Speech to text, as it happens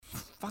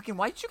Fucking,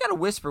 why'd you gotta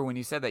whisper when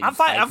you said that? I'm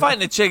fighting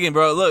the chicken,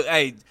 bro. Look,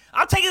 hey,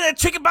 I'm taking that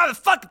chicken by the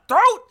fucking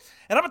throat,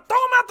 and I'm gonna throw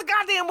him out the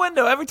goddamn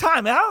window every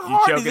time. How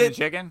hard is it? The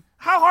chicken?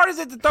 How hard is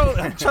it to throw?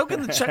 I'm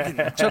choking the chicken.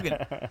 I'm choking.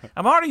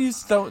 I'm already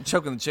used to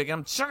choking the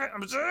chicken.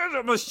 I'm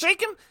gonna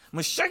shake him. I'm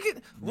gonna shake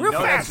it real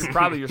fast. That's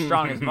probably your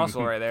strongest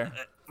muscle right there.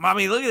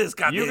 Mommy, look at this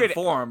goddamn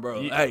forearm,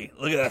 bro. Hey,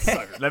 look at that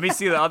sucker. Let me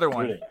see the other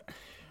one.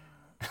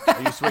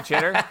 Are you switch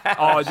hitter?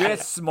 Oh, dude,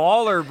 it's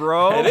smaller,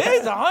 bro. It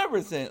is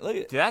 100%. Look at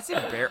it. Dude, that's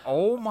embarrassing.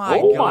 Oh my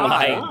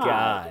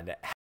god.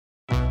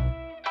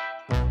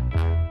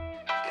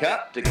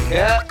 Cup to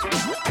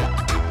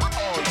cup.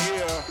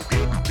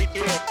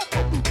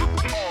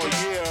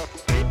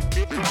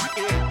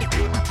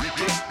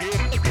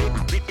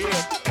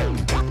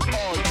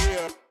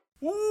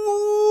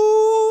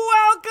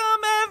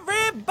 Welcome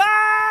everybody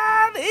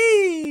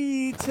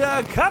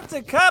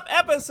to Cup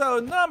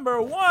episode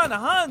number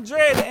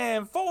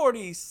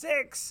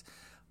 146.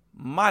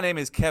 My name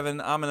is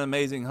Kevin. I'm an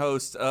amazing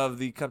host of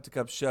the Cup to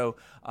Cup show.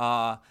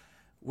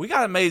 We got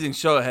an amazing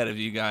show ahead of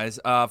you guys.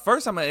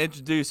 First, I'm going to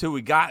introduce who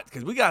we got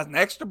because we got an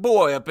extra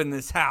boy up in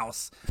this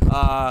house.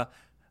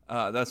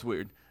 That's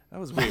weird. That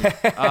was weird.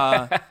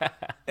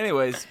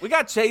 Anyways, we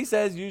got Chase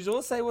as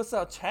usual. Say what's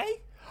up, Che.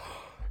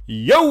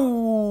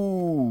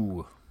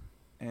 Yo!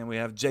 And we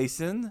have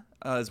Jason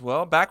as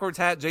well. Backwards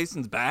hat,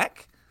 Jason's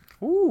back.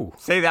 Ooh.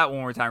 Say that one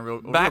more time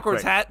real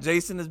Backwards quick. hat,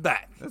 Jason is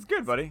back. That's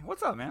good, buddy.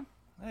 What's up, man?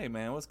 Hey,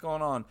 man, what's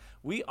going on?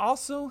 We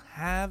also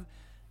have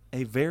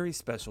a very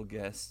special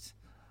guest.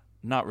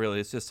 Not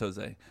really, it's just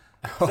Jose.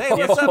 Say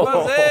what's up,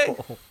 Jose.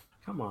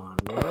 Come on,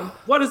 man.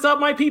 What is up,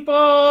 my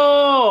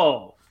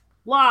people?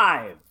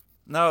 Live.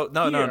 No. For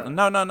That's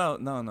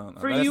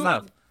you,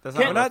 not. That's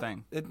Can't- not a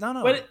thing.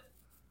 No. What?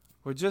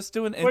 We're just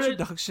doing What it-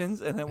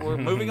 introductions, and then we're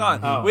moving on.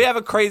 Oh. We have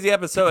a crazy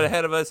episode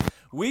ahead of us.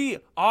 We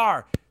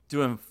are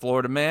doing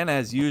Florida Man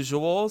as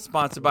usual,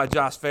 sponsored by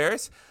Josh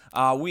Ferris.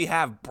 We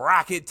have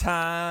bracket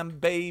time,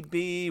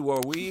 baby, where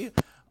we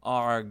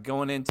are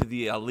going into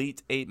the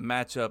Elite 8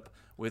 matchup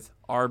with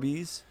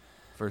Arby's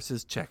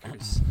versus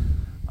Checkers.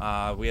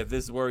 We have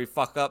This Is Where We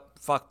Fucked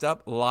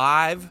Up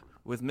live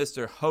with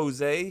Mr.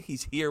 Jose.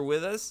 He's here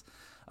with us.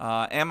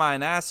 Am I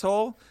an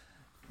asshole?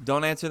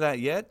 Don't answer that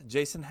yet.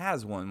 Jason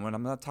has one. When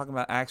I'm not talking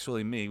about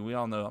actually me, we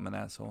all know I'm an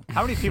asshole.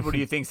 How many people do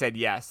you think said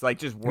yes? Like,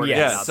 just word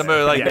Yes. it out Somebody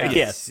there. like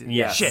Yeah. that.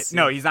 Yes. Shit.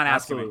 No, he's not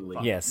asking Absolutely.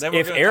 me. Yes. Then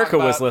we're If gonna Erica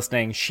talk was about-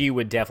 listening, she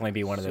would definitely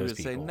be one of She those would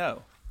people. say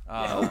no.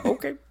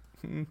 Okay.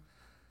 We're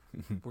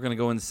going to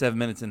go into 7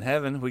 Minutes in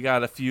Heaven. We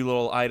got a few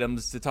little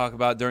items to talk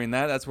about during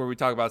that. That's where we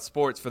talk about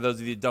sports for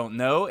those of you that don't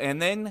know. And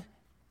then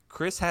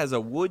Chris has a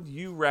Would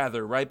You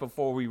Rather right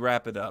before we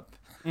wrap it up.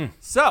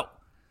 So,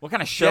 What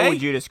kind of show Jay?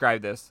 would you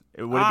describe this?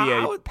 Would it be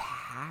I a would-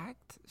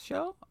 packed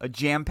show? A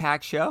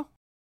jam-packed show?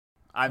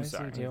 I'm What is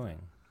sorry. he doing?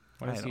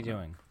 What I is he don't know.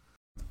 doing?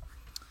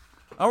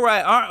 all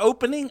right, our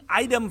opening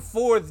item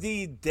for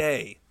the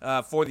day,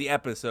 for the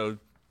episode,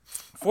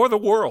 for the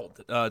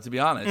world, to be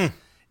honest,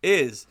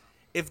 is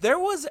if there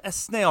was a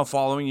snail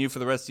following you for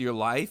the rest of your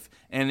life,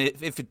 and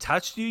if it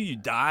touched you, you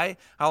die,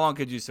 how long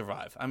could you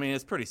survive? I mean,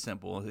 it's pretty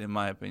simple, in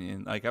my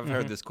opinion. Like, I've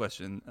heard this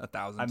question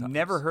 1,000 times. I've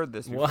never heard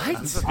this before. I'm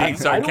just being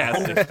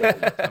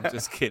sarcastic. I'm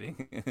just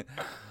kidding.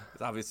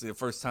 It's obviously the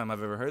first time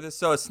I've ever heard this.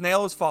 So a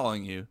snail is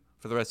following you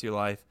for the rest of your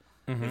life.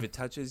 If it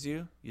touches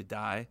you, you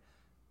die.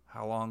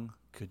 How long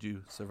could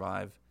you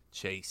survive?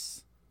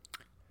 Chase.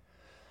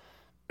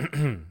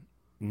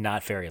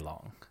 Not very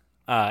long.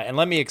 And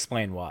let me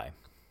explain why.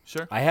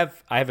 Sure. I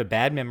have a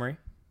bad memory.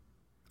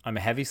 I'm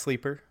a heavy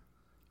sleeper.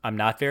 I'm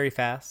not very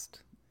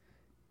fast.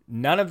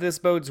 None of this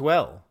bodes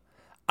well.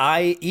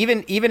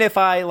 Even if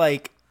I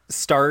like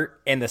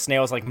start and the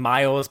snail's like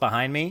miles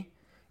behind me,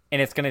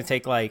 and it's gonna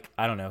take like,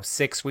 I don't know,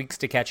 6 weeks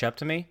to catch up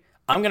to me,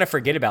 I'm gonna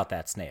forget about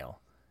that snail.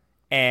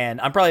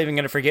 And I'm probably even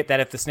gonna forget that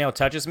if the snail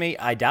touches me,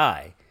 I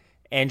die.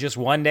 And just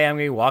one day I'm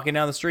gonna be walking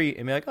down the street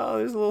and be like, oh,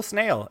 there's a little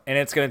snail, and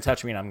it's gonna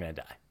touch me and I'm gonna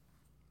die.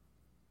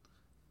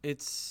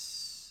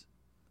 It's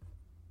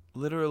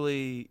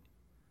literally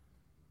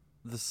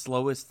the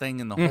slowest thing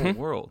in the whole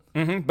world.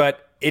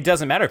 But it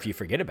doesn't matter if you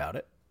forget about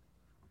it.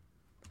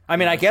 I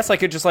mean, I guess I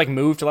could just like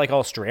move to like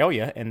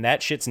Australia, and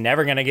that shit's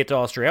never gonna get to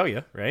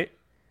Australia, right?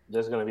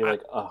 There's gonna be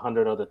like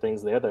 100 other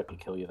things there that could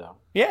kill you, though.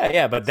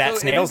 Yeah, but that So it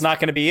snail's is- not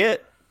gonna be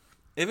it.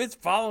 If it's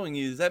following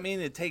you, does that mean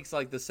it takes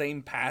like the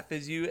same path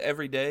as you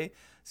every day?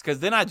 Because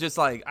then I'd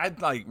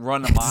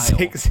run a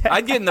mile. Exactly.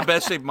 I'd get in the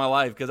best shape of my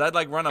life because I'd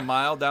like run a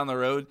mile down the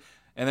road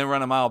and then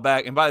run a mile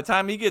back. And by the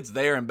time he gets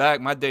there and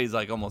back, my day's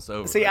like almost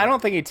over. See, I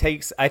don't think he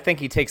takes. I think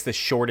he takes the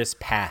shortest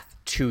path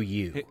to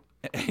you.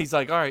 He's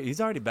like, all right,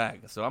 he's already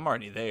back, so I'm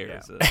already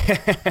there. So.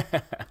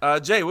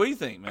 Jay, what do you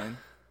think, man?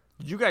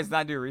 Did you guys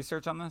not do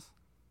research on this?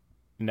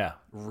 No.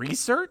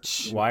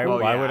 Research? Why? Well,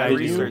 why yeah, would I I do?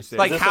 researched it.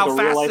 Like this how like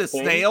a real fast life a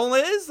thing? snail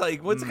is?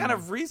 Like what's kind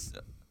of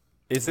research?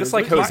 Is this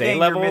like One Jose thing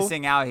level? You're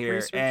missing out here,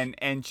 research?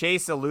 and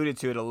Chase alluded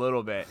to it a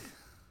little bit.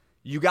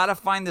 You got to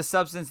find the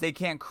substance they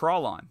can't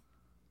crawl on.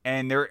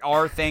 And there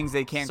are things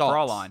they can't Salt.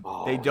 crawl on.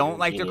 Oh, They don't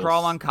like to genius.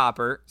 crawl on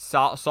copper.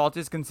 Salt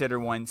is considered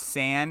one.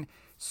 Sand,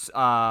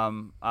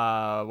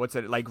 what's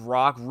it like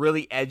rock,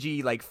 really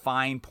edgy, like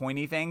fine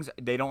pointy things,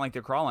 they don't like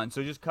to crawl on.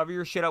 So just cover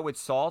your shit up with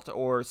salt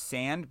or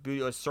sand,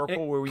 do a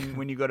circle where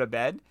when you go to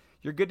bed,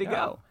 you're good to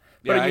go.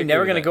 But Yeah, are I you agree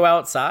never with going to that. go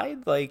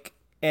outside? Like,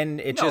 and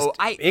it No, just,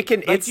 it can,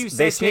 like it's, you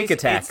they said, sneak Chase,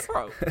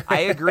 attack. I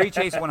agree,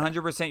 Chase,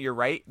 100%. You're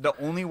right. The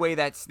only way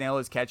that snail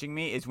is catching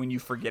me is when you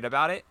forget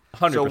about it.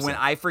 100%. So when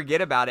I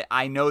forget about it,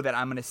 I know that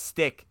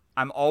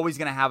I'm always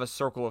going to have a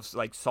circle of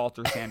like salt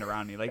or sand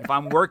around me. Like if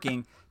I'm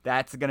working,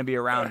 that's going to be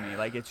around me.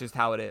 Like it's just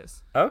how it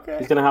is. Okay.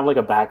 He's gonna have like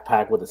a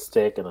backpack with a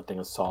stick and a thing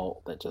of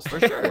salt that just sure.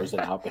 pours it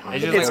out behind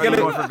It's him. just It's like, are you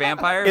gonna- going for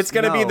vampires? It's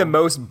going to be the No.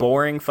 most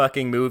boring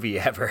fucking movie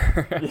ever.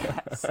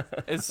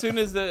 As soon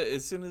as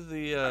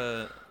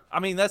the I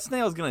mean, that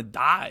snail's gonna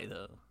die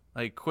though,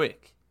 like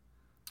quick.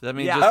 That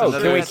means Yeah. just Oh,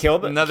 another, can we kill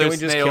the- another can we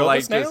just snail kill the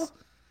like snail? just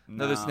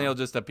another No. snail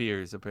just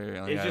appears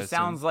apparently. It I just assume.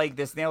 sounds like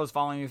the snail is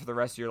following you for the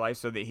rest of your life,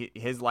 so that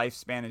his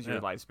lifespan is your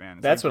Yeah. lifespan.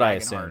 It's That's like what I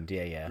Dragonheart. assumed.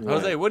 Yeah.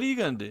 Jose, what are you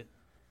gonna do?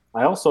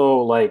 I also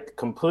like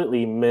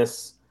completely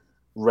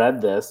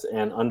misread this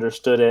and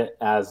understood it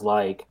as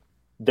like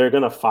they're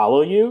gonna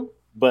follow you,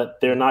 but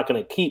they're not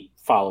gonna keep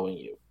following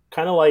you.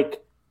 Kind of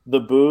like the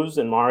Boos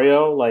in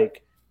Mario,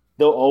 like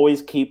they'll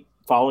always keep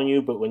following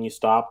you, but when you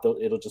stop,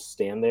 it'll just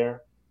stand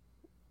there.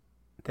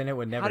 Then it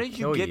would never How did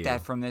kill you get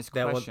that from this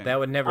That question?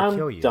 would never I'm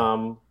kill you.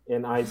 dumb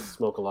and I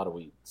smoke a lot of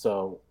weed,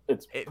 so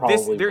it's This-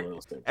 probably there- one of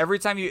those things. Every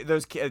time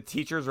those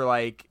teachers are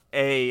like,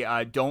 "Hey,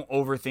 don't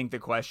overthink the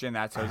question."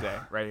 That's Jose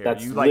right here.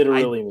 That's You, like,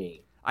 literally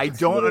me. I That's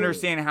don't literally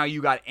understand how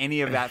you got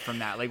any of that from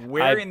that. Like,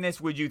 where I- in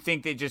this would you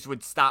think they just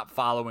would stop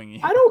following you?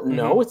 I don't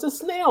know. It's a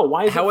snail.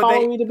 Why is How it would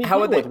following they- me to begin how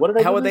would they- with? What did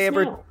I how do would to they the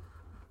ever- snail?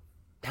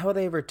 How would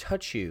they ever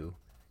touch you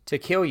to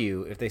kill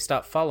you if they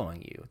stop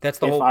following you? That's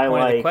the If whole I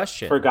point of the like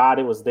question. forgot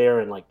it was there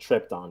and like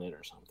tripped on it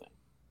or something,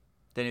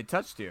 Then it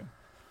touched you.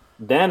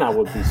 then I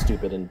would be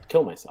stupid and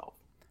kill myself.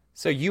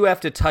 So you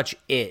have to touch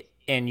it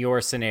in your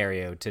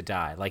scenario to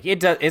die. Like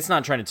it's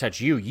not trying to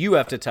touch you. You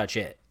have to touch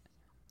it.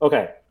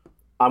 Okay,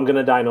 I'm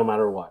gonna die no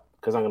matter what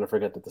because I'm gonna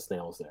forget that the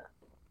snail is there.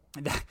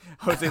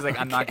 Jose's like,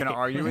 I'm not going to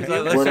argue with you.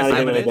 Let's We're just not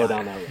even leave gonna it go at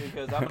down that road.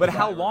 Because I'm But gonna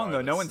how die long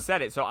though? No one regardless.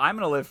 said it. So I'm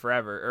gonna live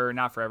forever, or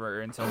not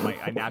forever, until like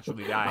I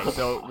naturally die.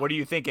 So what are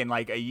you thinking?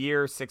 Like a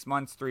year, 6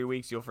 months, 3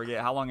 weeks? You'll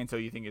forget. How long until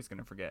you think it's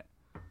gonna forget?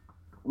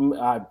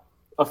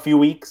 A few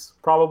weeks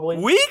probably.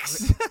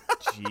 Weeks?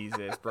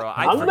 Jesus, bro.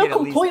 I I'm gonna forget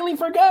at least. completely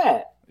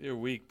forget. You're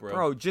weak, bro.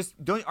 Bro, just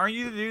aren't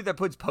you the dude that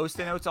puts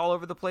post-it notes all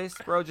over the place,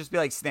 bro? Just be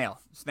like snail.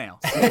 Snail,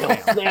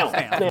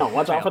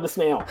 watch out for the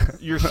snail.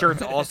 Your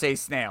shirts all say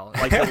snail.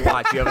 Like your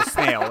watch, you have a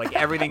snail. Like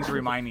everything's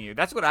reminding you.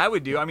 That's what I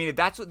would do. I mean, if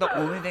that's the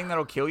only thing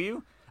that'll kill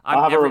you,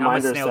 I'll have a I'm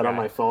reminder snail set guy. on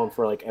my phone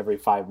for like every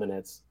 5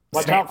 minutes.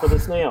 Watch out for the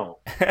snail.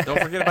 Don't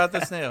forget about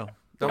the snail.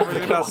 Don't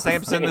forget about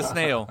Samson the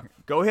snail.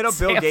 Go hit up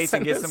Bill Samson Gates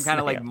and get the some kind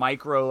of like snail.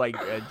 micro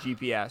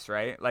GPS,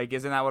 right? Like,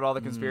 isn't that what all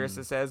the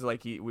conspiracy says?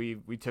 Like, we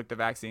took the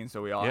vaccine,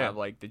 so we all Yeah. have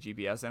like the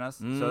GPS in us.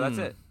 So that's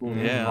it.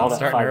 Yeah. All that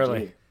Starting 5G.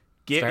 early.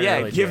 Give Starting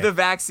early, give Jay. the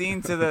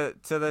vaccine to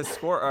the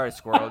squirrel,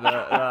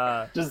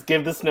 Just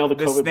give the snail the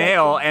the COVID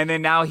snail, vaccine. and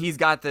then now he's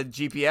got the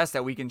GPS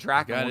that we can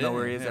track him. Got We'll know it,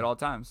 where he is yeah. at all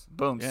times.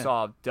 Boom, Yeah.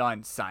 solved,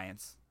 done,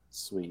 science.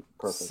 Sweet,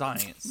 perfect.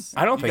 Science.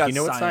 I don't think got you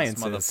know what science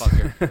is.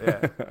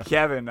 motherfucker. Yeah.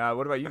 Kevin,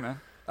 what about you, man?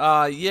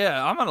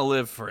 Yeah, I'm gonna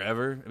live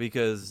forever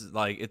because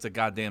like it's a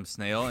goddamn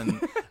snail, and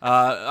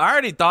I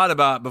already thought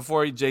about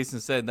before Jason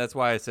said. That's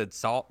why I said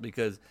salt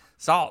because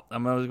salt.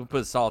 I'm gonna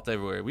put salt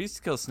everywhere. We used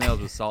to kill snails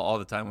with salt all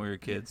the time when we were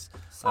kids.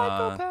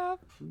 Psychopath.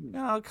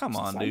 No, come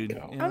on, dude.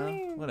 Psycho. You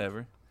know,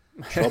 whatever.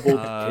 Troubled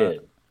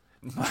kid.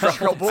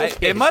 Trouble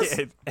It must.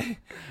 kid.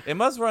 It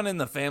must run in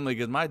the family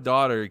because my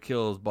daughter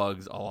kills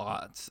bugs a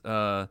lot.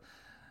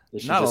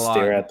 Does she Not a just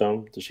stare lot. at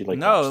them? Does she like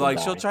No, watch them like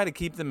die? she'll try to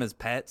keep them as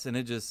pets, and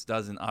it just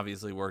doesn't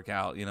obviously work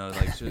out. You know,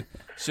 like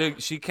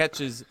she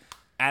catches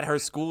at her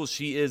school.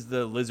 She is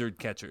the lizard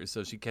catcher,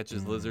 so she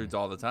catches lizards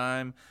all the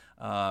time.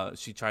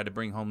 She tried to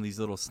bring home these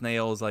little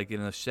snails, like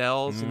in the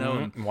shells, you know.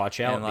 And, Watch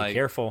out. and, Be like,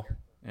 careful.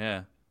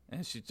 Yeah,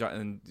 and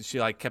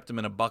she like kept them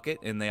in a bucket,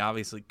 and they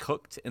obviously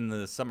cooked in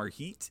the summer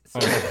heat. So,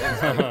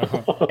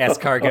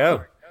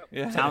 Escargot.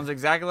 yeah. Sounds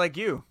exactly like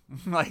you.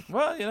 Like,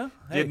 Well, you know,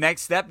 the hey.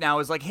 next step now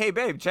is like, hey,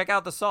 babe, check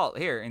out the salt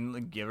here, and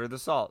like, give her the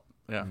salt.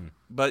 Yeah.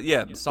 But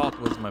yeah, salt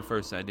was my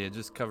first idea.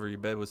 Just cover your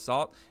bed with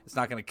salt. It's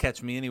not gonna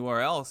catch me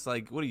anywhere else.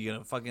 Like, what are you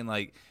gonna fucking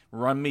like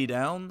run me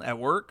down at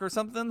work or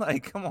something?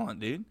 Like, come on,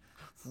 dude.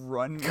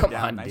 Run me Come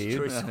down. on, Nice dude.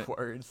 choice of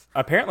words.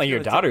 Apparently, your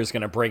Gonna take- daughter's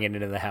gonna bring it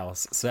into the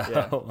house.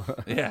 So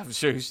Yeah, I'm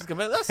sure she's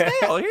gonna be like, that's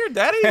snail here,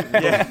 daddy.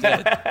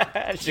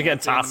 Yeah. she's gonna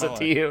toss it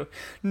to you. You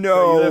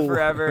No. live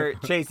forever.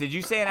 Chase, did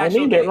you say an I actual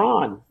named date? it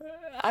Ron.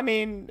 I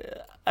mean,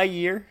 a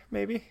year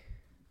maybe.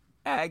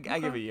 I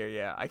give it a year.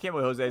 Yeah, I can't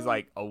believe Jose's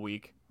like a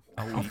week.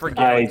 I'll forget.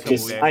 I like 2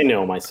 just days. I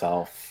know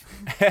myself.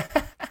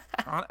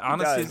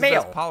 Honestly, it's the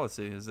Mail. best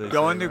policy. As they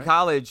Going say, through right?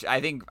 college, I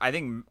think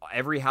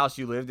every house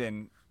you lived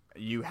in,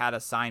 you had a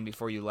sign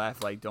before you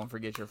left, like "Don't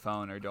forget your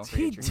phone" or "Don't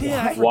forget your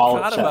Yeah, I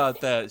Wallet forgot check.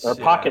 about that Or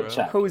shit, pocket bro.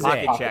 check.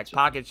 Jose.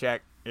 pocket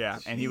check. Yeah,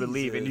 and he would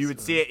leave, and you would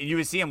see it, and you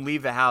would see him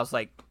leave the house,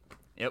 like,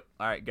 "Yep,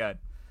 all right, good."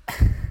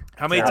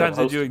 How many Yeah, times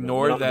did post you it,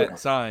 ignore man. that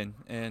sign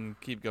and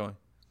keep going?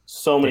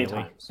 So many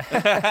Daily. times.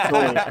 So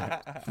many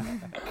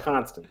times.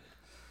 Constant.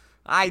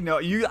 I know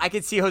you. I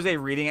could see Jose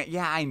reading it.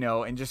 Yeah, I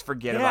know, and just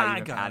forget Yeah, about I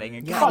even got padding. it.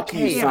 And Yeah. Fuck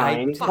you, damn,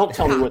 sign. fuck. Don't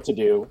tell me what to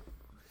do.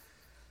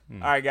 All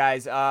right,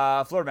 guys.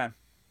 Florida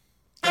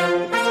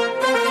man.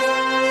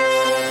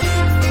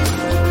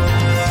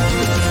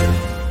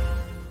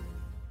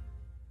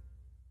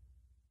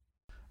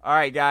 All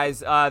right,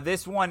 guys.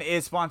 This one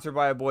is sponsored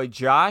by a boy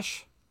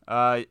Josh.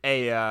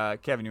 Hey,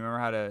 Kevin, you remember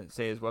how to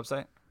say his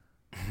website?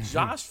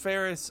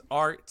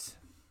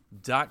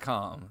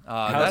 JoshFerrisArt.com.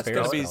 How's That's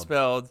going to Ferris be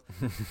spelled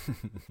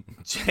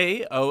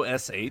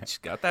Josh.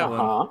 Got that one.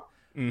 Uh-huh.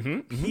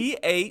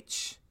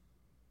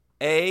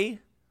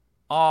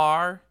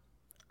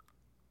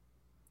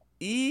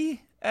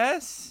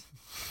 PHARES.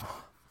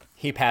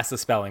 He passed the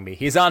spelling bee.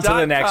 He's on to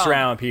the next .com.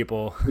 round,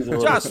 people.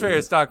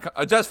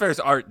 JoshFerris.com.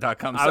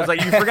 JoshFerrisArt.com. I was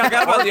like, you forgot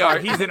about the art.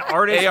 art. He's an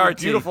artist ART.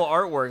 with beautiful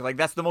artwork. Like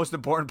that's the most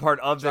important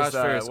part of this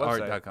website.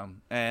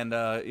 JoshFerrisArt.com. And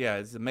yeah,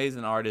 it's an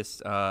amazing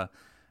artist.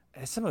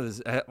 Some of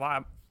his,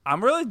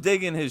 I'm really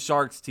digging his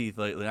shark's teeth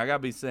lately. I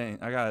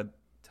gotta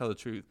tell the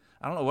truth.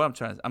 I don't know what I'm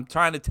trying to. I'm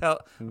trying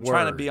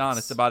to be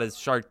honest about his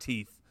shark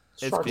teeth.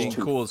 It's Shark's being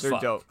teeth. cool as They're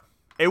fuck. dope.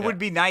 It would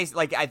be nice.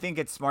 Like I think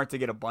it's smart to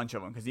get a bunch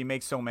of them because he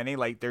makes so many.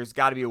 Like there's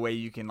got to be a way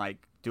you can like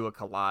do a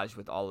collage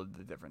with all of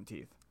the different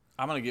teeth.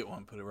 I'm gonna get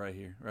one, put it right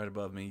here, right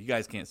above me. You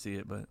guys can't see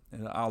it, but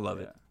I'll love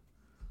it.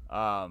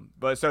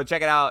 But so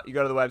check it out. You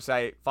go to the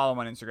website, follow him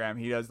on Instagram.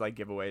 He does like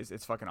giveaways.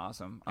 It's fucking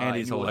awesome. And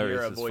he's you will hilarious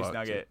hear a as voice fuck,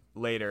 nugget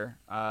later,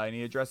 and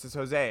he addresses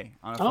Jose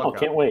on a Oh, fuck up.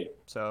 can't wait.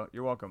 So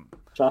you're welcome.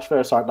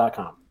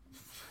 JoshFerrisArt.com.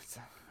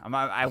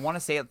 I want to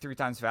say it 3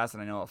 times fast,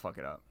 and I know I'll fuck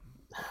it up.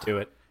 Do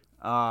it.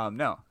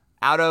 No.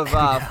 Out of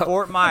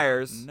Fort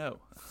Myers, No.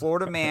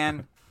 Florida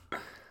man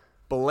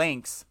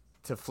blinks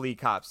to flee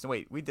cops.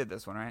 Wait, we did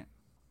this one, right?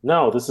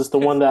 No, this is the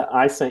one that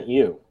I sent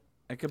you.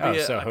 It could Oh, be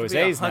so it could be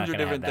Jose's not 100 gonna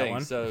different have that things.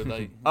 one. So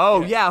like,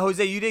 Oh yeah,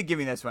 Jose, you did give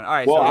me this one. All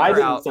right. Well, so I we're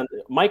didn't out. send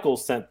it. Michael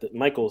sent it.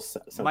 Michael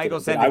sent it. Michael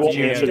but sent I it to won't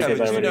you. mention Yeah, it but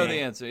because I you know already-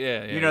 the answer.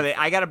 Yeah, yeah. You know,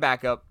 I got a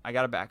backup.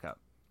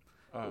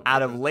 Oh,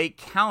 Out of Lake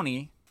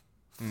County,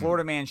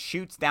 Florida man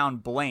shoots down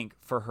blank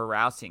for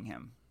harassing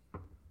him.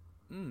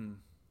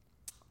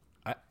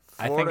 I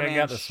think Florida I man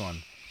got this one.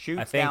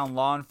 Shoots I think- down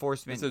law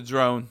enforcement. it's a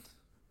drone.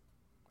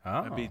 Oh,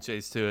 I beat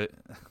Chase to it.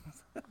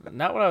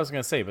 not what I was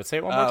gonna say, but say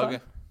it one more Oh, time.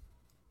 okay.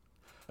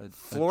 A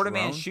Florida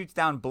man drone? shoots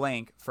down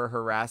blank for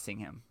harassing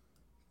him.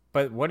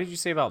 But what did you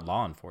say about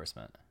law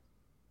enforcement?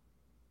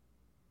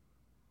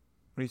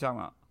 What are you talking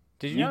about?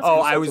 Did you not?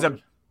 Oh, say I was a.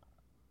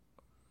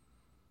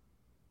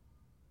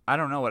 I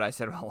don't know what I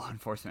said about law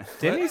enforcement.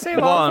 Didn't he say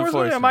Law law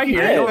enforcement? Am I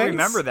enforcement. hearing I don't things?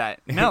 remember that.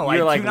 No,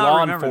 You're I like do not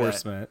law remember that.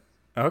 enforcement.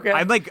 Okay.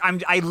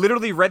 I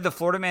literally read the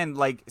Florida man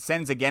like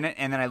sentence again,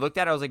 and then I looked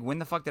at it. I was like, when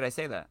the fuck did I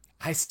say that?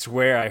 I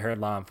swear I heard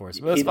law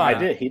enforcement. That's fine. I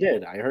did. He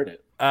did. I heard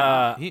it.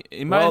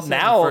 He might Well, have said the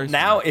now first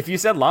one. if you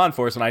said law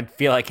enforcement, I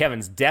feel like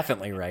Kevin's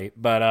definitely right.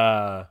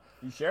 But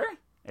You sure?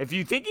 If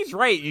you think he's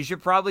right, you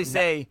should probably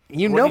say.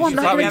 You what know did I'm you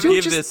not say probably gonna again? do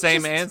give just- the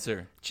same just-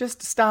 answer.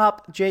 just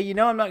stop, Jay. You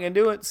know I'm not gonna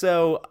do it.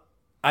 So,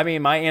 I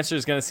mean, my answer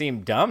is gonna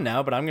seem dumb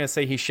now, but I'm gonna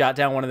say he shot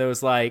down one of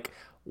those like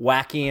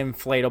wacky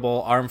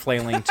inflatable arm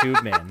flailing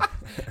tube men.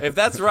 If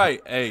that's right,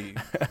 hey,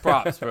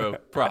 props, bro.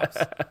 Props.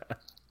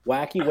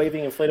 Wacky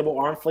waving inflatable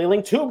arm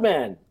flailing tube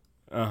man.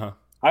 Uh-huh.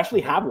 I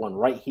actually have one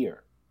right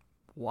here.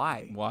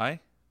 Why? Why?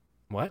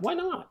 What? Why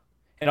not?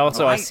 And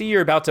also, I Why? see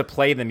you're about to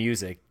play the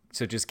music,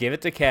 so just give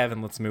it to Kev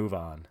and let's move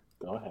on.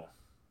 Go ahead.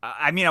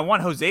 I mean, I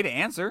want Jose to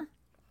answer.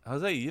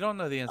 Jose, you don't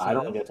know the answer. I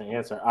to don't this. get to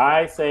answer.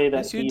 I say that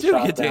Yes, you he do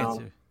shot get to down.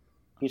 answer.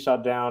 He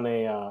shot down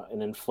an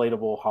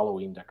inflatable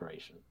Halloween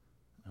decoration.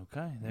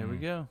 Okay, there we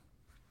go.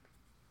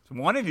 So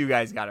one of you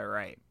guys got it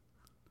right.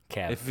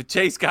 Kev. If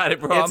Chase got it,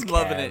 bro, It's I'm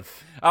loving it. Kev.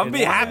 I'm It's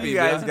be Kev. happy. You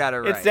guys man. got it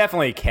right. It's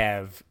definitely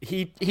Kev.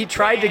 He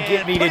tried to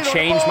get me to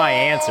change my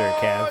answer,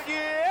 Kev.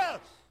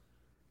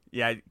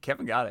 Yeah,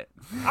 Kevin got it.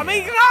 I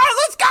mean,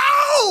 let's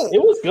go!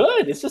 It was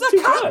good. It's just too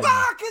good.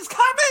 Comeback is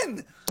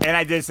coming. And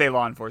I did say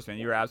law enforcement.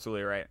 You were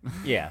absolutely right.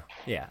 Yeah,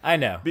 I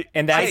know.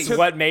 And that's I took-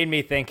 what made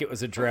me think it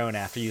was a drone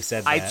after you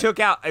said that. I took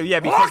out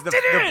because Locked the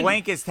it in!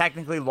 blank is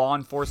technically law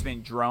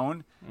enforcement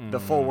drone, the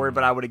full word,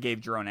 but I would have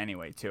gave drone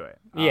anyway to it.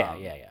 Yeah.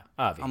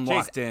 Obviously. I'm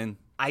locked in.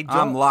 I don't-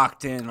 I'm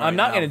locked in. Right I'm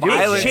not now. gonna do it.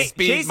 Violent Chase-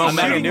 speed Chase is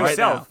momentum shooting do it right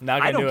yourself. now.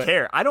 Not I gonna don't do it.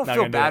 care. I don't Not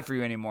feel gonna do bad it. for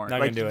you anymore. Not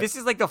like gonna do it. this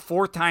is like the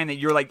 4th time that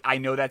you're like, I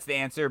know that's the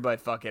answer, but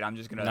fuck it, I'm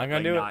just gonna Not gonna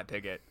like, do it. not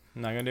pick it.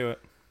 I'm not gonna do it.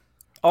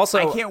 Also,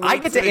 I I, can't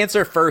wait get for to the-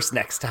 answer first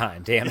next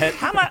time. Damn it!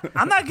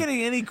 I'm not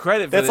getting any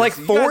credit for That's this. like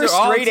You 4 guys are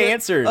all straight saying,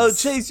 answers. Oh,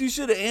 Chase, you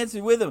should have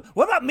answered with him.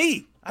 What about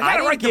me? I got I it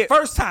didn't right the get-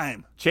 first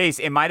time. Chase,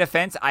 in my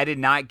defense, I did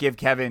not give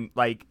Kevin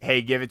like,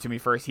 hey, give it to me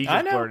first. He just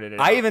I know. blurted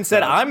it. I out. even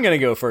said So- I'm gonna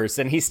go first,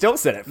 and he still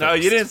said it first. No,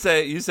 you didn't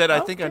say it. You said,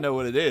 I think I know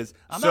what it is.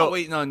 I'm So- not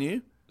waiting on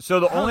you.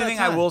 So the How only that thing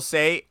I time? will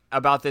say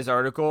about this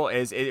article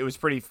is it was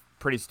pretty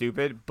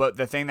stupid, but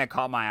the thing that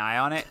caught my eye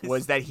on it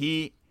was that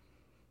he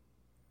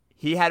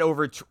had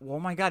over. Oh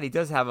my god, he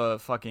does have a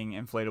fucking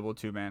inflatable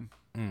tube man.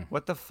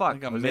 What the fuck?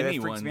 Like a Jose, mini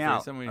that freaks one me for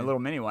out. some A reason. little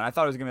mini one. I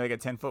thought it was gonna be like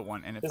a 10-foot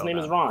one, and it His fell name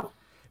is down. Ron.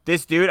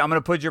 This dude, I'm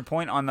gonna put your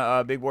point on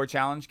the big board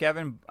challenge,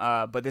 Kevin.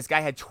 But this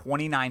guy had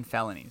 29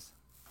 felonies.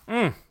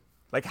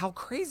 Like, how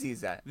crazy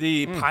is that?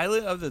 The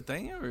pilot of the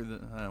thing, or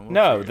we'll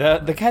No, figure it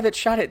out. the guy that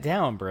shot it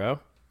down, bro.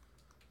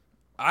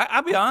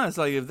 I'll be honest.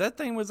 Like, if that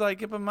thing was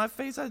like up in my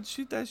face, I'd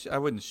shoot that shit. I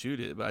wouldn't shoot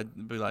it, but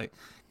I'd be like,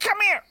 "Come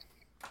here!"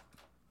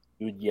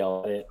 You would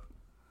yell at it.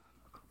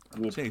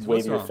 You would Chase, wave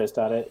what's your wrong? fist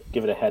at it.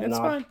 Give it a head It's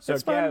nod. fine. So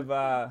It's fine.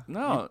 Kev,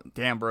 No,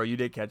 damn, bro, you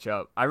did catch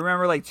up. I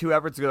remember like two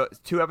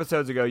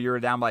episodes ago, you were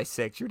down by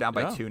 6. You're down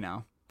by Yeah. 2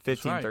 now.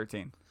 15, right.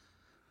 13.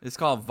 it's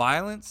called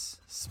violence,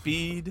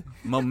 speed,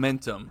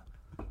 momentum.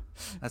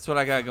 That's what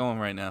I got going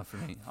right now for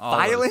me. All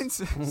those. Violence?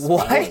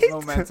 What?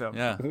 Momentum.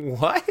 Yeah,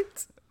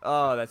 What?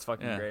 Oh, that's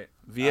fucking yeah. great.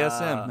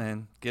 VSM,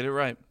 man, get it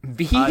right.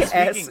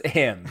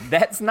 VSM.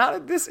 That's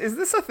not this. Is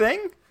this a thing?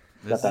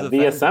 This Got is that a thing.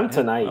 VSM Yeah.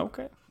 tonight.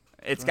 Okay.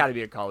 It's got to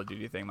be a Call of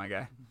Duty thing, my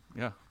guy.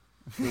 Yeah.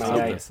 My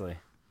guy. Obviously.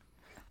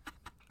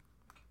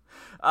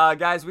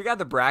 Guys, we got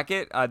the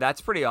bracket.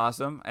 That's pretty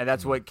awesome. And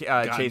that's what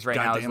Chase right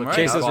now is goddamn looking right.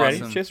 Chase is awesome. ready.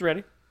 Chase is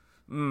ready.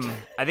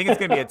 I think it's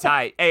going to be a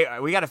tie. Hey,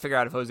 we got to figure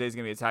out if Jose is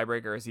going to be a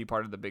tiebreaker or is he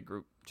part of the big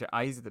group?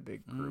 He's the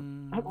big group.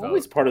 I'm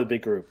always part of the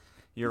big group.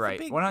 You're right.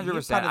 big- 100%. you're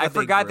part of I the big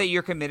forgot group. that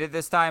you're committed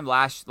this time.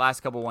 Last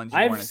couple ones you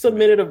I've weren't as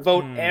submitted a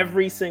vote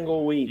every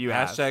single week. You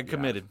have. Hashtag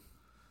committed.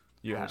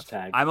 You have.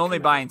 Hashtag I'm only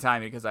committed. buying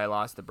time because I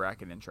lost the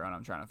bracket intro and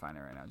I'm trying to find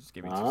it right now. Just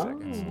give me 2 Oh.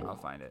 seconds. I'll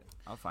find it.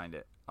 I'll find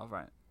it.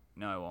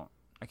 No, I won't.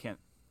 I can't.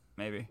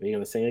 Maybe. Are you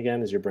gonna sing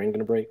again? Is your brain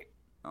gonna break?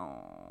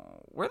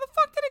 Oh, where the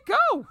fuck did it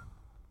go?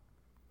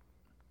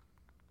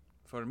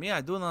 For me,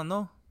 I do not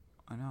know.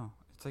 I know.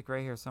 It's like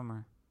right here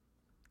somewhere.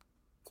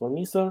 For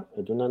me, sir,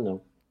 I do not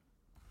know.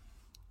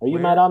 Are you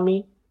Where? mad on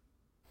me?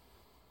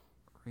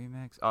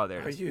 Remix. Oh, there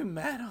Are it is. you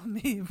mad on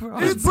me, bro?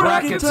 It's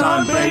bracket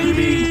time,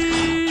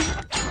 baby.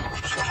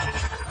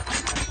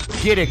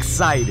 Get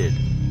excited.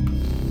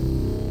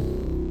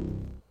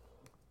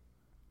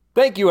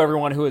 Thank you,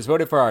 everyone who has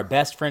voted for our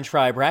best French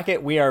fry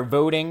bracket. We are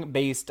voting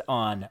based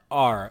on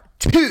our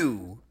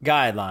 2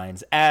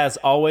 guidelines, as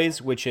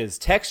always, which is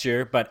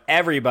texture, but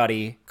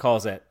everybody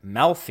calls it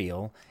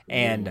mouthfeel,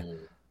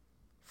 and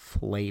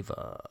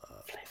flavor.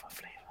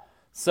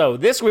 So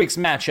this week's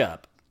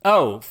matchup.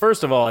 Oh,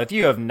 first of all, if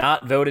you have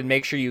not voted,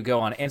 make sure you go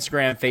on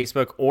Instagram,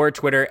 Facebook, or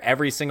Twitter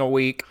every single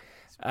week.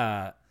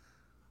 Was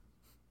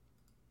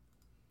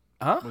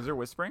there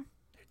whispering?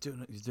 You're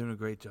doing a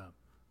great job.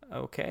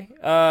 Okay.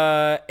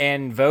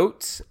 And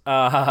vote.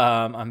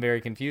 I'm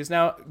very confused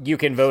now. You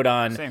can vote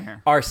on Same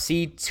here. our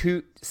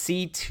C2TC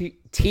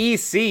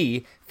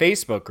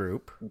Facebook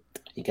group.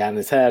 He got in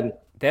his head.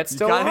 That's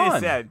still Got on.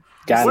 his head.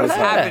 Got What his is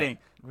head. happening?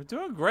 We're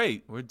doing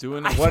great. We're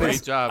doing a What great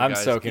is- job, I'm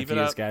guys. so Keep it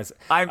confused, up. guys. Me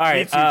All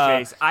right, too,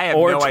 Chase. I have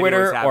or no idea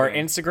Twitter what's or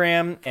happening.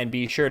 Instagram, and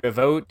be sure to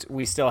vote.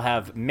 We still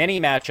have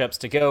many matchups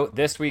to go.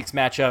 This week's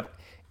matchup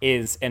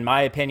is, in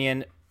my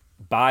opinion,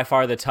 by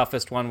far the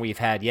toughest one we've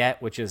had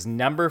yet, which is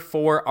number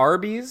 4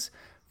 Arby's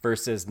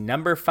versus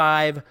number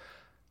 5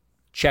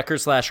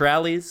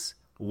 Checkers/Rallies.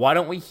 Why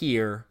don't we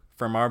hear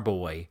from our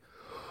boy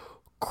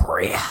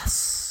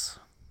Chris?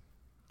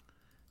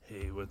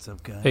 Hey, what's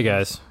up, guys? Hey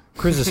guys,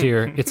 Chris is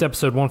here. It's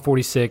episode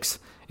 146.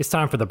 It's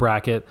time for the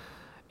bracket,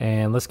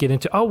 and let's get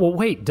into. Oh well,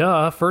 wait,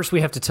 duh. First,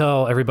 we have to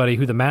tell everybody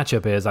who the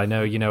matchup is. I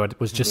know, it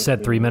was just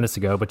said 3 minutes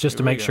ago, but just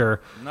to make sure,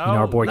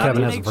 our boy not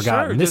Kevin to hasn't make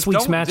forgotten. sure, This just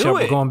week's don't do matchup,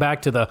 we're it. going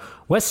back to the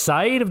west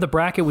side of the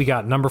bracket. We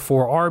got number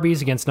 4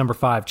 Arby's against number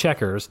 5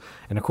 Checkers,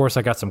 and of course,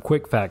 I got some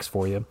quick facts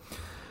for you.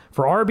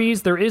 For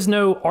Arby's, there is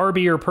no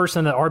Arby or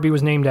person that Arby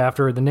was named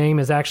after. The name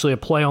is actually a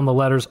play on the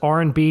letters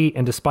R and B,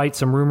 and despite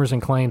some rumors and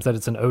claims that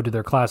it's an ode to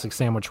their classic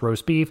sandwich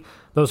roast beef,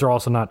 those are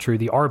also not true.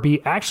 The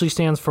RB actually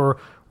stands for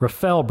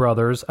Raffel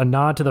Brothers, a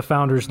nod to the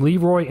founders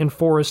Leroy and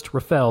Forrest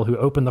Raffel, who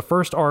opened the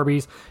first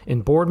Arby's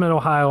in Boardman,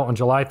 Ohio on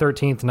July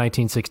 13th,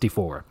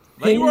 1964.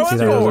 Leroy See, and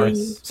that was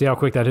Forrest. See how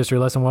quick that history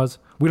lesson was?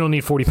 We don't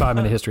need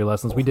 45-minute history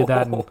lessons. We did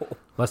that in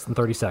less than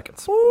 30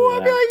 seconds.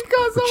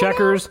 For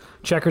Checkers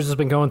has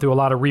been going through a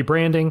lot of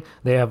rebranding.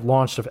 They have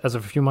launched, as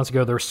of a few months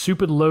ago, their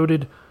super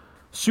loaded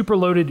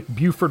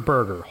Buford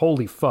burger.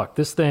 Holy fuck.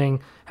 This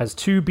thing has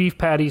 2 beef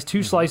patties,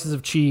 2 slices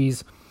of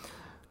cheese,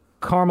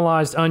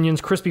 caramelized onions,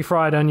 crispy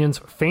fried onions,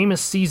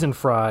 famous seasoned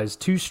fries,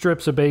 2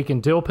 strips of bacon,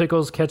 dill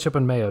pickles, ketchup,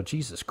 and mayo.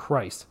 Jesus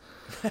Christ.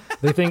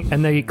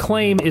 They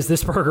claim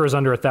this burger is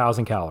under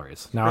 1,000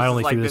 calories. Now, Chris I is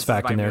only like, threw "This this is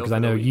fact my in there meal because for I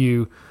the know week."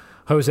 you,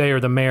 Jose, or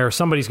the mayor,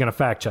 somebody's going to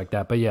fact check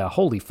that. But yeah,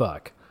 holy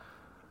fuck.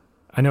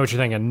 I know what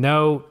you're thinking.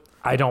 No,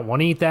 I don't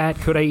want to eat that.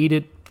 Could I eat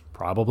it?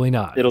 Probably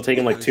not. It'll take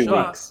him like 2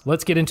 Shut weeks.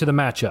 Let's get into the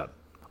matchup.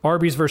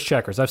 Arby's versus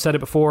Checkers. I've said it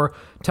before.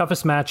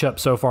 Toughest matchup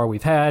so far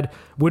we've had.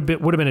 Would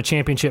have been a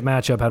championship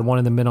matchup had one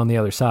of them been on the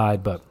other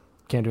side, but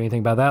can't do anything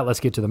about that. Let's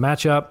get to the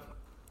matchup.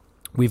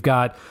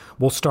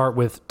 We'll start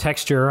with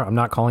texture. I'm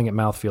not calling it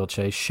mouthfeel,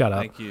 Chase. Shut up.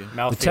 Thank you. The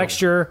Mouthfeel.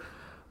 texture,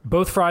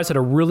 both fries had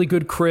a really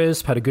good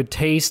crisp, had a good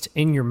taste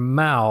in your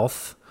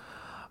mouth.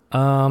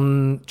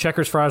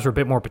 Checkers fries were a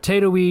bit more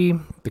potato-y.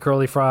 The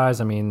curly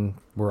fries,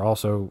 were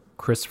also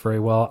crisp very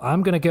well.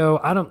 I'm going to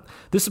go,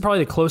 this is probably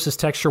the closest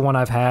texture one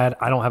I've had.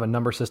 I don't have a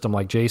number system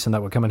like Jason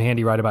that would come in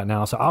handy right about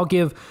now. So I'll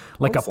give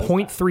like a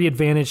 0.3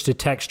 advantage to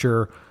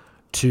texture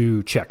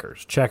to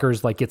Checkers.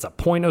 Checkers like it's a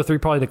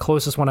 0.03, probably the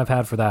closest one I've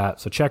had for that.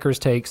 So Checkers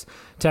takes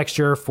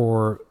texture.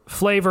 For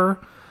flavor.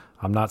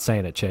 I'm not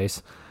saying it,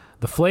 Chase.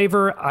 The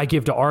flavor I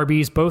give to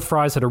Arby's. Both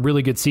fries had a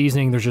really good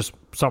seasoning. There's just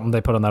something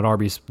they put on that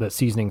Arby's, that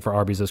seasoning for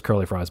Arby's is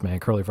curly fries, man.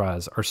 Curly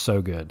fries are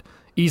so good.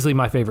 Easily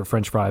my favorite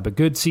French fry, but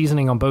good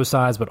seasoning on both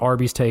sides, but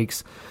Arby's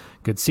takes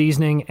good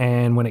seasoning.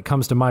 And when it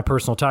comes to my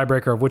personal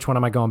tiebreaker of which one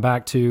am I going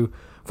back to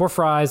for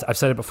fries, I've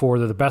said it before,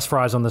 they're the best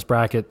fries on this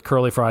bracket.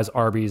 Curly fries,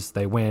 Arby's,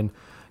 they win.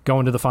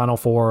 Going to the Final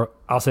Four,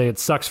 I'll say it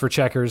sucks for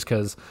Checkers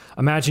because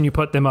imagine you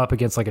put them up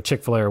against like a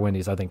Chick-fil-A or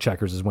Wendy's. I think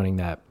Checkers is winning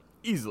that.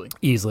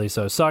 Easily.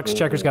 So sucks.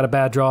 Checkers got a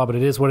bad draw, but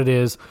it is what it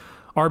is.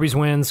 Arby's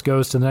wins,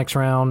 goes to the next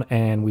round,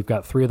 and we've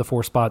got 3 of the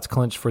 4 spots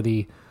clinched for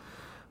the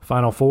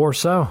Final Four.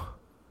 So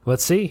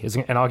let's see.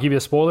 And I'll give you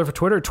a spoiler for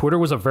Twitter. Twitter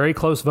was a very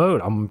close vote.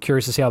 I'm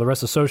curious to see how the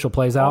rest of social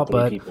plays out,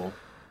 but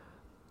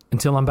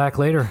until I'm back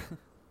later,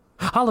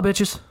 holla,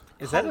 bitches.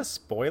 Is that a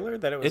spoiler?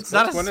 That it was? It's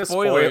not a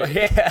spoiler.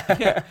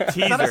 Yeah. It's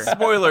not a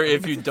spoiler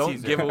if you don't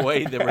give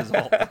away the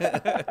result.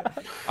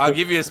 I'll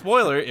give you a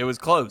spoiler. It was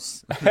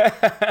close.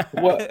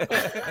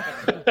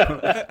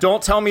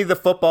 Don't tell me the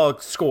football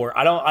score.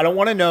 I don't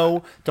want to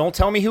know. Don't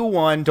tell me who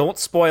won. Don't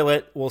spoil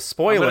it. Well,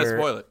 spoiler. I'm gonna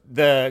spoil it.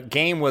 The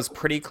game was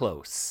pretty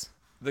close.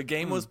 The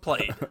game was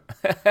played.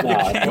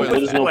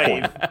 There's no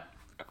point.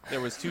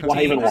 There was 2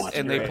 Why even teams, watch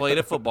and it, they right? played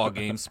a football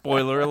game.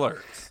 Spoiler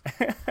alert.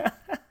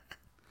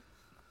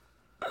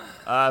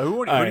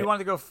 Who do you want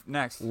to go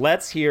next?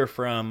 Let's hear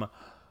from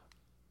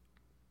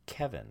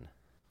Kevin.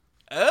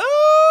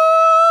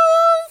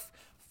 Oh,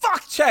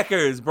 fuck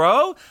Checkers,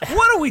 bro.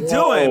 What are we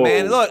doing,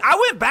 man? Look, I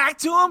went back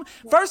to him.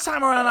 First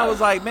time around, I was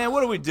like, man,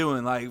 what are we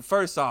doing? Like,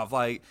 first off,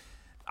 like,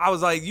 I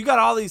was like, you got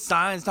all these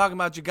signs talking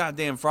about your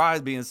goddamn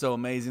fries being so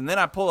amazing. Then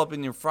I pull up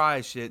in your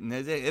fries shit, and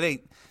it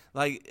ain't,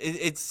 like,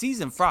 it's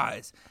seasoned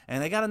fries,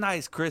 and they got a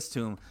nice crisp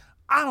to them.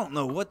 I don't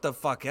know what the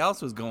fuck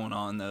else was going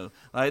on, though.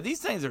 Like, these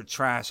things are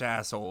trash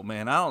asshole,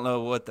 man. I don't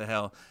know what the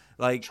hell.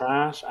 Like,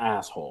 Trash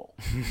asshole.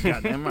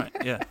 goddamn right,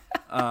 yeah.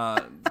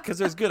 Because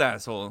there's good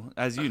asshole,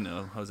 as you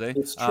know, Jose.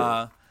 It's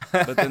true.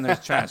 But then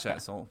there's trash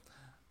asshole.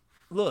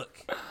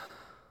 Look,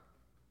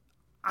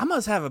 I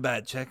must have a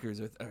bad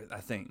Checkers. I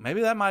think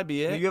maybe that might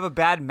be it. You have a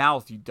bad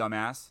mouth, you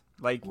dumbass.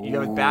 Like, you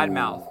have a bad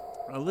mouth.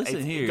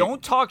 Listen here.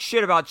 Don't talk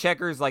shit about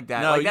Checkers like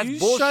that. No, like, that's you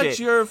bullshit. shut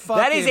your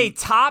That is a fucking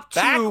top 2.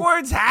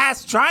 backwards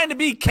ass trying to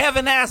be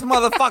Kevin ass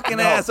motherfucking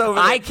ass over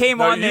there. I came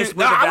on this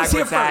with a I was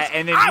here backwards hat, first.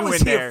 and then I you was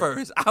went here there.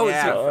 first. I was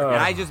here first. And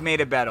I just made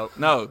it better.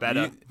 No,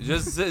 better. you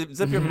just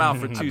zip your mouth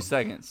for 2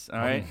 seconds, all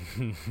right?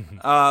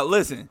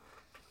 Listen,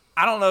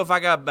 I don't know if I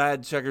got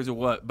bad Checkers or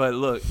what, but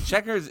look,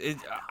 Checkers,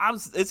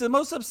 it's the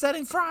most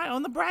upsetting fry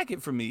on the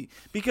bracket for me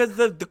because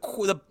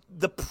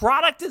the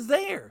product is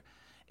there.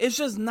 It's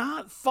just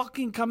not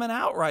fucking coming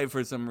out right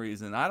for some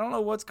reason. I don't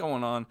know what's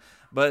going on,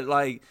 but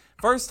like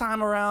first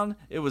time around,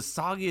 it was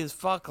soggy as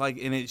fuck.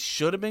 Like, and it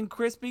should have been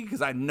crispy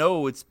because I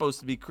know it's supposed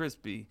to be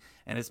crispy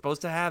and it's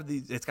supposed to have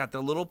these. It's got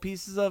the little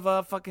pieces of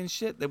fucking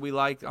shit that we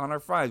like on our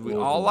fries. We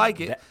all like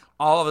it.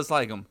 All of us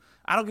like them.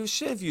 I don't give a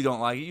shit if you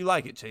don't like it. You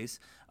like it, Chase.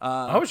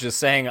 I was just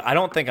saying, I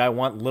don't think I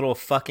want little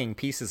fucking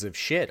pieces of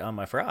shit on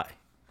my fry.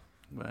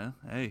 Well,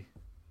 hey,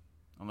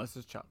 Unless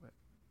it's chocolate.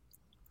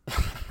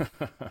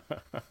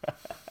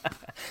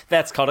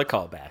 That's called a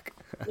callback.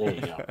 There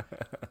you go.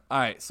 all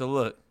right. So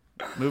look,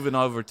 moving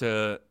over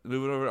to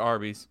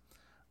Arby's.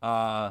 We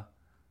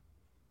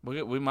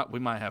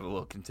might have a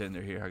little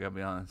contender here. I gotta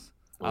be honest.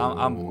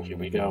 Here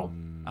we go.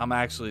 I'm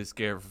actually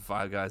scared for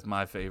Five Guys,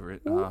 my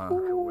favorite,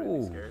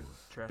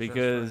 Trash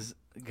because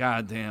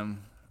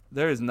goddamn,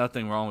 there is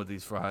nothing wrong with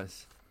these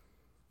fries.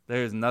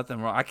 There is nothing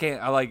wrong.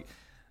 I like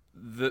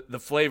the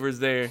flavors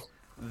there.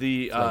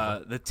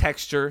 The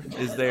texture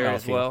is there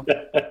as well.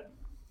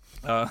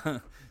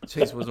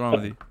 Chase, what's wrong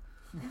with you?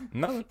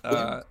 No.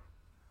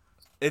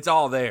 It's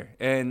all there,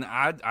 and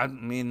I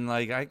mean,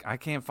 like I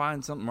can't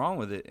find something wrong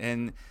with it.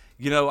 And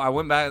you know, I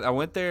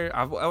went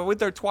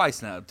there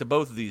twice now to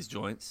both of these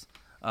joints.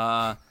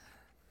 And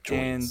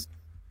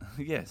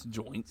yes,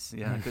 joints,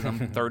 yeah, because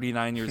I'm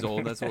 39 years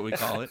old. That's what we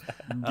call it.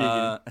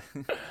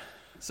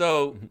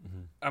 So,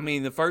 I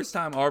mean, the first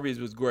time Arby's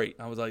was great.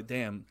 I was like,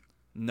 damn,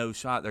 no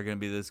shot they're gonna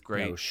be this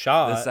great. No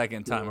shot. The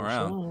second time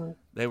around,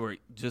 they were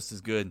just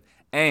as good.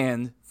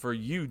 And for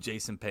you,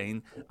 Jason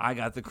Payne, I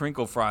got the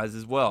crinkle fries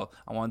as well.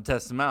 I want to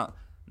test them out.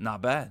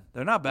 Not bad.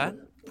 They're not bad.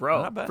 Bro,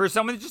 They're not bad. for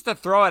someone just to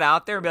throw it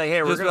out there and be like,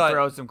 hey, we're Just going be to like-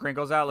 throw some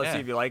crinkles out. Let's Yeah. see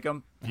if you like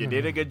them. You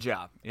did a good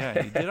job.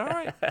 Yeah, you did all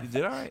right. You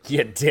did all right.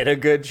 You did a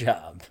good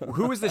job.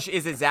 Who was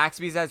is it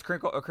Zaxby's that's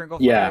crinkle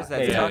Yeah. fries?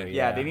 That's Yeah, tough?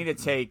 yeah. They need to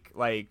take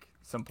like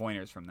some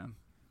pointers from them.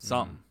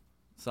 Something.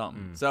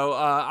 So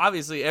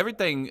obviously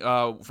everything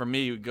for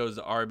me goes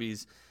to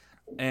Arby's,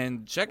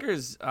 and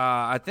Checkers.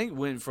 I think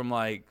went from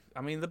like, I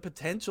mean, the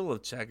potential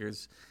of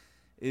Checkers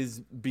is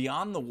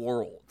beyond the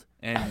world,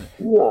 and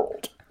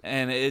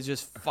it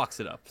just fucks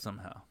it up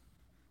somehow.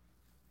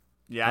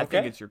 Yeah, I Okay.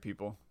 think it's your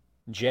people.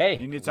 Jay,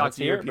 You need to talk let's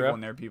to hear your it, people bro.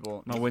 and their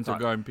people. My Winter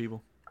Garden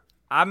people.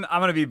 I'm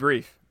gonna be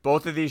brief.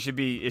 Both of these should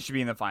be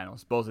in the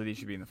finals. Both of these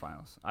should be in the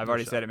finals. I've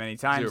already said it many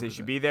times. They 0%.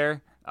 should be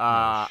there.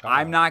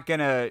 I'm not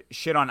gonna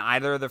shit on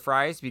either of the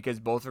fries because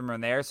both of them are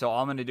there. So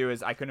all I'm gonna do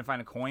is I couldn't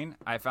find a coin.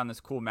 I found this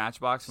cool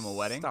matchbox from a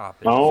wedding. Stop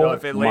it. Oh So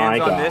if it lands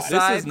my on god! this This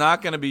side, is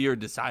not going to be your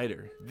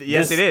decider.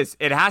 yes, This- it is.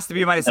 It has to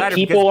be my decider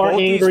people because are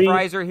both angry. these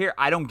fries are here.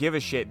 I don't give a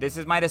shit. This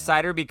is my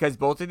decider because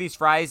both of these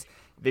fries,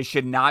 they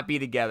should not be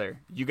together.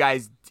 You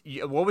guys,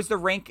 what was the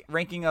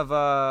ranking of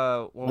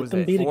what was them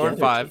it? be 4 and together,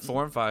 5. Jason.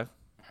 4 and 5.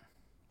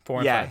 4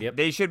 and Yeah, 5. Yep.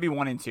 they should be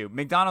 1 and 2.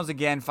 McDonald's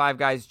again, Five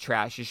Guys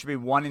trash. It should be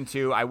 1 and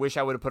 2. I wish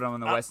I would have put them on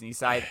the west and east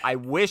side. I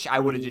wish I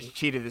would have just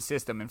cheated the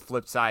system and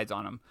flipped sides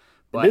on them,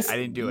 but This- I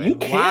didn't do you it.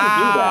 can't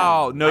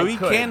Wow. do that. No, I he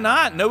could.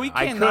 cannot. No, he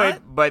I cannot.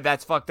 could, but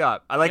that's fucked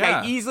up. I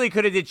Yeah. easily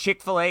could have did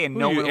Chick-fil-A and Who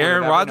no are one you, would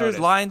Aaron have Rodgers noticed.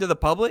 lying to the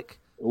public?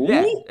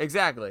 Yeah, Ooh.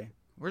 exactly.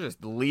 We're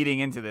just leading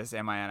into this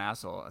 "Am I an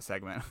Asshole"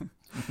 segment.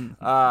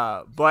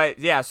 But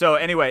yeah. So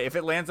anyway, if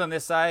it lands on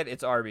this side,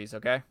 it's Arby's.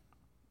 Okay,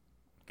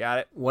 got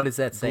it. What does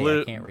that say?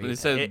 Blue. I can't read. It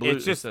says blue.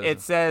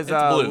 It says it's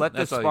 "Let blue. the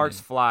That's all you sparks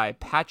need. fly."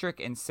 Patrick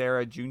and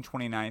Sarah, June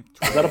 29th.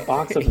 Is that a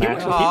box of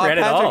matches? Aw, read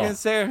it Patrick all. and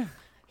Sarah.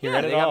 He Yeah,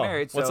 read they it got all.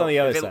 married, What's so on the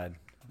other if it- side?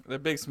 They're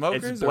big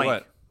smokers or blank.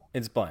 what?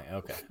 It's blank.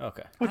 Okay.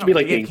 Okay. Which would be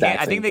like They the gave can-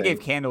 exact I think same they gave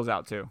thing. candles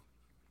out too.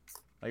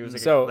 Like it was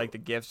like, So- like the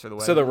gifts for the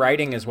wedding. So the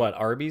writing is what?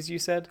 Arby's, you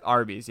said?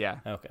 Arby's, yeah.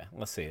 Okay.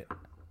 Let's see it.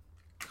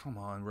 Come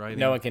on, right?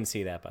 No one can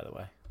see that, by the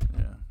way.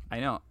 I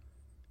know.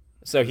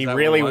 So he that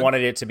really one?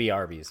 wanted it to be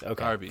Arby's.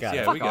 Okay. Arby's. got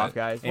Yeah, it. Fuck we got off, it.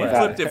 guys. We Yeah.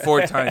 flipped it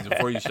 4 times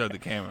before you showed the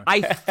camera.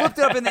 I flipped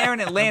it up in the air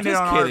and it landed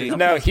just on kidding. Arby's.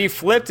 No, he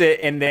flipped it,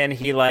 and then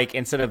he like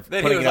instead of Then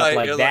he putting was it up like-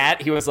 like he was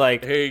that, he was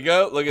like, Here you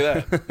go. Look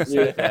at that.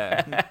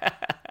 Yeah.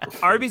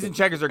 Arby's and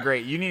Checkers are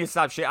great. You need to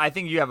stop shit. I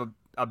think you have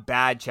a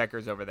bad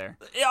Checkers over there.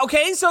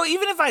 Okay, so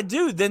even if I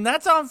do, then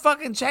that's on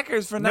fucking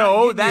Checkers for not.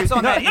 No, getting that's you.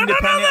 on that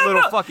independent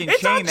little fucking it's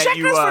chain on that Checkers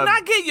you, for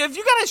not getting you. If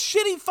you got a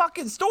shitty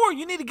fucking store,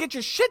 you need to get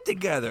your shit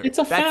together. It's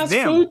a That's fast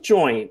them. food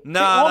joint. They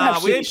all Nah,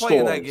 have we ain't shitty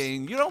playing that stores.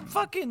 game. You don't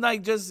fucking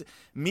like just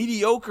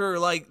mediocre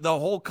like the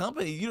whole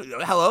company. You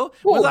hello?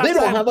 Well, When's they the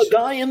last don't time- have a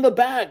guy in the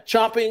back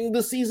chopping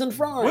the seasoned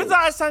fries. When's the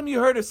last time you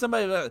heard of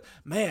somebody like,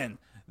 man,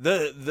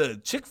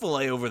 the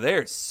Chick-fil-A over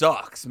there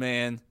sucks,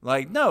 man?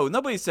 Like, no,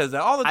 nobody says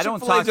that. All the I don't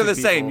Chick-fil-A's talk are to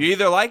the same. people. You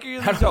either like it or you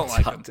I don't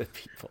like them. talk to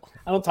people.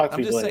 I don't talk to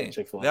I'm people just at saying.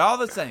 Chick-fil-A. They're all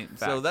the same.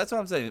 So Facts. that's what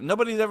I'm saying.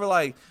 Nobody's ever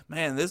like,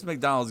 man, this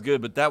McDonald's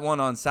good, but that one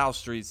on South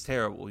Street's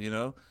terrible, you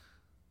know?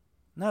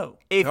 No.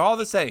 If- They're all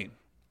the same.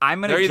 I'm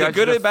gonna They're either judge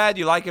good the or bad.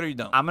 You like it or you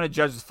don't. I'm gonna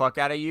judge the fuck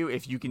out of you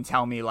if you can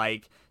tell me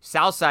like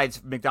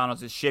Southside's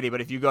McDonald's is shitty,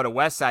 but if you go to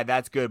West Side,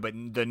 that's good. But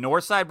the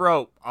North Side,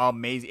 bro,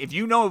 amazing. If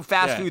you know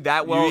fast Yeah. food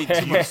that You well, eat you,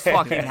 too much.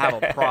 fucking have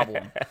a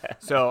problem.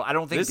 So I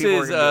don't think This people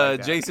are is gonna be like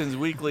that. Jason's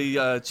weekly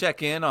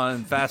check-in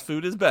on fast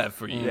food is bad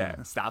for you.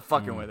 Yeah, stop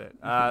fucking with it.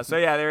 So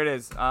yeah, there it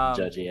is.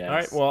 Judgy ass. All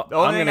right. Well, The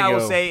only I'm thing gonna I will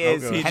go- say I'll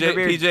is go.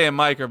 PJ and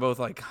Mike are both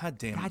like, God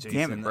damn it, God Jason.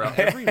 damn it, bro.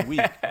 Every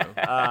week,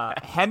 bro.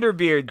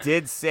 Henderbeer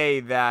did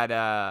say that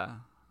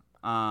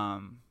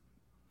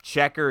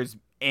Checkers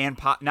and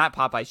not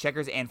Popeyes,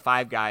 Checkers and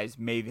Five Guys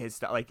made his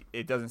stuff like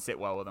it doesn't sit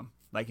well with him.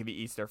 Like if he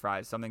eats their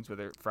fries, something's with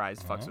their fries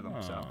fucks with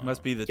them. So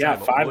Must be the Yeah,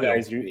 type of Five oil.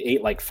 Guys, you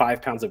ate like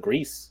 5 pounds of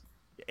grease.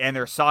 and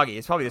they're soggy.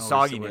 It's probably the Oh,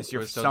 we're still- sogginess.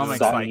 Your we're still doing stomach's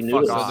that. like Soggy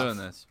fuck noodles. off. Still doing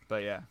this.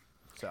 But yeah,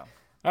 so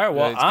All right.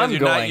 Well, It's 'cause I'm you're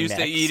going not used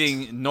next. to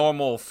eating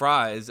normal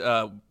fries,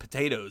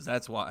 potatoes.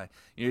 That's why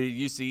you're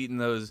used to eating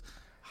those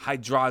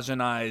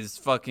hydrogenized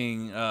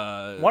fucking.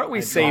 Why don't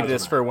we save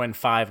this for when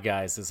Five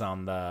Guys is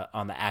on the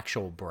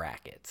actual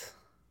bracket?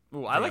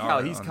 ooh, I like They how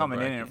are he's on the coming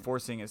in bracket. and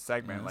forcing his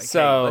segment. Like, hey,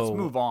 So- let's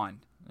move on.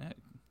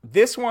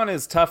 This one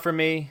is tough for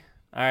me.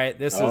 All right,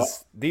 Oh.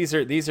 these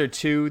are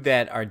two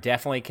that are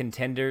definitely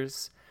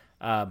contenders.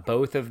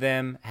 Both of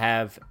them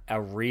have a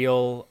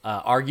real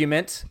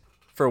argument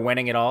for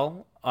winning it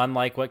all,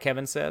 unlike what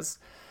Kevin says.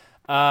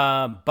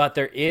 But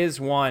there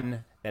is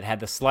one that had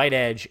the slight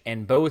edge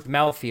in both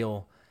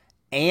mouthfeel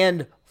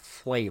and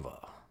flavor.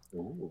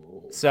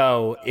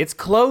 So it's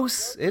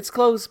close. It's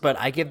close, but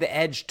I give the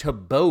edge to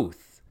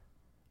both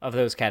of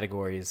those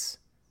categories.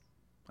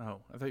 Oh,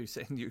 I thought you were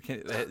saying you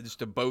can just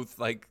to both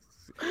like.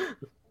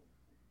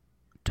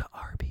 To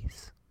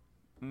Arby's.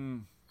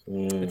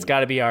 It's got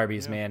to be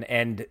Arby's, man,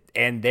 and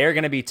they're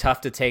gonna be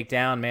tough to take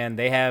down, man.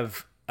 They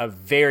have a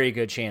very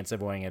good chance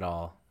of winning it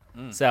all.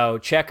 So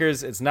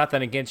Checkers, it's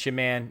nothing against you,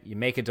 man. You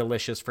make a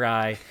delicious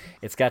fry.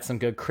 It's got some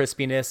good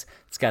crispiness.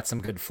 It's got some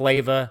good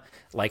flavor.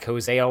 Like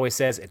Jose always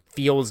says, it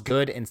feels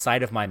good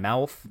inside of my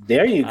mouth.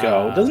 There you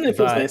go. Doesn't it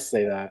feel but- nice to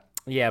say that?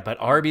 Yeah, but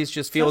Arby's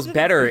just feels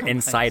better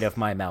inside of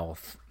my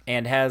mouth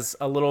and has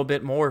a little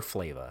bit more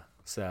flavor.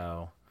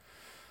 So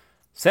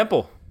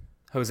simple,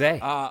 Jose.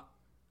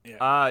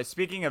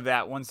 Speaking of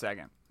that, 1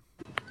 second.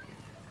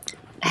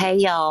 Hey,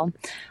 y'all.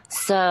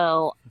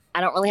 So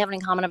I don't really have any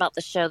comment about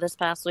the show this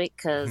past week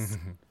because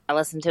I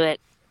listened to it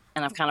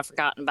and I've kind of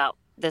forgotten about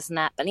this and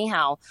that. But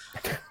anyhow,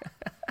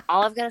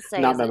 all I've got to say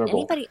Not is, did memorable.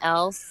 anybody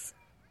else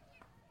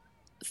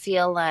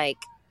feel like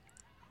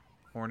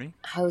Horny.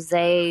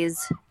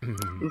 Jose's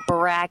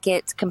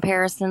bracket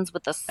comparisons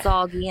with the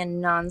soggy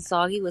and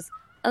non-soggy was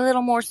a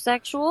little more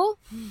sexual?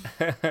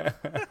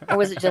 Or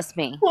was it just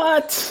me?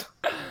 What?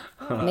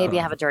 Maybe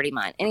I have a dirty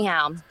mind.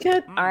 Anyhow,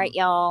 all right,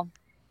 y'all.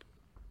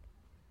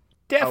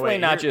 Definitely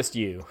not just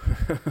you.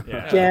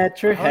 Yeah.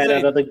 Get your head Jose-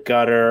 out of the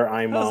gutter.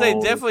 I'm Jose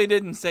definitely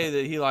didn't say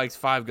that he likes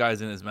Five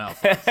Guys in his mouth.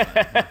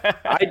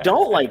 I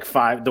don't like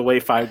the way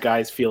Five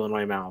Guys feel in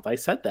my mouth. I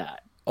said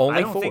that. Only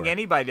I don't 4. think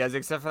anybody does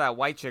except for that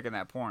white chick in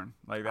that porn.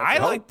 Like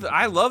that's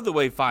I love the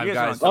way Five You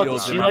guys Guys don't Oh, talk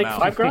feels did in you my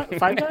like mouth.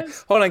 Five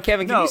Guys? Hold on,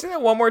 Kevin. Can No. you say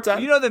that one more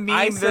time? You know the meme?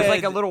 I There's like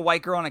said- a little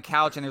white girl on a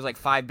couch, and there's like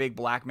 5 big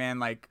black men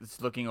like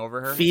looking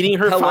over her. Feeding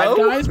her Hello? Five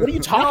Guys? What are you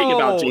talking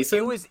about, No,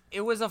 Jason?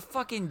 It was a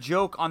fucking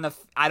joke on the.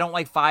 I don't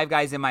like 5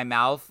 guys in my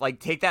mouth. Like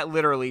take that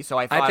literally. So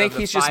I thought I think of the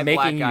he's just 5 black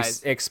making you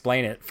guys.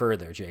 explain it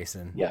further,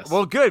 Jason. Yes.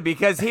 Well, good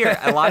because here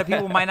a lot of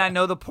people might not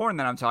know the porn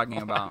that I'm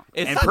talking about.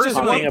 It's and not just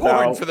personally, Talking one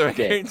porn about for the record.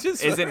 gay.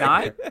 Just is it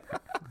not?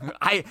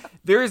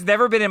 There has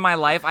never been in my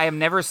life I have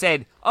never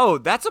said, "Oh,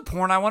 that's a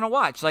porn I want to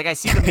watch." Like I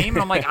see the meme and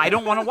I'm like, I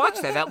don't want to watch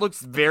that. That looks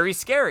very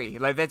scary.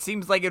 Like that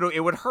seems like it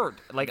would hurt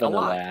like a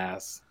lot.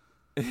 Ass.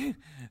 The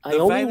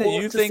fact that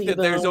you think that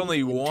there's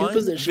only one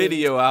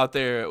video out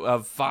there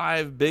of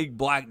 5 big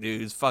black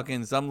dudes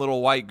fucking some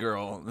little white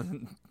girl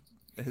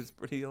is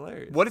pretty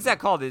hilarious. What is that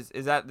called? Is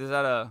that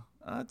a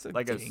That's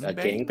like a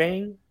gangbang.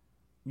 gangbang?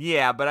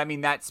 yeah? But I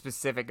mean that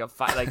specific of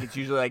like it's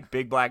usually like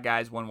big black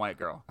guys, one white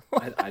girl.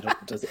 I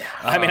don't. Does it?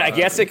 I mean, I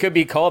guess it could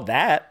be called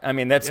that. I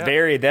mean, that's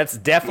definitely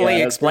Yeah,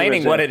 that's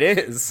explaining pretty what much it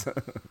is.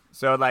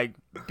 So like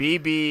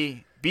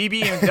BB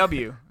and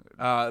W.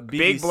 BBC,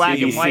 Big black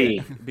and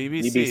white.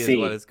 BBC is BBC.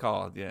 what it's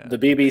called. Yeah. The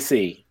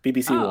BBC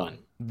Oh. One.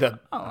 The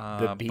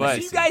but-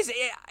 BBC. You guys,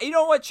 you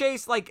know what,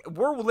 Chase? Like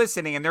we're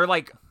listening, and they're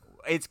like,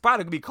 it's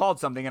probably gonna be called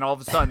something, and all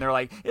of a sudden they're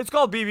like, it's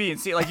called BB and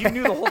C. Like you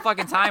knew the whole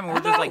fucking time, and we're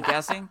just like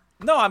guessing.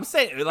 No, I'm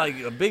saying like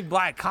a big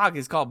black cock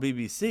is called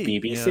BBC.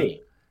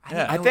 BBC.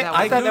 Yeah. I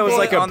I thought that was Googled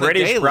like it a on the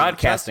British daily,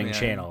 broadcasting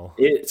trust me, I- channel.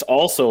 It's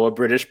also a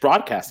British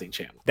broadcasting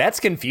channel. That's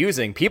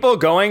confusing. People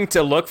going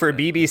to look for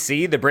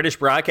BBC, the British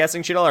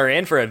broadcasting channel, are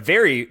in for a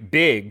very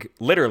big,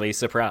 literally,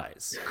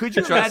 surprise. Could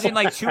you imagine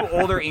like 2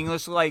 older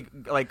English like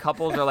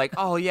couples are like,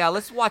 oh yeah,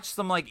 let's watch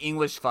some like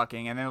English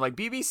fucking, and they're like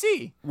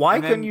BBC. Why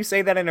And then- couldn't you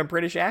say that in a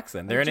British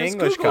accent? They're an Just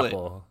English Google it.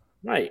 couple.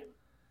 Right.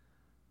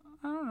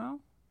 I don't know.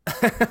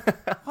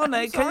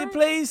 Honey, can you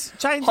please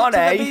change Honey.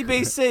 it to the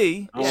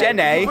BBC?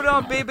 Jenny. Put it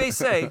on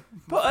BBC.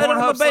 Put it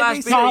on the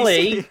Pornhub/BBC. BBC.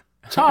 Charlie.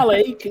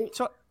 Charlie, can you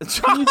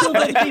Charlie. do the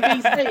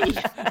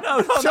BBC? No,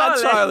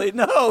 not Charlie.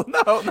 No,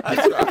 not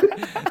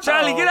Charlie.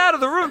 Charlie, get out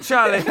of the room,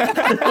 Charlie.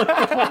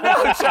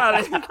 No,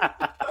 Charlie.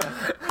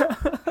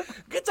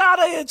 Get out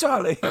of here,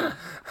 Charlie.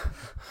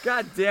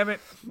 God damn it.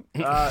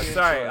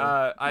 Sorry.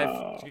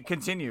 I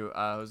continue,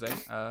 Jose.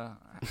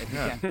 If you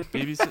can.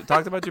 BBC.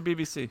 Talked about your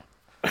BBC.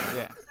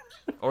 Yeah.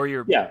 Or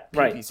your Yeah,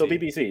 right. PPC. So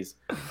BBCs.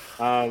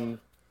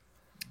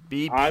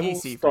 BPC. I will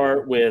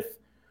start with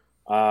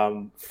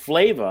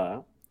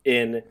Flava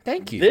in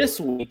Thank you. this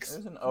week's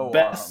There's an O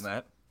best on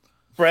that.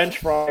 French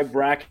fry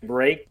bracket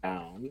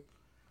breakdown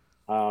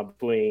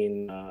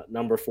between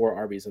number 4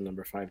 Arby's and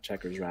number 5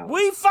 Checkers Rally.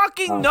 We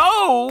fucking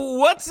know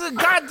what's the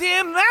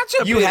goddamn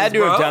matchup You is, had to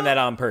bro. have done that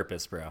on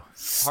purpose, bro.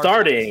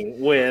 Starting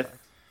with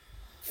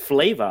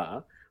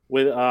Flava,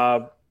 with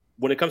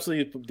when it comes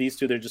to these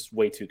two, they're just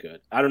way too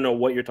good. I don't know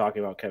what you're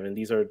talking about, Kevin.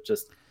 These are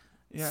just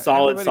Yeah,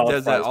 solid everybody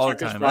does fries. that all the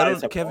Checkers time. I fries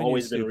don't- have Kevin, you're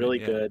always been stupid, really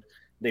yeah. good.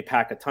 They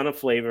pack a ton of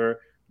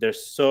flavor. They're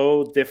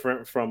so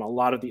different from a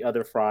lot of the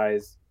other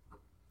fries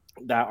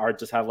that are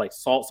just have like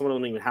salt. Some of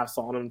them don't even have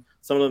salt on them.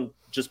 Some of them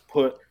just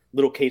put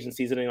little Cajun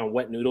seasoning on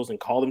wet noodles and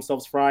call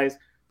themselves fries.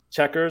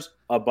 Checkers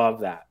above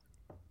that.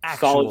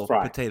 Actual Solid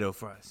fry. potato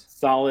fries.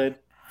 Solid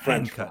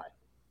French Hand cut.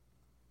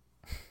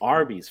 fry.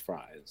 Arby's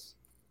fries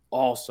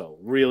also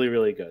really,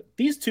 really good.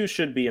 These two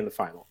should be in the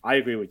final. I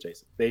agree with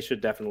Jason. They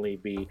should definitely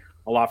be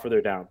a lot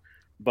further down.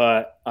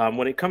 But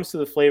when it comes to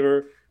the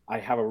flavor, I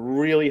have a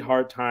really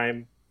hard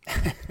time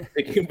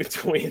picking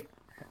between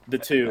the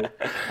two.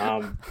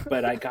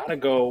 But I gotta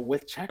go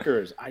with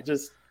Checkers.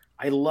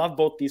 I love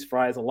both these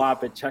fries a lot,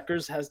 but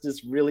Checkers has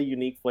this really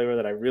unique flavor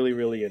that I really,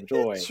 really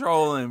enjoy.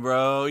 Trolling,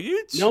 bro.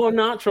 No, I'm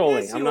not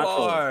trolling. Yes, I'm you not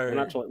trolling. are. I'm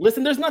not trolling.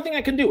 Listen, there's nothing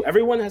I can do.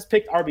 Everyone has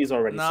picked Arby's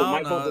already, so No,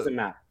 my no. vote doesn't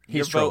matter.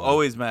 Your He's vote trolling.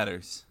 always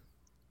matters.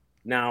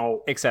 Now,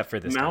 Except for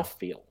this time.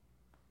 mouthfeel.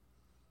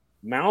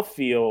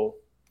 Mouthfeel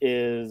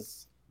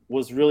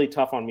was really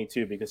tough on me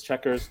too because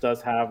Checkers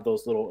does have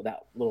those little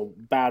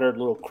battered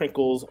little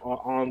crinkles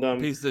on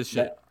them. Piece of shit.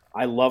 that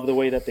I love the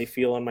way that they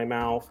feel in my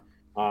mouth,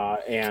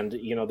 and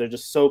they're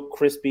just so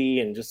crispy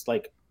and just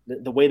like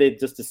the way they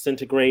just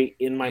disintegrate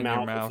in my In mouth.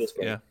 your it mouth. feels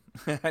great.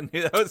 Yeah. I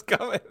knew that was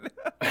coming.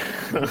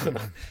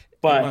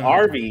 But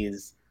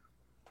Arby's,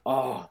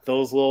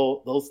 those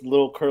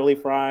little curly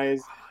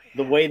fries,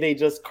 the way they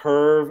just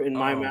curve in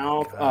my Oh my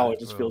mouth, God, it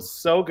just bro. feels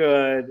so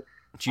good.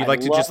 Do you I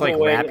like to love just like the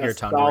way wrap a your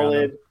tongue around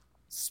solid, them?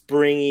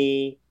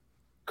 springy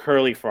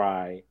curly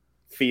fry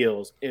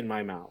feels in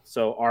my mouth.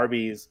 So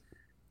Arby's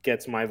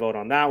gets my vote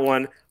on that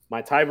one.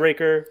 My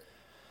tiebreaker,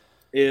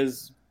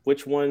 is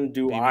which one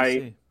do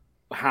BBC.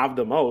 I have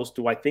the most?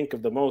 Do I think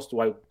of the most? Do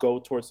I go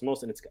towards the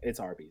most? And it's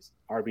Arby's.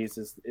 Arby's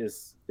is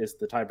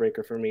the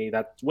tiebreaker for me.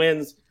 That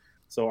wins.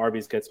 So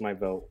Arby's gets my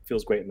vote.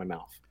 Feels great in my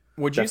mouth.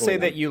 Would you say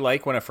Definitely that you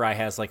like when a fry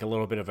has like a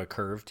little bit of a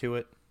curve to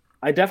it?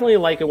 I definitely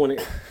like it when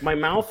my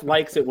mouth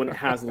likes it when it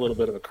has a little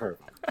bit of a curve.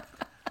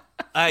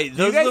 Hey, Do you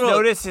those guys little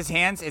notice his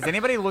hands? Has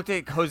anybody looked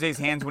at Jose's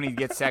hands when he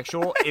gets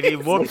sexual? They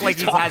look like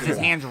he has his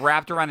hands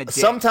wrapped around a dick.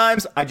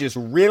 Sometimes I just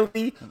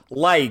really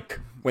like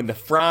when the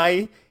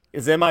fry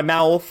is in my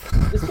mouth.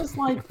 It's just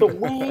like the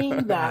way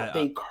that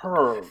they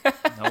curve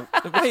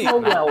Wait, so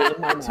well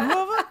in my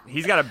mouth.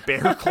 He's got a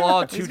bear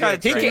claw, two got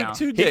dicks two right dick- now.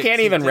 two He dicks.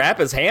 can't even wrap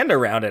his hand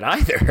around it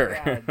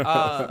either.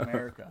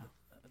 America.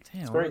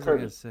 Damn, what very was I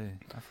gonna curvy. say?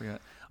 I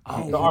forgot. The Oh,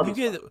 when you Arby's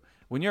get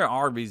when you're at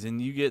Arby's and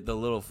you get the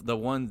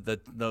ones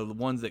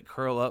that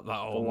curl up. Like,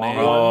 oh man,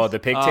 Oh, the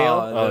pigtail?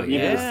 Oh, You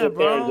yeah, can sit there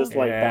bro. and just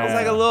like Yeah. bounce. It's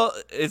like a little.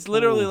 It's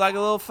literally like a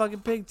little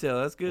fucking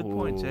pigtail. That's a good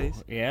point,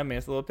 Chase. Yeah, man,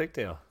 it's a little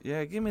pigtail.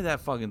 Yeah, give me that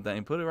fucking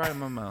thing. Put it right in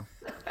my mouth.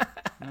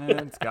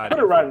 It's got Put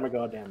it right in my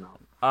goddamn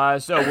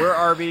mouth. So we're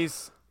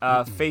Arby's.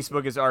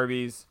 Facebook is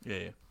Arby's.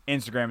 Yeah.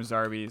 Instagram is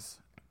Arby's.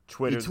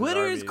 Twitter Is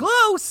Arby's.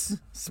 close.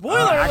 Spoiler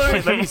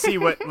Actually,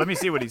 alert. let me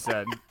see what he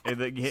said. His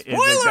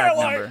Spoiler exact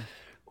alert.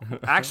 number.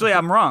 Actually,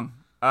 I'm wrong.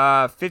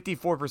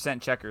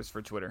 54% checkers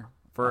for Twitter.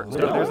 So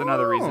there's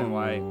another reason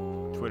why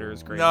Twitter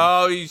is great.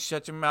 No, you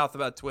shut your mouth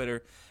about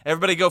Twitter.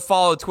 Everybody go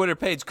follow the Twitter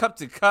page, Cup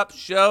to Cup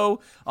Show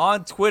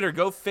on Twitter.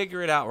 Go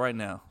figure it out right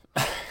now.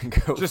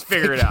 Just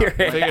figure it out.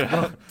 Figure it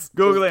out.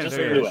 Google it and Just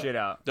figure do this it. shit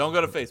out. Don't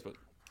go to Facebook.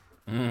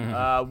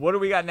 What do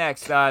we got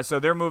next? So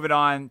they're moving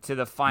on to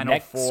the final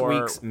Next four.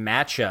 week's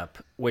matchup,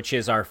 which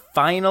is our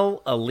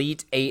final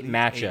Elite Eight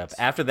matchup.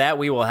 After that,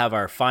 we will have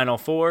our final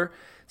four.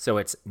 So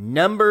it's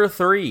number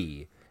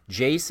 3,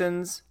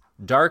 Jason's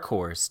Dark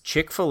Horse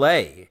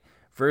Chick-fil-A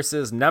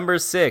versus number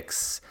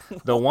 6,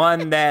 the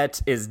one that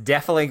is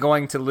definitely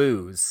going to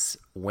lose,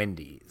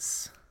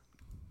 Wendy's.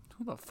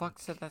 Who the fuck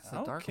said that's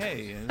the dark?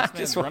 Okay,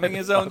 this man's running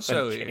his own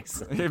show here.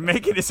 You're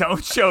making his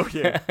own show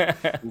here. You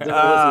didn't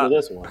listen to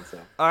this one, so.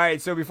 All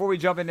right, so before we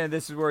jump into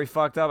this is where we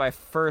fucked up, I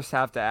first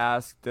have to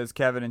ask, does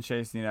Kevin and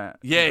Chase need a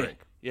Yeah. break?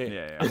 Yeah.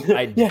 Yeah.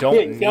 I don't he's so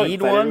need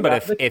excited one,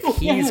 but about if this.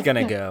 he's going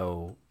to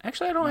go...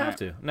 Actually, I don't have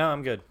to. No,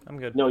 I'm good. I'm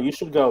good. No, you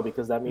should go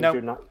because that means Nope.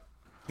 you're not.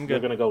 I'm You're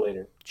good. gonna go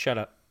later. Shut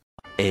up.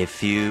 A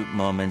few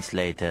moments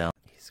later.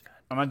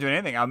 I'm not doing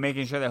anything. I'm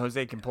making sure that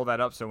Jose can pull that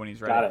up so when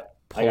he's ready. Got it.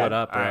 Pull it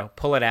up, bro. All right.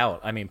 Pull it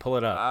out. I mean, pull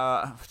it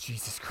up.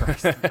 Jesus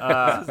Christ. All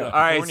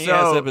right, Horny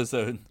ass so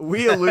episode.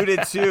 we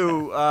alluded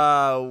to,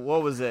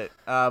 what was it?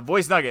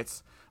 Voice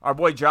Nuggets. Our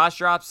boy Josh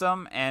dropped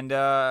some, and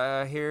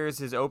here's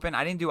his open.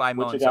 I didn't do What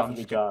iMoan, you so got I'm for me,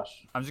 just,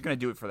 Josh? I'm just going to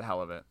do it for the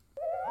hell of it.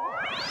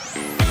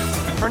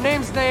 Her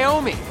name's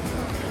Naomi.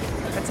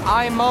 That's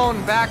I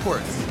moan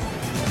backwards.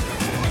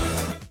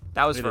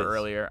 That was It for is.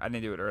 earlier. I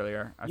didn't do it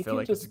earlier. I You feel can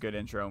like it's a just- good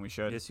intro, and we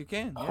should. Yes, you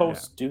can. Yeah.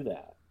 Hosts do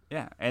that.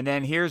 Yeah, and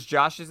then here's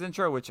Josh's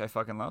intro, which I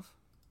fucking love.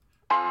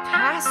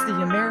 Past the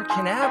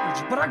American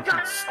average, but I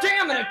got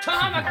stamina,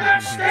 Tom. I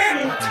got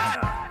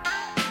stamina.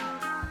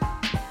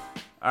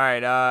 All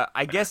right,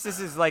 I guess this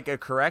is like a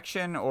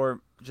correction or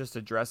just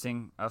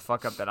addressing a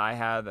fuck up that I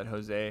had that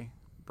Jose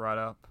brought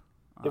up.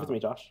 Give it to me,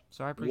 Josh.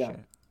 So I appreciate got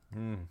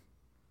it.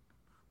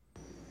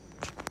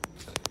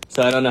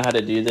 So I don't know how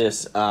to do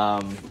this,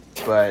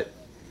 but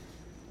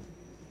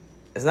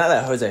it's not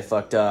that Jose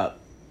fucked up,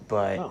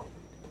 but Oh.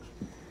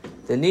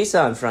 the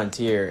Nissan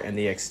Frontier and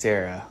the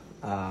Xterra,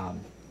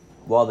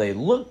 while they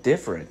look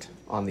different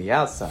on the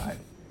outside,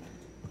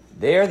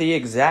 they are the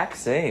exact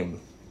same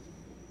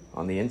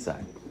on the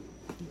inside.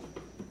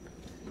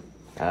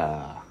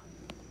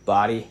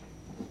 Body?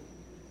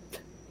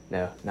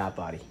 No, not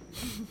body.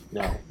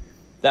 No.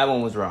 That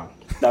one was wrong.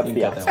 That's You the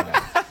got that one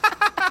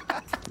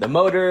out. The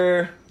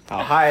motor, how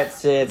high it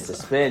sits,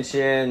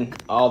 suspension,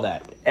 all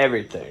that,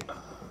 everything.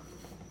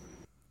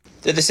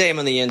 They're the same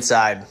on the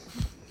inside.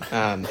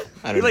 I don't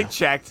He know. like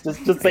checked.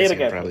 Just I say it guess I could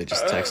again. probably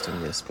just text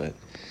him this, but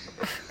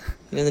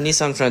the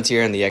Nissan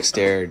Frontier and the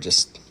Xterra are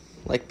just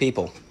like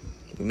people.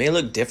 We may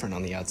look different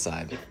on the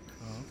outside,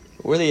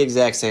 but we're the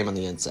exact same on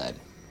the inside,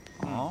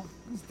 Oh,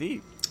 that's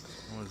deep.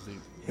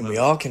 and we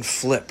all can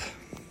flip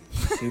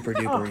super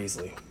duper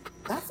easily.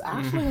 That's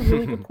actually a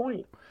really good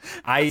point.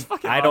 I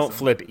don't awesome.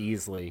 flip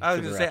easily. I was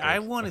for the gonna say I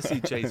record. want to see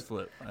Chase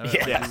flip. I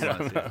Yeah, do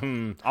wanna see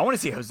it. I want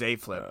to see Jose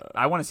flip.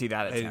 I want to see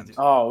that Hey, attempt.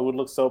 Oh, it would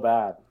look so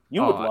bad.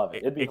 You would Oh, love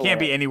it. It'd be it can't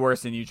be hilarious. any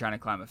worse than you trying to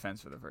climb a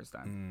fence for the first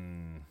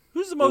time.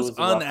 Who's the was most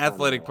a rough one,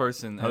 unathletic though.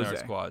 person in our Jose.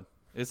 squad?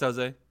 It's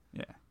Jose.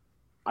 Yeah.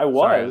 I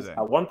was Jose.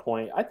 at one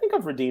point. I think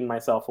I've redeemed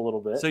myself a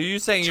little bit. So you're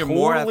saying you're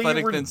more Totally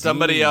athletic than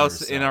somebody redeem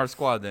else in yourself. our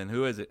squad? Then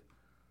who is it?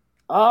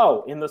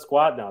 Oh, in the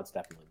squad now, it's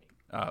definitely me.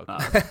 Oh,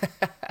 okay.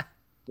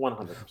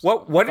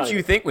 100%. What did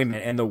you think we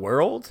meant in the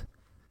world?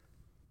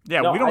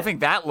 Yeah, No, we don't I-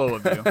 think that low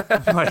of you.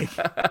 Like,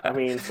 I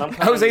mean,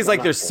 sometimes Jose's like,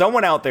 I'm there's not-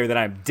 someone out there that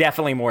I'm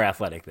definitely more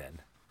athletic than.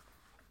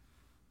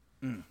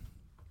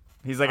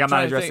 he's like, I'm I'm not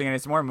trying to addressing think-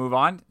 it anymore. Move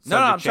on. no,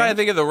 I'm Subject trying to change.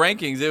 think of the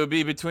rankings. It would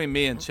be between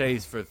me and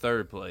Chase for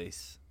third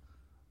place.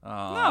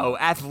 No,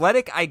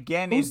 athletic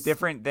again is Who's-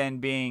 different than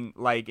being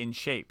like in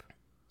shape.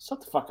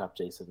 Shut the fuck up,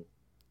 Jason.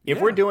 If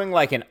we're doing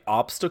like an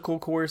obstacle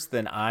course,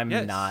 then I'm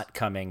Yes. not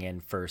coming in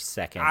first,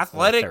 second. or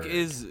Athletic third.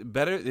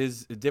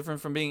 is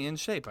different from being in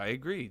shape. I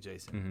agree,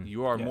 Jason.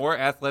 You are more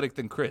athletic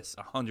than Chris,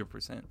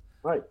 100%.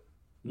 Right.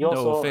 You No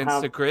also offense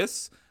have to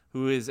Chris,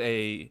 who is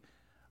a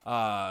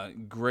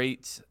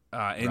great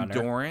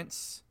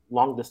endurance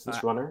long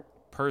distance runner.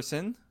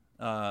 person.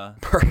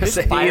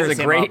 person. He fires is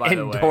a him great up, by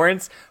the way.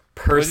 endurance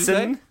What'd you say?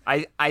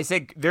 person. I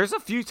said there's a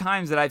few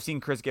times that I've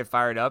seen Chris get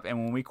fired up, and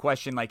when we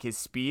question like his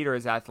speed or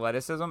his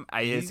athleticism,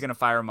 it's gonna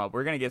fire him up.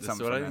 We're gonna get This is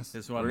something what from I- this.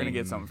 this is what I We're gonna mean.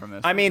 get something from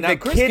this. I mean, Now, the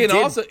Chris kid can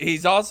did. also.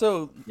 He's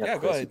also. Yeah, Yeah, go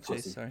Chris, ahead, you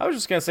Chase. pussy. Sorry. I was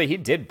just gonna say he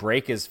did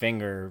break his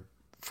finger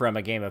from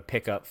a game of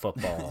pickup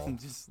football.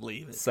 Just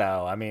leave it. So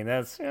I mean,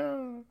 that's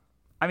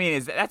I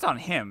mean, that's on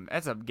him.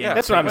 That's a game. Yeah,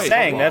 that's what I'm wait,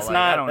 saying. football. That's Like, I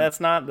not don't- that's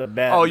not the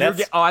best. Oh,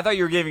 that's, I thought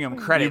you were giving him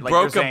credit. You like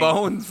broke you're a saying,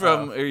 bone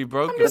from. Or you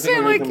broke. I'm just saying,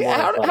 think like, we need more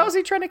how fun. is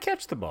he trying to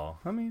catch the ball?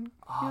 I mean,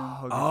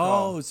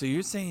 Oh, so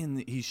you're saying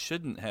that he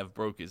shouldn't have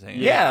broke his hand?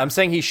 yeah, I'm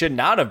saying he should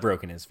not have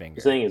broken his finger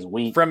You're saying is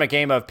weak. from a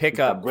game of He's got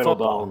pickup brittle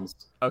football. bones.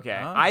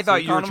 Okay, Oh, I so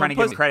thought you you were calling him trying a to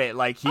give him pussy. credit.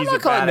 Like he's I'm a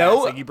not calling, badass. no,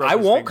 Like, he broke I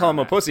his won't finger call on him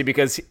a that. pussy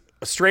because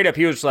straight up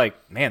he was like,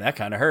 man, that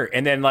kind of hurt.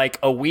 And then like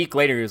a week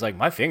later he was like,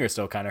 my finger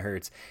still kind of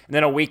hurts. And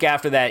then a week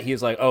after that he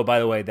was like, oh, by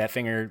the way, that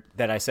finger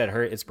that I said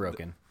hurt, it's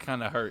broken.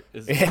 Kind of hurt.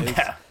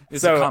 Yeah.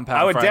 It's So a compound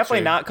I would fracture.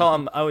 definitely not call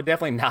him. I would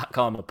definitely not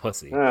call him a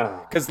pussy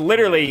Ah. because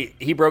literally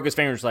he broke his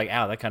finger. Was like,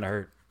 ow, that kind of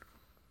hurt.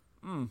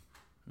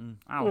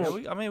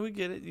 I mean, we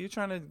get it. You're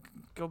trying to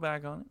go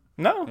back on it.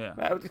 No,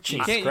 Yeah. Jesus You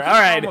Christ. can't All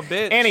right. call him a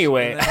bitch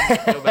Anyway, and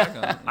then go back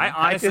on it. I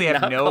honestly did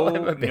have not call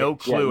him a no bitch.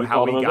 clue you how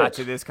called we him a got bitch.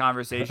 to this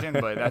conversation,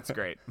 but that's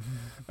great.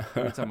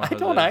 We're talking about I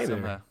don't Jose either.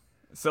 somehow.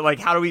 So, like,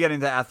 how do we get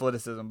into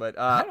athleticism? But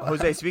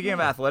Jose, speaking of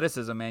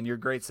athleticism, man, your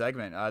great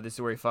segment. This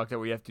is where we fucked up.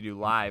 We have to do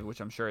live, which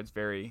I'm sure it's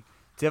very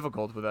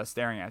difficult with us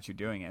staring at you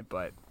doing it,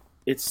 but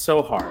It's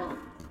so hard.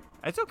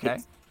 it's okay.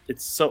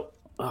 It's so.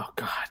 Oh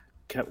God.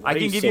 Why I are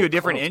can give so you a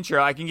different close?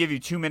 intro. I can give you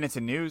 2 minutes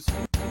of news.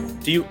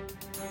 Do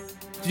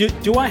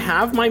I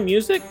have my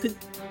music?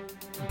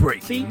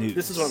 Breaking See, news.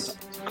 this is what I'm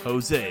talking.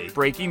 Jose.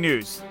 Breaking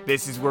news.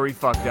 This is where we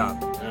fucked up.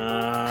 Brought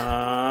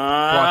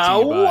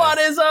to you by- What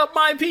is up,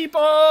 my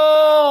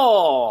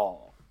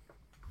people?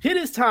 It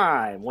is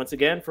time once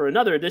again for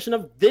another edition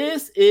of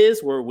This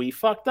Is Where We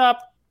Fucked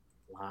Up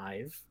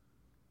Live,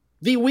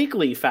 the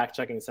weekly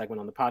fact-checking segment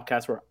on the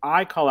podcast where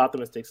I call out the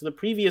mistakes of the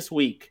previous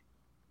week.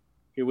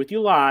 Here with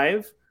you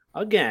live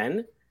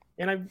again,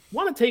 and I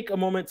want to take a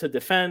moment to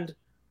defend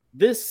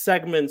this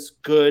segment's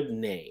good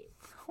name.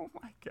 Oh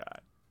my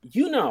God.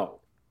 You know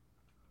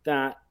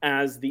that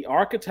as the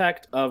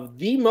architect of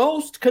the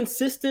most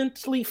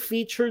consistently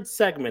featured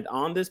segment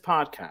on this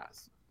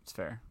podcast, It's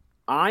fair.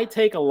 I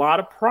take a lot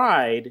of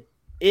pride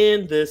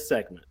in this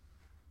segment.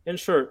 And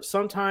sure,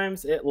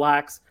 sometimes it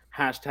lacks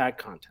hashtag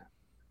content,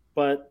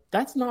 but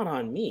that's not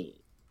on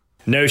me.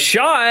 No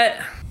shot.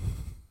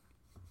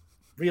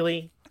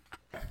 Really?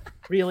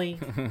 Really?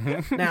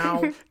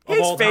 Now? Of His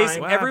all face,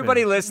 time? What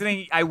everybody happened?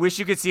 listening, I wish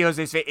you could see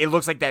Jose's face. It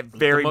looks like that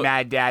very mo-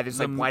 mad dad. It's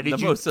like, the- why the did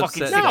you most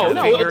fucking upset stick No, your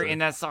no, finger it- in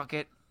that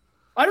socket?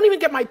 I don't even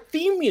get my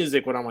theme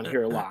music when I'm on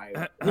here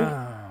live.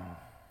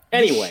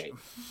 Anyway,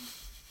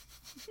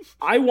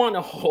 I want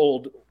to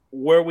hold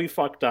where we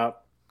fucked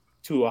up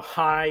to a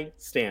high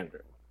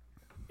standard.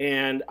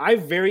 And I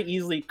very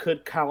easily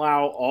could call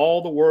out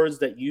all the words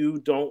that you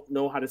don't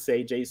know how to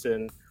say,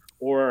 Jason,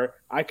 or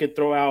I could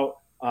throw out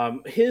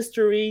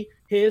history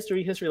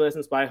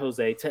lessons by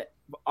Jose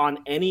on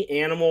any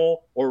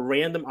animal or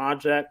random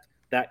object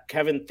that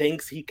Kevin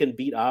thinks he can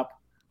beat up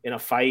in a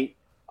fight.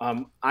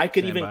 I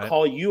could Stand even by it.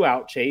 call you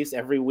out, Chase,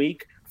 every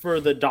week for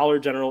the Dollar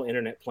General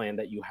internet plan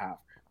that you have.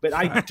 But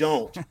I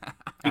don't.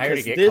 I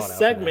already Because get this called out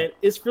for that. segment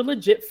is for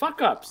legit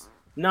fuck ups,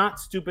 not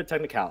stupid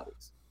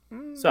technicalities.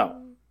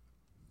 So,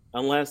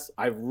 unless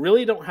I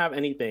really don't have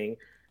anything,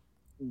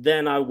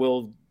 then I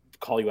will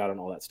call you out on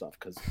all that stuff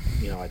because,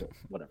 I don't,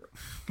 whatever.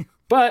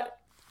 But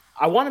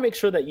I want to make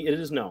sure that it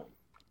is known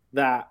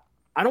that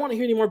I don't want to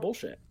hear any more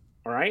bullshit.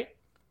 All right?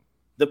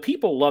 The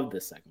people love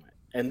this segment,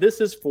 and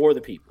this is for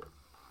the people.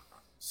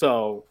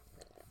 So,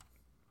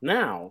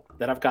 now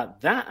that I've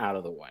got that out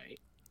of the way,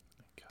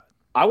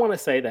 I want to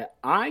say that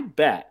I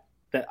bet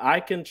that I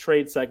can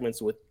trade segments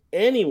with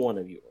any one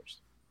of yours,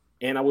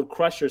 and I would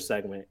crush your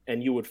segment,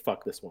 and you would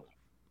fuck this one up.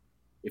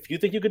 If you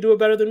think you could do it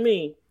better than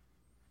me,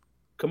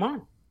 come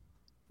on,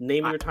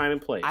 name your time and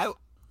place.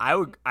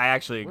 I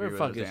actually agree Where with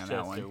fuck Jose is on that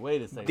Chester? one.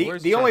 Wait a second. The,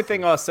 Where's the only Chester?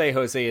 thing I'll say,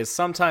 Jose, is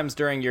sometimes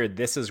during your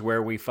 "This is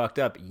where we fucked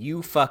up,"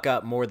 you fuck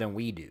up more than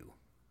we do.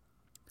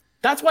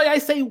 That's why I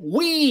say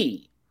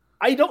we.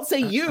 I don't say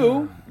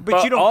you.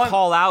 But you don't on-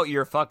 call out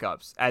your fuck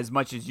ups as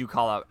much as you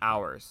call out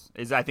ours,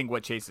 is I think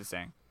what Chase is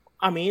saying.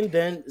 I mean,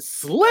 then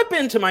slip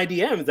into my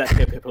DMs at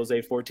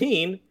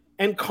HipHipJose14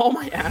 and call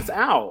my ass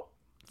out.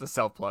 It's a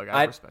self plug.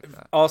 I respect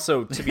that.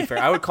 Also, to be fair,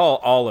 I would call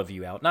all of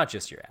you out, not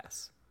just your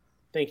ass.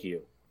 Thank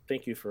you.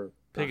 Thank you for.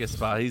 Pick a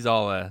spot. He's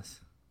all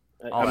ass.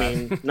 I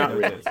mean, not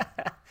really.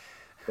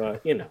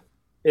 But,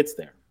 it's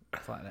there.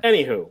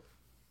 Anywho,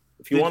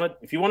 if you want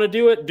to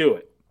do it, do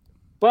it.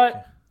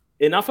 But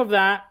enough of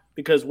that,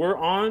 because we're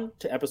on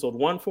to episode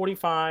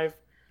 145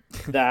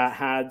 that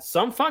had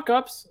some fuck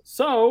ups.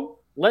 So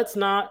let's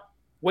not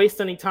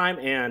waste any time.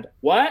 And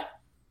what?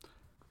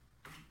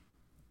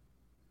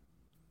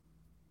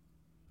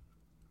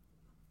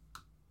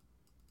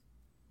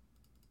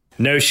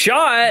 No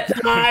shot.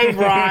 Dive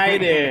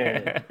right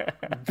in.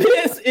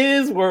 This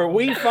is where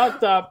we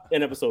fucked up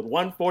in episode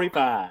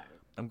 145.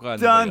 I'm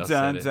glad. Dun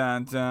dun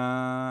dun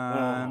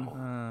dun.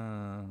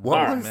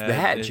 What was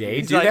that,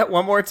 Jay? Do that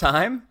one more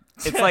time.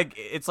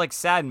 It's like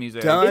sad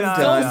music. Dun dun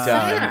dun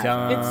dun.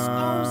 dun. It's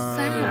so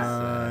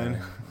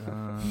sad.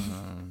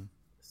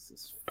 This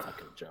is a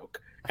fucking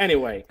joke.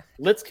 Anyway,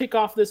 let's kick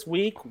off this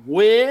week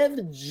with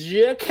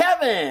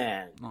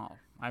Kevin. Oh,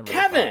 I really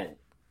Kevin.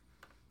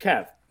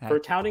 Kev, for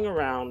touting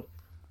around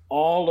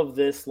all of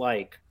this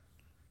like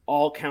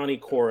all county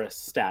chorus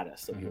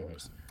status of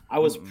yours, I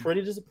was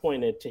pretty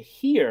disappointed to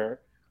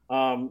hear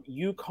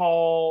you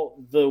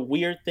call the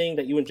weird thing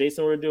that you and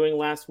Jason were doing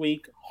last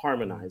week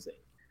harmonizing,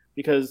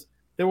 because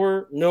there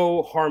were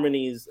no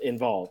harmonies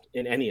involved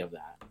in any of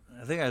that.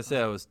 I think I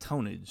said I was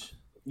tonage.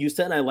 You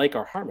said I like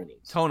our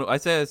harmonies. Tonal. I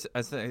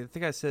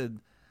think I said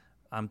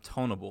I'm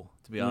tonable,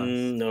 to be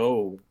honest.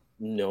 No.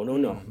 I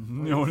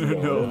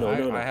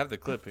have the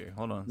clip here.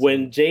 Hold on.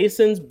 When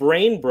Jason's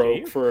brain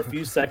broke for a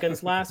few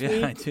seconds last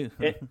week, I do.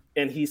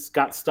 and he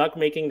got stuck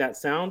making that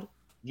sound,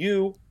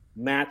 you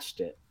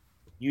matched it.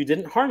 You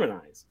didn't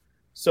harmonize.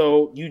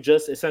 So you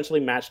just essentially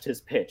matched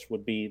his pitch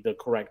would be the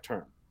correct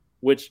term.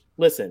 Which,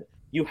 listen,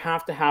 you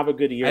have to have a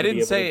good ear. I to didn't be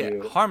able say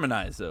to do.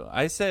 Harmonize, though.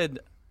 I said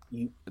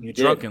you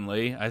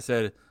drunkenly. I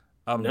said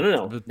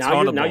no.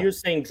 Now you're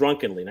saying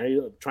drunkenly. Now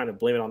you're trying to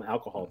blame it on the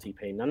alcohol,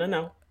 T-Pain.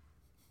 No.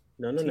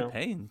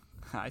 T-Pain.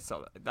 I saw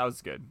that. That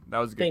was good. That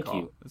was a good Thank call.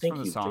 you. It's Thank from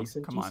the you, song.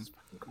 Jason. Come on. Jesus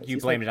Christ. You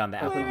He's blamed like it on the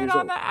alcohol. 12 years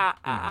old.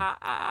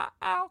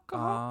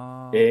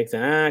 Alcohol.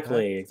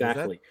 Exactly. Is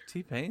that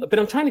T-Pain? But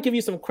I'm trying to give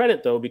you some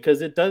credit though,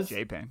 because it does.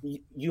 J-Pain.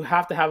 You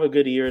have to have a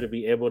good ear to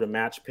be able to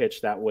match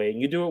pitch that way, and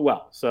you do it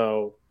well.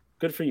 So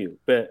good for you.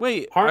 But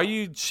wait, are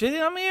you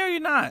shitting on me or are you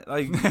not?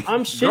 Like,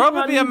 I'm shitting grow up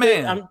and on be you. a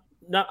man.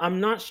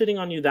 I'm not shitting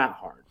on you that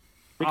hard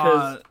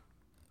because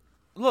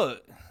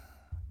look,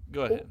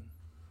 go ahead.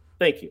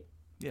 Thank you.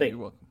 Yeah, you're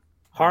welcome.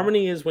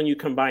 Harmony is when you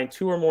combine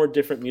two or more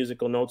different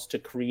musical notes to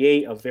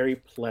create a very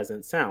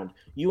pleasant sound.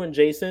 You and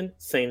Jason,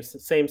 same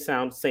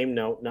sound, same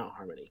note, not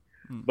harmony.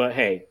 But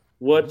hey,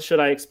 what should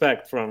I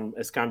expect from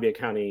Escambia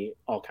County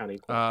all county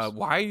chorus?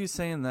 Why are you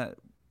saying that?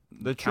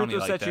 The truth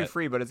will set you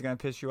free, but it's gonna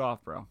piss you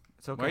off, bro.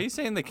 It's okay. Why are you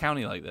saying the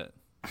county like that?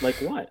 Like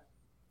what?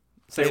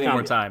 Say it one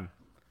more time.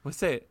 Let's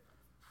say it.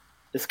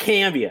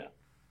 Escambia.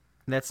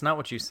 That's not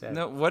what you said.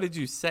 No, what did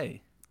you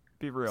say?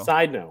 Be real.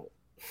 Side note.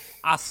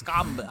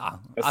 Escambia.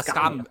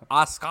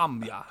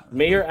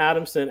 Mayor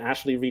Adamson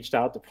actually reached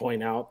out to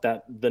point out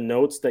that the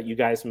notes that you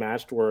guys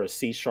matched were a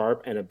C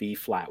sharp and a B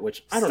flat,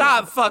 which I don't know.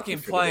 Stop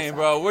fucking playing,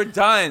 bro. We're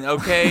done,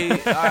 okay?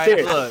 All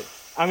right, look.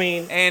 I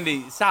mean,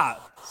 Andy,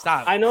 stop.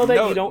 I know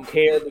that you don't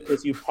care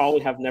because you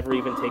probably have never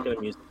even taken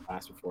a music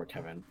class before,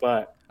 Kevin.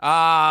 But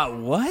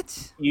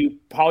what? You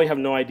probably have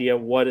no idea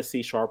what a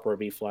C sharp or a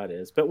B flat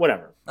is. But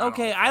whatever.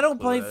 Okay, I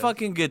don't play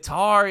fucking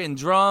guitar and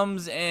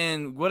drums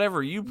and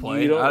whatever you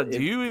play.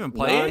 Do you even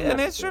play an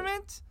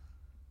instrument?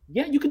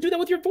 Yeah, you can do that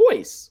with your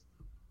voice.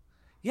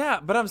 Yeah,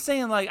 but I'm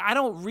saying like I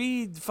don't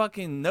read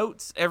fucking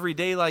notes every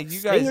day like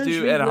you guys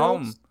do at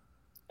home.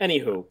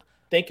 Anywho.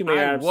 Thank you, Mayor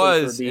Adamson,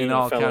 was for being in a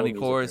all fellow county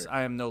music chorus. nerd.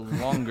 I am no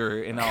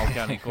longer in all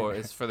county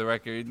chorus. For the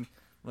record,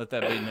 let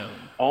that be known.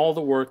 All the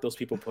work those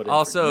people put in.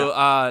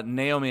 Also,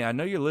 Naomi, I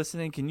know you're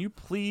listening. Can you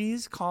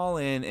please call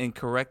in and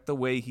correct the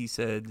way he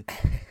said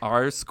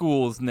our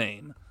school's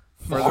name?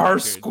 Our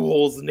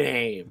school's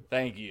name.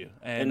 Thank you.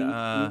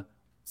 And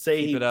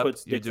say keep he it up.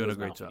 puts You're dicks in doing a his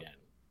great mouth job. again.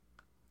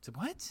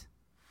 What?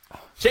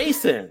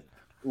 Jason,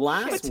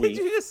 last What week,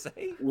 did you just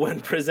say? when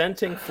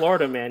presenting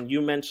Florida Man, you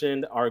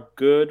mentioned our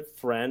good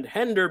friend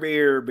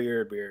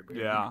Henderbeer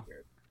Yeah.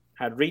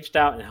 had reached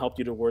out and helped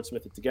you to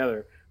wordsmith it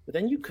together, but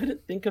then you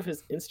couldn't think of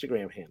his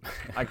Instagram handle.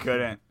 I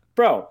couldn't.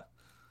 Bro,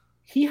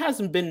 he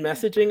hasn't been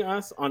messaging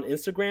us on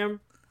Instagram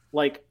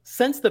like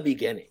since the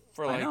beginning.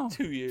 For like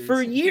 2 years.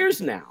 For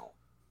years now.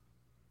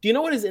 Do you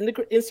know what his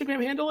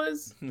Instagram handle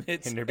is?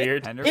 It's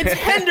Henderbeard. It's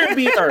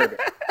Henderbeard.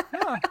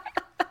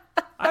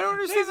 I don't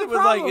understand the was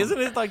problem. like, isn't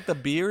it like the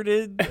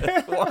bearded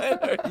one?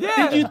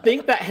 Yeah. Did you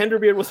think that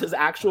Henderbeard was his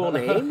actual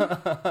name?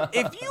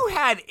 If you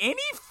had any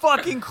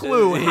fucking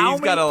clue how He's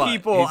got a lot. many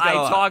people He's got I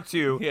a lot. talked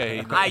to,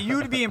 Yeah, you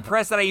would be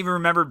impressed that I even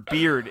remember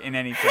Beard in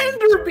anything.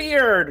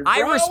 Henderbeard.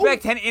 I bro.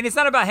 respect and it's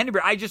not about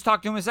Henderbeard. I just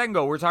talked to him a second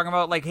ago. We're talking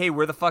about like, hey,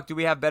 where the fuck do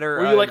we have better?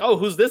 Were you like, oh,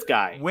 who's this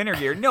guy? Winter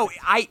gear? No,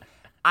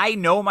 I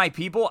know my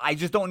people. I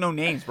just don't know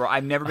names, bro.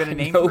 I've never been a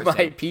name Know person.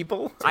 my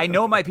people. I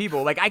know my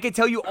people. Like I could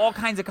tell you all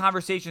kinds of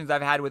conversations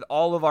I've had with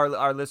all of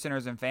our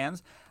listeners and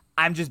fans.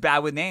 I'm just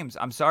bad with names.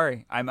 I'm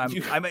sorry. I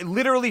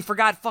literally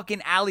forgot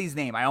fucking Allie's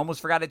name. I almost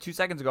forgot it 2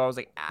 seconds ago. I was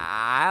like,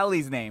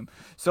 Allie's name.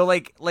 So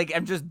like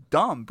I'm just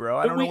dumb, bro.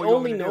 I don't know we what you want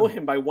only me to know do.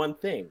 him by one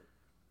thing.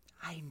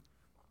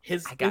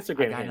 His I got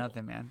Instagram handle,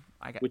 nothing, man.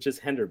 which is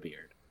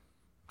Henderbeard.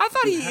 I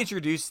thought he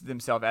introduced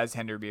himself as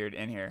Henderbeard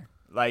in here.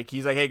 Like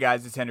he's like, "Hey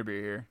guys, it's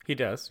Henderbeard here." He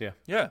does, yeah.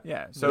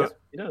 Yeah. So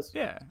He does.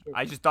 yeah,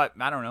 I just thought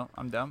I don't know.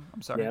 I'm dumb.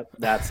 I'm sorry. Yep,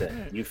 that's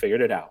it. You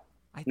figured it out.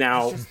 I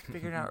Now, just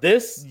figured out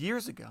this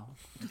years ago.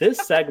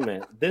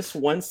 this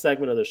one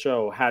segment of the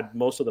show had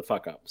most of the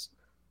fuck ups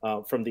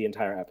from the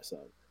entire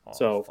episode.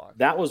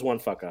 That was one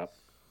fuck up.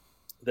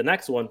 The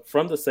next one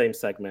from the same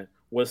segment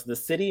was the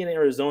city in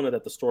Arizona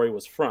that the story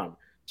was from.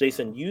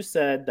 Jason, you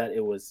said that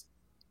it was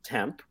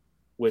Temp,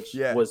 which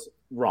was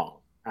wrong.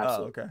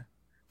 Absolutely. Oh, okay.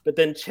 But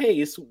then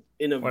Chase,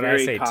 in a What did I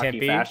very say, cocky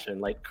Tempe? fashion,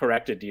 like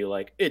corrected you,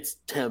 like it's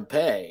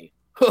Tempe.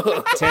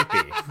 Tempe.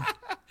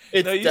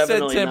 It's No, you said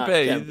definitely not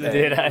Tempe. Tempe.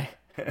 Did I?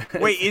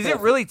 Wait, is it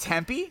really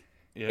Tempe?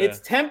 Yeah. It's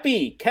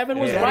Tempe. Kevin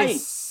was That right.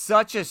 is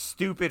such a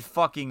stupid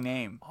fucking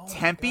name.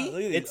 Tempe?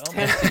 It's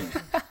Tempe.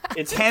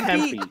 It's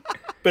Tempe? Tempe.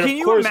 But Can of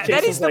you course, imagine?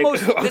 That is Jason's the like,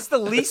 most. That's the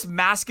least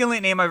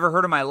masculine name I've ever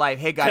heard in my life.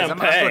 Hey guys, I'm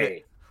going to.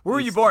 Tempe. Where were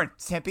you born?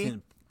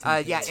 Tempe.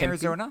 Yeah,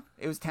 Arizona.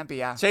 It was Tempe.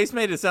 Yeah. Chase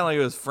made it sound like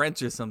it was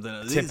French or something.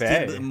 Tempe.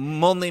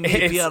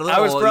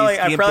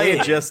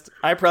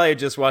 I probably had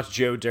just watched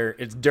Joe Dirt.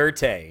 It's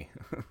Dirte.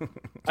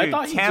 I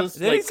thought he Temp- just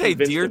Did he like, say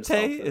convinced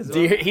Dirte?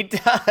 himself. He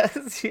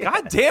does. Yeah.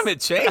 God damn it,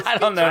 Chase. I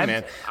don't know,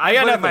 man. I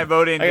got put nothing. my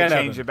vote in I to got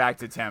change nothing. it back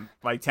to Temp.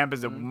 Like Temp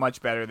is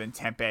much better than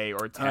Tempe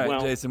or Temp. All right,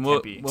 Well, Jason,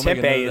 we'll Tempe. make a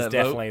Tempe note of is that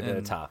definitely vote the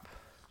and- top.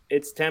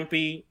 It's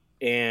Tempe,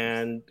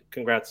 and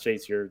congrats,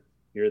 Chase. You're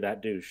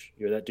that douche.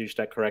 You're that douche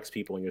that corrects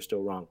people, and you're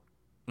still wrong.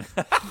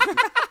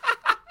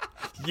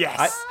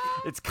 Yes.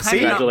 It's kind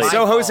See, of not my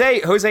so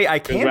fault. Jose, I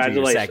can do your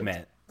Congratulations.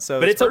 segment. So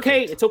But it's okay.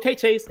 perfect. It's okay,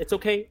 Chase. It's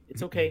okay.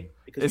 It's okay.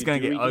 Because It's you gonna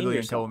do get redeem ugly in a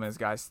yourself. couple minutes,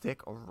 guys.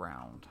 Stick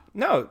around.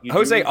 No, You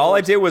Jose, do all I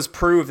redeem did was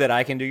prove that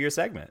I can do your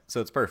segment.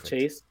 So it's perfect.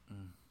 Chase,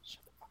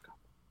 shut the fuck up.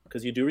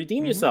 Because you do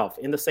redeem yourself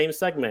in the same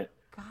segment.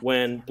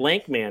 When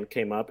Blank Man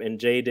came up and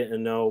Jay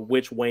didn't know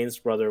which Wayne's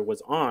brother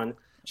was on,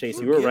 Chase,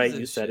 Who you were gives right. a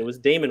You said shit? it was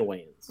Damon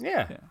Wayans.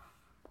 Yeah.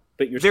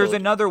 But you're There's still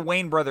another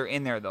Wayne brother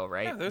in there, though,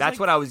 right? Yeah, there's That's like-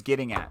 what I was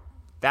getting at.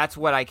 That's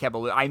what I kept.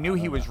 I knew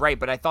he was right,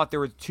 but I thought there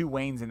were two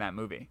Waynes in that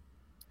movie.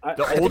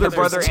 The I older think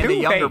brother there's and the two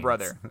younger Waynes.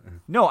 brother.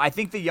 No, I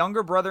think the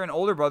younger brother and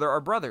older brother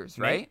are brothers,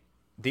 right?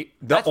 The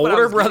That's what I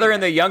older was brother getting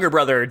and the younger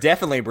brother are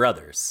definitely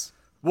brothers.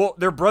 Well,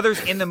 they're brothers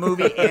in the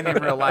movie and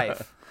in real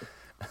life.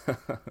 How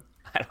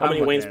many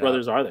looking Wayne's it up.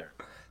 brothers are there?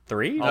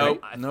 3?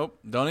 Nope.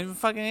 Don't even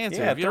fucking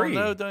answer. Yeah, if you 3. don't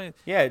know, don't.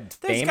 Yeah, There's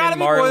Damon, gotta be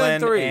more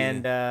than Marlon, 3.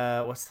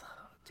 and what's the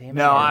Damon?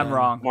 No, I'm Marlon.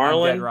 wrong. I'm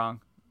Marlon? dead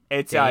wrong.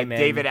 It's Damon.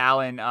 David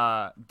Allen.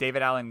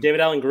 David Allen. David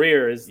Allen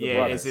Greer is the yeah,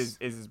 brother. is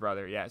his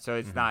brother. Yeah, so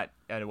it's not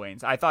Ed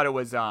Wayne's. I thought it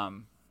was.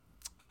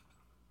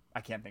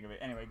 I can't think of it.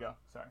 Anyway, go.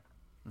 Sorry.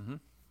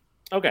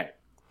 Okay.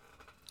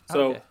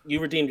 So Okay. you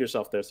redeemed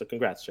yourself there, so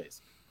congrats,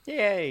 Chase.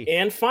 Yay!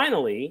 And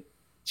finally,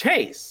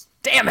 Chase.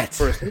 Damn it!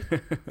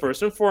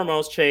 First and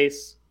foremost,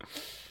 Chase,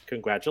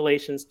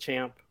 congratulations,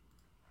 champ.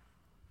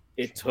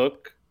 It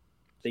took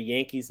the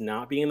Yankees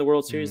not being in the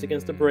World Series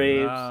against the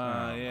Braves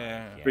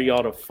Yeah. for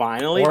y'all to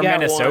finally Or get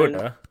Minnesota.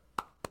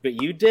 one.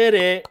 But you did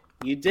it.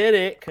 You did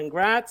it.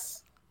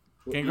 Congrats.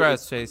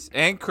 Congrats, Chase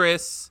and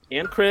Chris.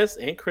 And Chris.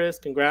 Congrats.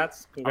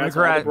 Congrats to all the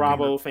Congrats.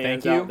 Bravo fans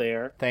Thank you. out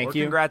there. Thank Or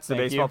you. congrats to the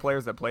Thank baseball you.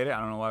 players that played it. I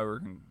don't know why we're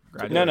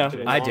congratulating. No, Took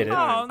a I long did it.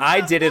 time.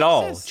 I did it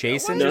all. This is-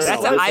 Jason No, just no,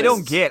 That's Listen. I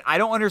don't get. I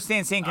don't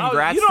understand saying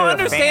congrats you don't to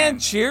understand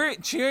the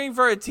fan. cheering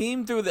for a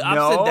team through the ups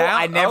No, and downs.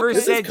 I never Okay.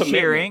 said commitment.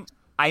 cheering.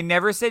 I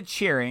never said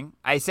cheering.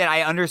 I said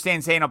I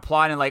understand saying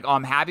applaud and like, oh,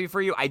 I'm happy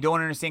for you. I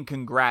don't understand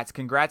congrats.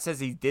 Congrats says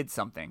he did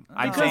something.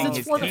 I'm Because saying it's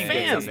his for the team did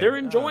fans. something. They're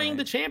enjoying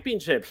the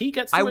championship. He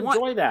gets to I want-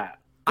 enjoy that.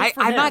 Good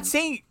for I'm him. not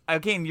saying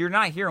again. You're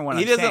not hearing what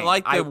He I'm doesn't saying.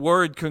 like the I-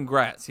 word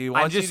congrats. He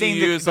wants I'm just you saying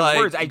to use the like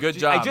words. good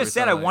job. I just or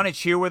said I something. want to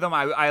cheer with them.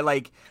 I'm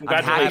happy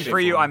Congratulations. for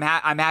you. I'm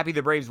happy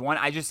the Braves won.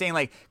 I just saying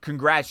like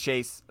congrats,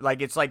 Chase.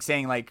 Like it's like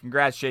saying like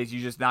congrats, Chase. You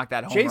just knocked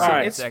that home Jason, run.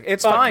 Alright.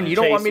 it's Fuck fine. you, You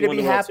don't want Chase. me to You won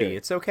be the World happy. Series.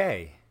 It's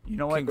okay. You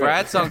know what?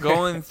 Congrats on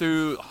going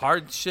through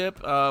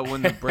hardship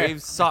when the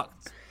Braves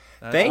sucked.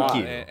 Thank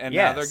you. And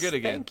yes, now they're good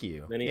again. Thank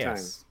you. Many Yes.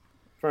 times.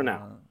 For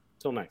now.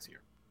 Till next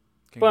year.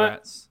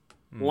 Congrats.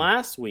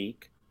 Last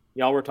week,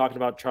 y'all were talking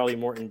about Charlie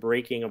Morton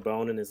breaking a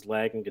bone in his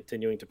leg and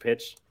continuing to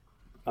pitch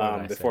did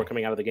I before say?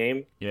 coming out of the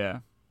game. Yeah.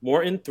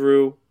 Morton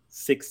threw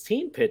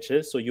 16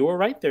 pitches, so you were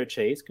right there,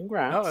 Chase.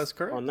 Congrats Oh, that's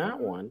correct. on that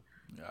one.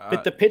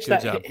 But the pitch good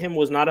that job. hit him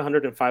was not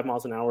 105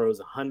 miles an hour. It was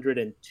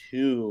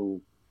 102.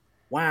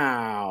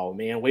 Wow,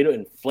 man. Way to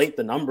inflate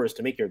the numbers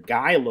to make your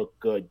guy look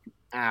good, you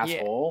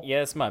asshole.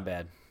 Yeah, it's my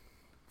bad.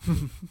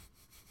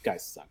 Guy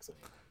sucks.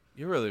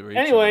 You're really reaching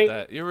Anyway. with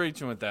that. You're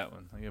reaching with that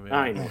one. I'll give you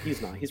I that. know.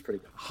 He's not. He's pretty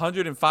good.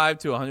 105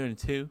 to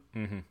 102.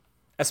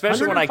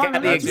 Especially when I get the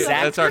 105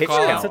 exact That's our pitch call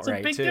out. count That's a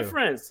right, big too.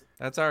 difference.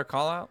 That's our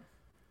call out.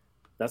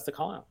 That's the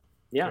call out.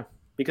 Yeah.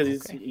 Because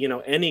he's,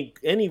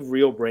 any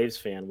real Braves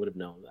fan would have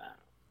known that.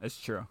 That's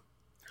true.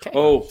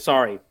 Oh,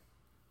 sorry.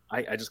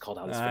 I just called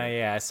out his fan.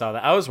 Yeah, I saw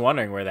that. I was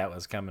wondering where that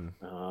was coming.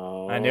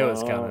 Oh. I knew it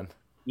was coming.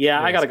 Yeah,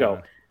 Knew I it gotta was go.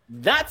 coming.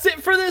 That's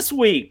it for this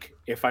week.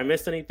 If I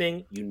missed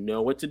anything, you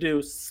know what to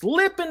do.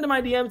 Slip into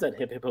my DMs at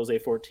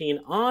HipHipJose14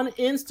 on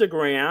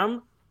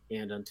Instagram.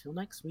 And until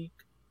next week,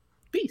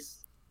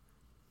 peace.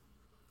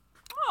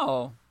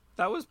 Oh,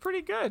 that was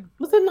pretty good.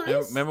 Was it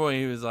nice? Remember when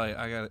he was like,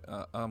 I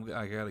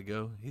gotta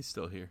go? He's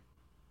still here.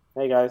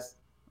 Hey, guys.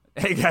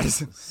 Hey,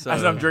 guys. So-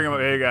 As I'm drinking,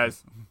 hey,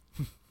 guys.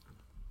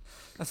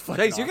 That's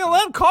fucking Chase, you're gonna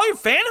let him call your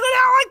fanhood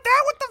out like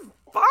that? What the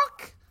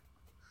fuck?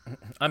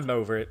 I'm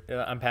over it.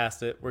 I'm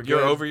past it. We're good.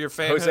 You're over your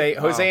fanhood?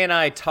 Jose and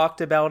I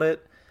talked about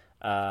it.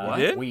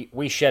 did?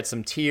 We shed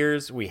some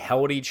tears. We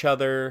held each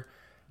other.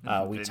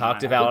 We did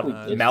talked not. about I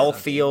think we did.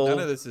 mouthfeel. None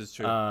of this is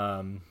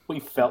true.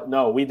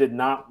 We did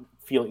not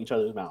feel each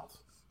other's mouths.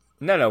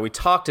 No, we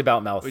talked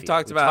about mouthfeel. We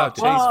talked about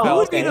Chase about- felt Who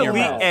would be in the your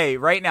lead- mouth. Hey,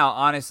 right now,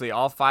 honestly,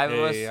 all five of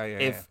Yeah, us,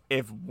 yeah.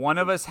 if one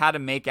of us had to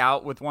make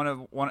out with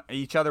one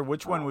each other,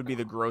 which one would be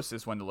the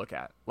grossest one to look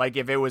at? Like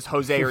if it was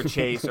Jose or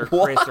Chase or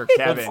Chris or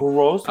Kevin.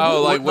 Gross.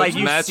 Oh, like which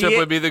you see matchup it-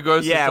 would be the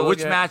grossest? Yeah, to look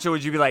which at? matchup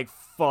would you be like,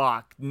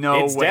 fuck,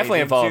 no It's way. definitely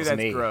them two, involves that's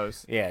me.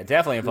 gross. Yeah, it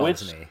definitely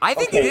involves Which- me. I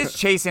think Okay. it is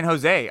Chase and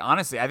Jose,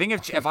 honestly. I think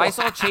if I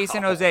saw Chase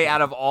and Jose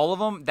out of all of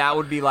them, that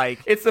would be like,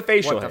 It's the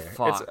facial what the hair.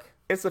 fuck?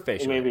 It's the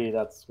facial hair. Maybe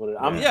that's what it is.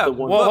 I'm Yeah, the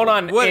one. Well, hold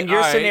on. What- In your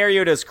all right.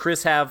 scenario, does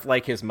Chris have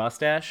like his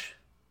mustache?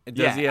 Does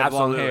yeah, he have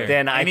long absolutely. hair?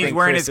 Then I and he's think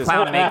wearing Chris his is-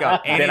 clown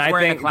makeup. And Then he's I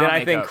wearing think the clown then I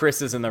think makeup.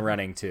 Chris is in the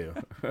running too.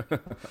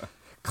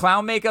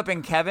 Clown makeup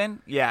and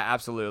Kevin? Yeah,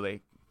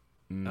 absolutely.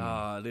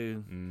 Oh,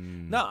 dude.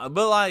 No,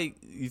 but like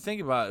you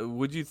think about it,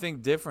 would you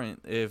think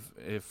different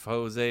if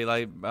Jose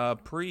like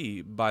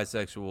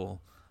pre-bisexual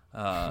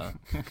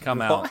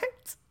come out?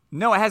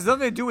 No, it has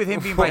nothing to do with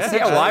him being bisexual.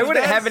 Yeah, why think would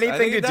it it have does. I anything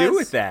think to it do does.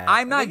 with that?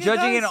 I'm not think it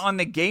judging it does. on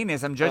the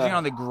gayness. I'm judging it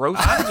on the gross.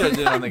 I'm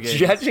judging on the game.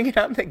 Judging it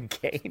on the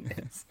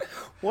gayness.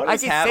 What I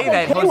is can say happening?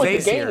 that Okay with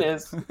Jose's the here.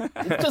 gayness.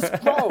 It's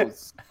just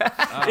gross.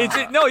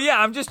 No, yeah,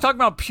 I'm just talking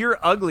about pure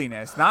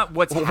ugliness, not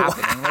what's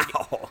happening.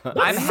 Like,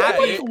 I'm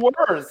happy. So much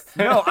worse.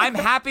 No, I'm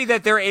happy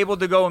that they're able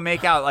to go and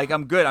make out. Like,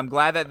 I'm good. I'm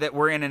glad that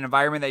we're in an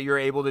environment that you're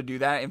able to do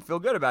that and feel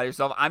good about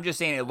yourself. I'm just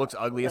saying it looks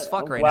ugly as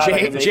fuck right now.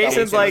 glad Ja- that they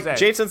Jason's make like Jose.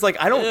 Jason's like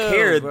I don't Ew,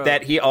 care bro.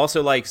 that he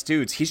also likes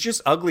dudes. He's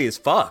just ugly as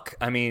fuck.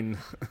 I mean,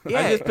 Yeah,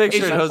 I just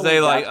pictured it's- Jose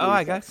like, exactly oh,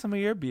 I got some of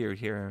your beard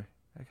here.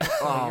 I got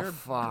some of Oh your-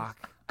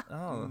 fuck.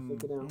 Oh,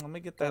 let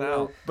me get that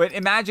out. But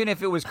imagine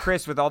if it was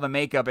Chris with all the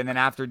makeup, and then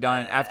after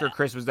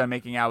Chris was done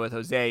making out with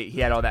Jose, he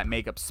had all that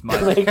makeup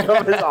smudged.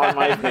 Makeup is on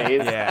my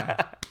face. Yeah,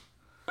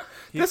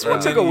 This And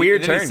one took then a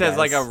weird then turn, He says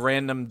like a guys.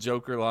 random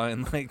Joker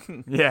line, like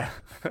yeah.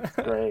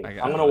 Great. I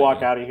got I'm it. gonna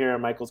walk out of here,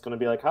 and Michael's gonna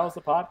be like, "How's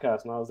the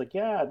podcast?" And I was like,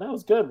 "Yeah, that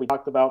was good. We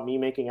talked about me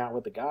making out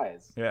with the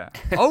guys." Yeah.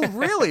 Oh,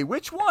 really?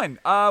 Which one?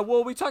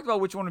 Well, we talked about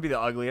which one would be the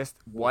ugliest.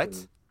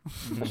 What?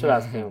 I should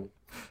ask him.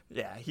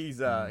 Yeah, he's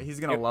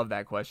gonna love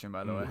that question,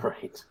 by the way.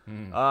 Right.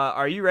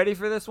 Are you ready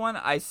for this one?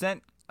 I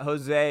sent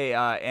Jose,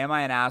 am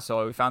I an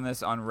asshole? We found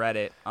this on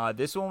Reddit.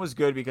 This one was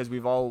good because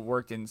we've all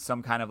worked in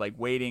some kind of like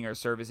waiting or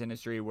service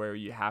industry where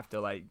you have to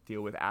like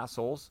deal with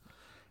assholes.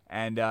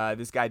 And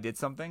this guy did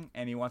something,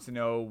 and he wants to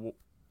know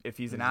if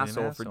he's an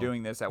asshole for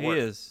doing this at He work.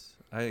 is.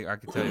 I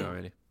can tell you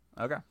already.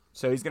 Okay.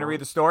 So he's gonna read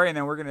the story, and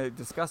then we're gonna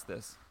discuss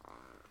this.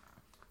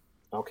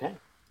 Okay.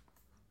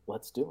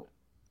 Let's do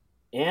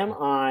it. Am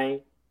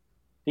I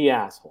the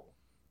asshole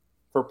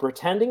for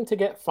pretending to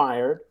get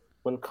fired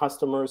when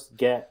customers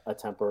get a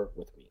temper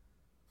with me?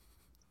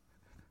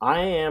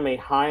 I'm a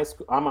high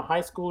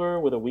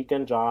schooler with a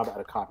weekend job at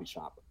a coffee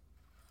shop.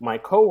 My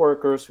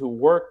coworkers who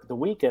work the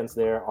weekends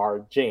there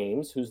are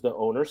James, who's the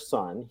owner's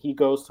son. He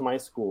goes to my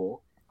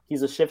school.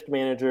 He's a shift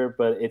manager,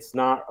 but it's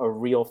not a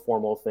real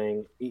formal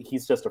thing.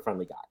 He's just a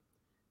friendly guy.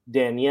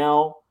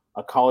 Danielle,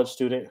 a college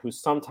student who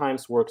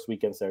sometimes works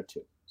weekends there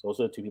too. So those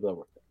are the two people that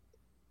work there.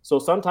 So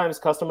sometimes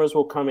customers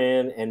will come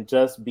in and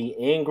just be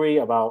angry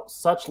about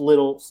such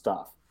little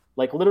stuff,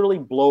 like literally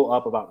blow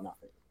up about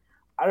nothing.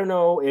 I don't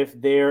know if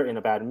they're in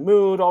a bad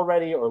mood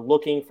already or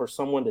looking for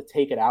someone to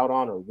take it out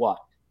on or what,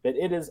 but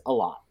it is a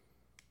lot.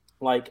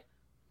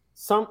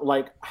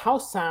 How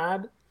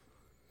sad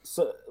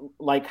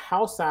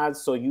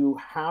so you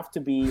have to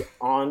be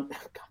on God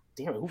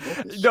damn it, who wrote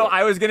this No, shit?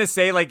 I was gonna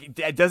say like,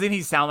 doesn't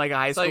he sound like a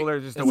high It's like- schooler?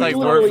 Just it's the way like he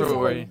word talks? for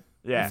word.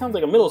 Yeah. He sounds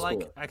like a middle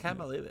schooler. I can't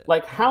believe it.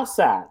 Like, how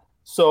sad.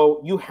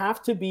 So you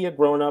have to be a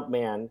grown-up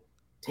man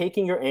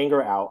taking your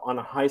anger out on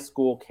a high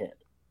school kid.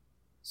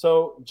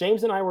 So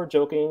James and I were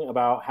joking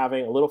about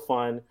having a little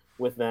fun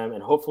with them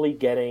and hopefully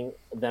getting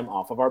them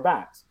off of our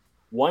backs.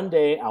 One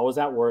day I was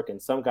at work and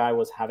some guy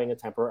was having a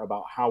temper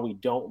about how we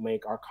don't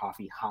make our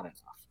coffee hot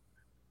enough,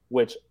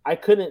 which I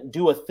couldn't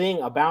do a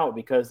thing about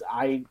because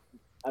I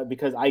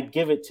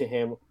give it to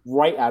him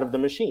right out of the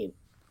machine.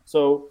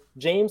 So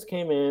James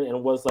came in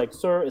and was like,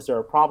 "Sir, is there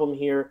a problem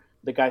here?"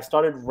 The guy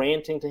started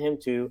ranting to him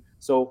too.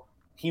 So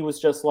he was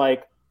just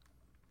like,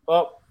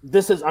 "Oh,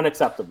 this is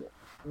unacceptable.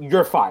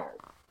 You're fired."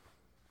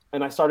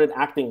 And I started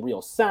acting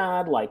real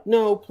sad, like,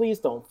 "No, please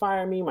don't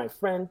fire me. My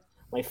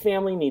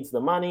family needs the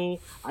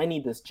money. I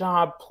need this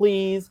job,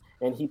 please."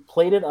 And he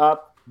played it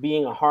up,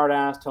 being a hard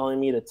ass, telling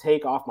me to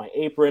take off my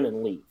apron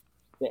and leave.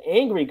 The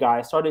angry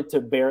guy started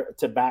to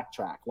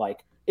backtrack,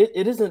 like,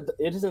 it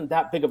isn't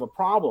that big of a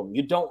problem.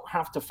 You don't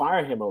have to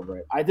fire him over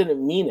it. I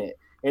didn't mean it.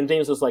 And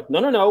James was like,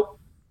 no.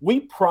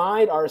 We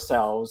pride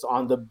ourselves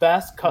on the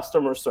best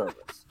customer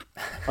service.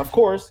 Of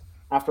course,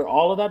 after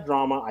all of that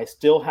drama, I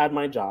still had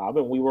my job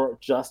and we were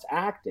just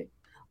acting.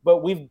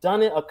 But we've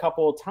done it a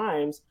couple of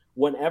times.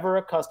 Whenever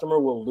a customer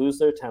will lose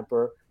their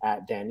temper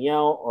at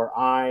Danielle or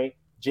I,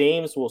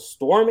 James will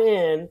storm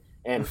in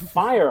and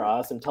fire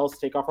us and tell us to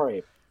take off our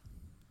apron.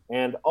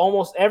 And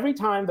almost every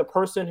time the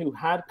person who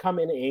had come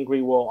in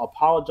angry will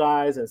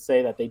apologize and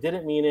say that they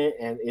didn't mean it.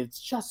 And it's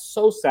just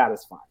so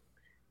satisfying,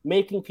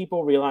 making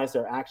people realize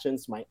their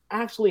actions might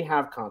actually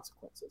have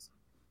consequences.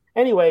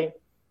 Anyway,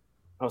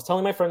 I was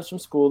telling my friends from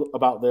school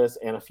about this,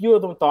 and a few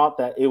of them thought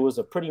that it was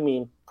a pretty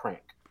mean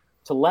prank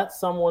to let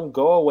someone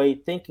go away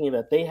thinking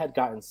that they had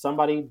gotten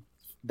somebody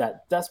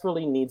that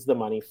desperately needs the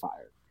money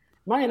fired.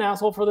 Am I an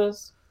asshole for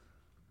this?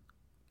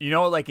 You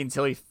know, like,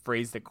 until he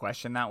phrased the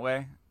question that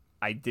way,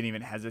 I didn't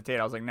even hesitate.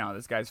 I was like, no,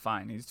 this guy's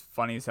fine. He's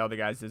funny as hell. The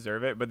guys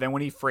deserve it. But then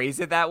when he phrased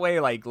it that way,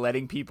 like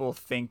letting people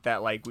think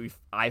that like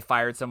I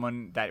fired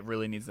someone that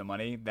really needs the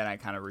money, then I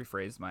kind of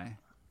rephrased my.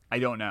 I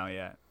don't know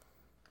yet.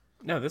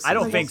 No, I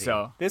don't think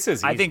so. This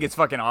is. I think it's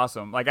fucking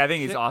awesome. Like I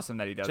think it's awesome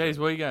that he does. Chase, it.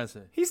 what you gotta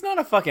say? He's not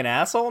a fucking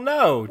asshole.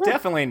 No,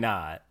 definitely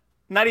not.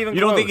 Not even. You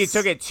close. don't think he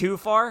took it too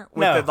far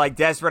with No. the like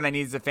desperate? I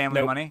needs the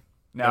family money.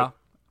 No. Nope.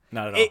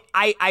 Not at all.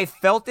 I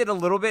felt it a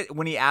little bit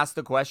when he asked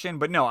the question,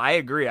 but no, I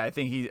agree. I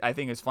think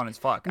it's fun as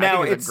fuck.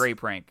 Now, I think it's a great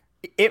prank.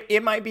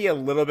 It might be a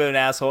little bit of an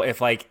asshole if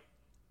like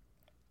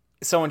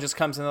someone just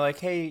comes in and they're like,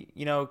 hey,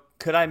 you know,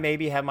 could I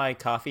maybe have my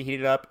coffee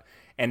heated up?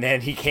 And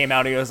then he came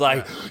out and he was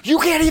like, you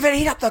can't even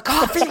heat up the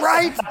coffee,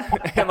 right?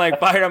 And like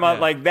fired him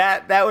up like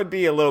that. That would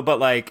be a little, but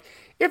like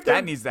if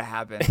that needs to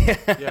happen.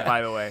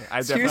 By the way,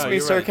 excuse me,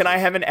 sir, can I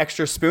have an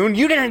extra spoon?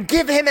 You didn't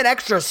give him an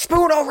extra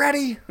spoon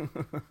already.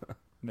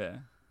 Yeah.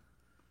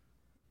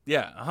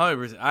 Yeah,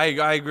 100%.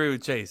 I agree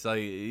with Chase.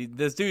 Like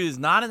this dude is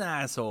not an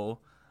asshole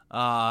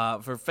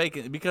for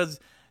faking, because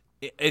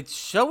it's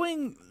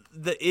showing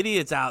the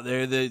idiots out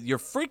there that you're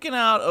freaking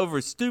out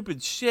over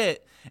stupid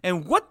shit.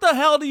 And what the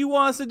hell do you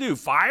want us to do?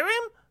 Fire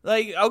him?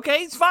 Like,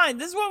 okay, it's fine.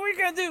 This is what we're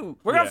gonna do.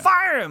 We're gonna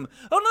fire him.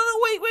 Oh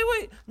no,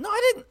 wait. No,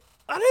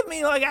 I didn't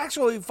mean like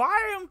actually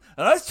fire him.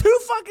 Oh, it's too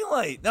fucking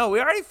late. No,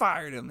 we already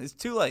fired him. It's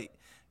too late.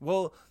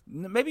 Well,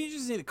 maybe you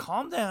just need to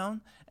calm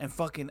down and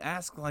fucking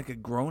ask like a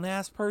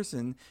grown-ass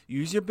person.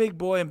 Use your big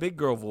boy and big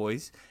girl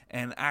voice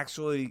and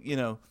actually, you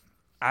know,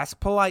 ask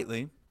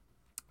politely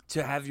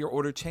to have your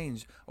order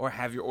changed or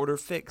have your order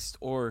fixed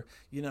or,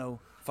 you know,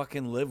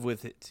 fucking live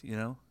with it, you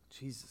know?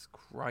 Jesus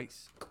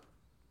Christ.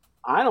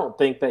 I don't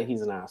think that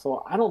he's an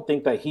asshole. I don't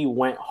think that he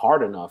went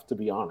hard enough, to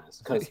be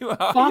honest. Because you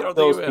don't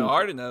think he went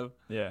hard enough?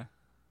 Yeah.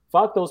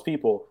 Fuck those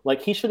people.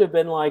 Like, he should have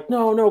been like,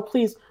 no,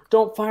 please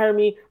don't fire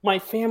me. My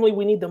family,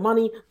 we need the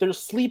money. They're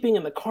sleeping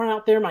in the car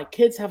out there. My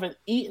kids haven't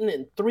eaten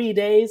in 3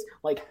 days.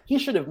 Like, he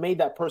should have made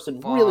that person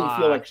really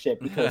feel like shit,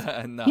 because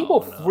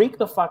people freak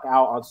the fuck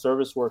out on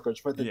service workers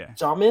for the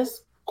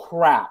dumbest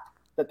crap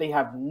that they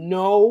have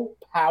no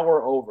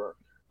power over.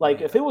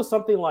 Like, if it was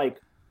something like,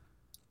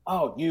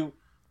 oh, you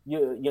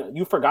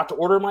forgot to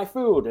order my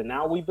food and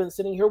now we've been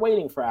sitting here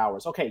waiting for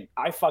hours. Okay,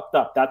 I fucked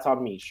up. That's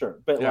on me, sure.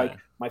 But like,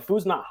 my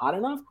food's not hot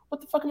enough? What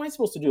the fuck am I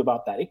supposed to do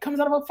about that? It comes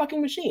out of a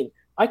fucking machine.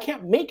 I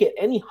can't make it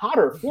any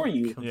hotter for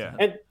you.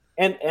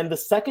 And the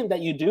second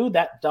that you do,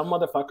 that dumb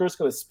motherfucker's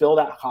gonna spill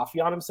that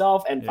coffee on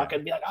himself and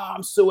fucking be like, oh,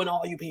 I'm suing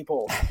all you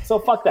people. So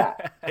fuck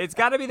that. It's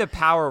got to be the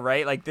power,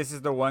 right? Like, this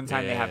is the one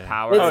time they have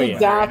power. It's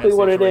exactly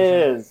what it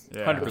is.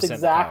 100% It's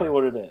exactly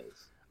what it is.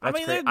 I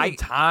mean, there are good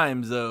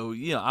times, though.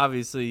 You know,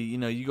 obviously, you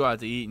know, you go out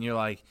to eat and you're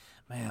like,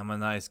 man, I'm a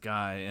nice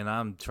guy and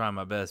I'm trying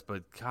my best,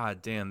 but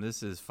god damn,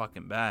 this is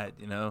fucking bad,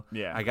 you know?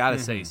 Yeah. I got to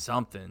say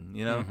something,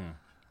 you know?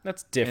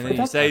 That's different. And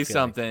then you say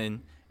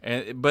something,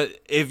 but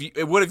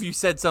what if you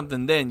said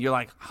something then? You're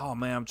like, oh,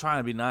 man, I'm trying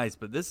to be nice,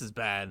 but this is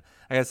bad.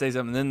 I got to say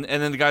something.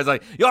 And then the guy's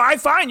like, yo, all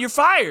right, fine, you're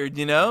fired,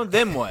 you know?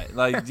 Then what?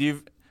 Like,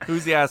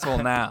 who's the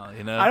asshole now,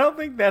 you know? I don't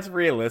think that's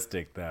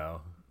realistic,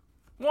 though.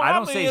 Well, I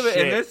don't say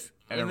shit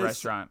in a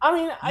restaurant. I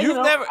mean,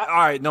 never. All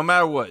right, no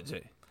matter what,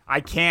 Jay. I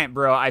can't,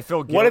 bro. I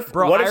feel guilty.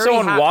 What if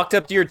someone walked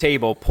up to your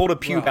table, pulled a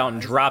pube out, and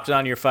dropped it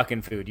on your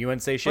fucking food? You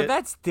wouldn't say shit? But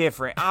that's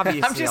different.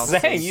 Obviously, I'm just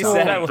saying. You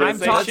said I wouldn't I'm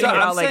say talking shit.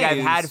 about like I've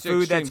saying had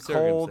food that's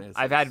cold. circumstances.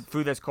 I've had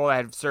food that's cold. I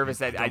had service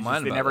that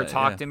they never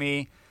talk that, to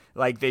me.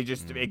 Like they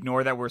just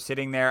ignore that we're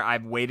sitting there.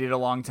 I've waited a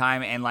long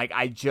time, and like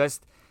I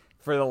just.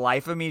 For the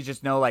life of me,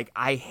 just know, like,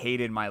 I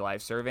hated my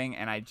life serving,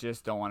 and I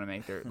just don't want to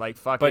make it. Like,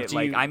 fuck it.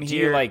 Like, I'm here.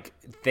 Do you, like,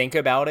 think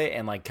about it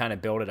and, like, kind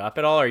of build it up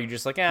at all? Or are you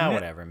just like,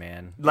 whatever,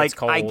 man. Like, it's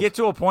cold. I get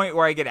to a point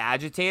where I get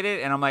agitated,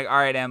 and I'm like, all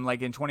right, Em,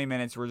 like, in 20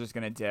 minutes, we're just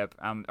going to dip,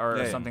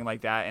 or something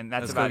like that, and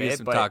that's Let's about go get it.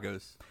 some But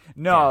tacos.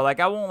 no, like,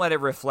 I won't let it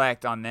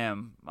reflect on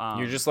them.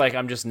 You're just like,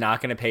 I'm just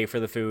not going to pay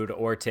for the food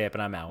or tip,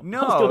 and I'm out.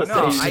 No,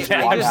 I'm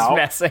just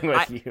messing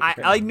with you.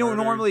 I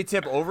normally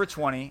tip over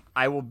 20.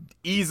 I will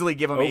easily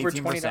give them Over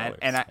 18%,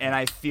 $20. and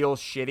I feel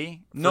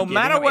shitty. No for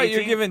matter giving them what, you're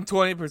 18. giving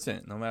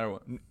 20%. No matter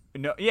what.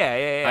 No,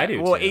 yeah. I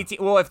do Well, too. 18.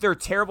 Well, if they're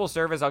terrible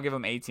service, I'll give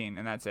them 18,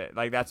 and that's it.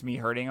 Like that's me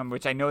hurting them,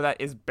 which I know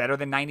that is better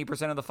than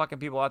 90% of the fucking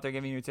people out there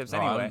giving you tips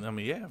anyway. I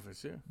mean, yeah, for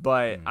sure.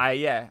 But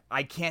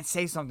I can't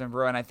say something,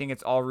 bro, and I think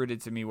it's all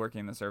rooted to me working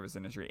in the service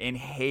industry and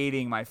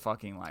hating my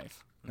fucking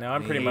life. No,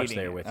 I'm pretty much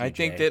there with you. I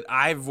think Jay. that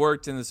I've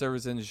worked in the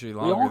service industry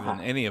longer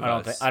than any of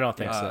us. I don't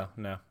think so.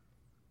 No.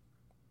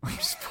 I'm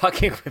just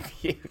fucking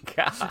with you,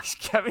 gosh.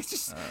 Kevin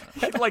just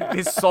like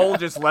his soul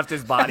just left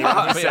his body.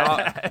 When he said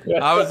that.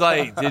 I was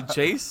like,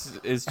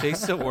 is Chase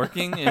still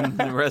working in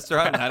the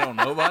restaurant? And I don't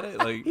know about it.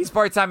 Like He's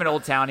part time in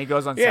Old Town. He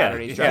goes on Yeah,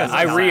 Saturdays. yeah. drives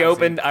I us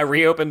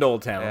reopened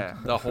Old Town. Yeah.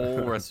 the whole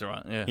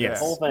restaurant. Yeah. Yes.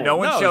 Whole thing. No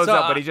one No, shows so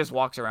up, but he just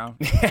walks around.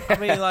 I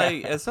mean,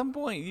 like at some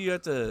point you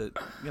have to,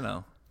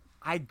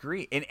 I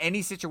agree. In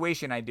any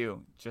situation, I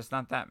do. Just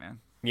not that, man.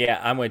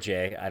 Yeah, I'm with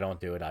Jay. I don't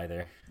do it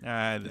either.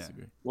 I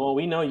disagree. Well,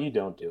 we know you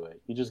don't do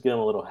it. You just give them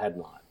a little head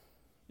nod.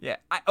 Yeah.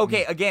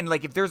 Okay. Again,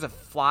 like if there's a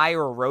fly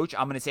or a roach,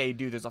 I'm gonna say,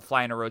 dude, there's a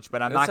fly and a roach,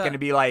 but I'm not gonna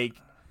be like,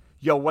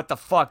 yo, what the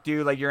fuck,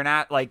 dude? Like you're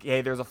not like,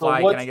 hey, there's a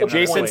fly. what's Can I the get another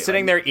Jason's plate?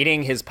 sitting there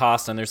eating his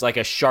pasta, and there's like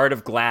a shard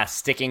of glass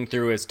sticking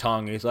through his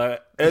tongue. He's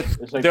like,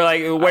 It's like- they're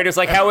like, waiter's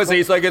like, how is it?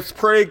 He's like, it's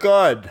pretty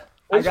good.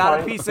 I It's got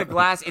a fine. piece of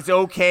glass. It's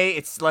okay.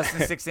 It's less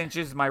than 6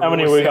 inches. My How rule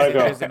many is we 6 gotta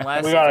go? inches and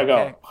less. We gotta It's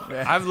go. okay.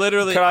 Yeah. I've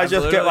literally. Can I I've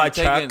just get literally my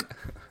check? taken-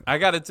 I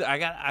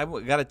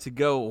got a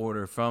to-go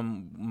order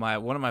from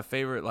one of my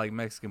favorite like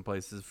Mexican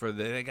places.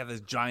 They got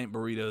this giant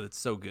burrito that's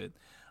so good,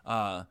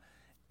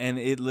 and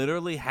it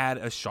literally had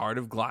a shard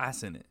of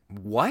glass in it.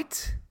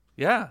 What?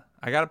 Yeah,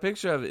 I got a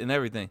picture of it and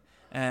everything.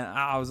 And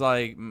I was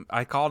like,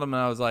 I called him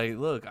and I was like,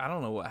 look, I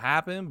don't know what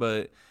happened,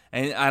 but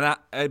being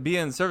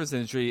in the service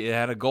industry, it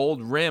had a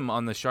gold rim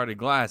on the sharded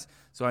glass,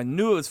 so I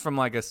knew it was from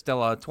like a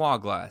Stella Artois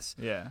glass.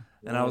 Yeah.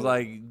 And I was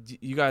like,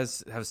 you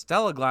guys have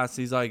Stella glass?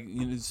 He's like,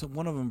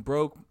 one of them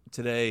broke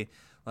today.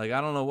 Like,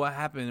 I don't know what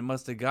happened. It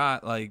must have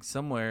got like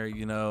somewhere,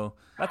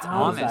 That's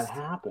How does honest. that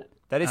happen?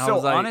 That is I so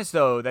was like- honest,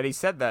 though, that he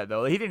said that,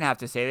 though. He didn't have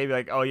to say it. They'd be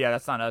like, oh, yeah,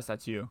 that's not us.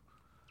 That's you.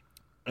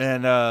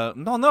 And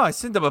no, I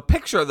sent him a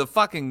picture of the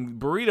fucking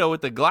burrito with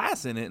the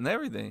glass in it and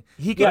everything.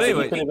 He Yeah, could so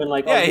anyway, he could have been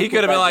like, yeah, oh, he you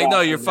could have put been that like, no,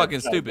 glass you're in fucking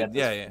there, stupid. that's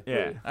Yeah.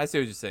 Yeah. I see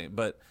what you're saying,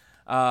 but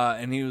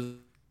and he was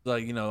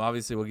like,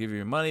 obviously we'll give you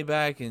your money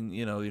back, and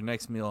your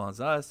next meal on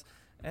us.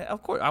 And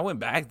of course, I went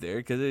back there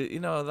because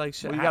like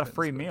shit. Well, you got a happens,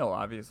 free but- meal,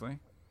 obviously.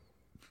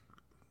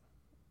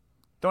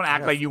 Don't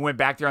act like you went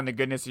back there on the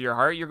goodness of your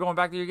heart. You're going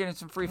back there, you're getting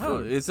some free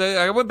No, food.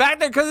 I went back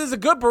there because it's a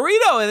good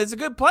burrito and it's a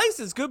good place.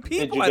 It's good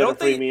people. Did you I get don't a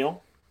free think.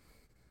 meal?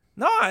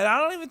 No, I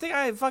don't even think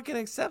I fucking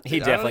accepted. He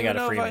it. I don't definitely even got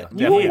a know free if I- meal. You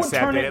Definitely would turn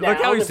accepted it it. Look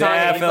down how he's if they-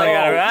 Definitely oh,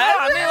 got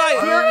a- I mean,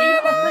 like, Here, you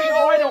have a free.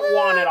 Oh, I don't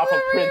want it off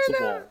of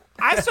principle.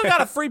 I still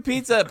got a free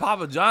pizza at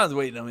Papa John's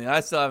waiting on me.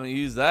 I still haven't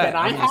used that. Can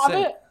I I'm just have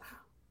saying. it?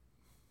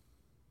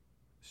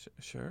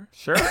 Sure.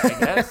 Sure, I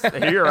guess.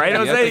 You're right, You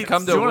have Jose. to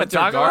come Do to you want Winter to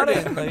talk about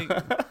Garden. it?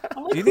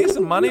 Like, do you need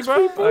some money,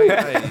 bro? Like,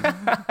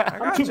 I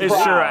got too you. It's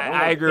proud. true. I'm I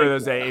gonna agree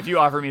with take Jose. If you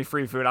offer me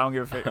free food, I don't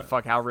give a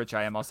fuck how rich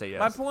I am. I'll say yes.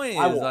 My point is,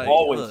 I will like,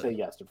 always look, say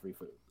yes to free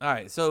food. all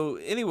right. So,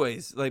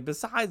 anyways, like,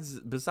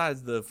 besides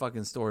the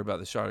fucking story about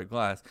the sharded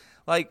glass,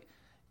 like,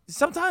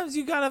 sometimes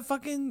you gotta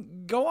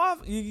fucking go off.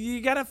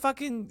 You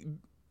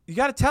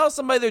gotta tell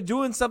somebody they're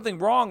doing something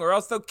wrong, or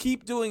else they'll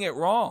keep doing it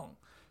wrong.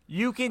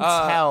 You can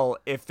tell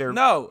if they're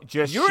No,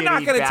 just you're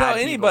not shitty, gonna bad tell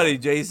people. anybody,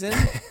 Jason.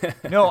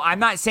 No, I'm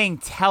not saying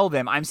tell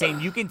them. I'm saying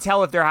you can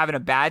tell if they're having a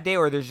bad day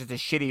or there's just a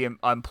shitty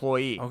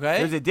employee. Okay.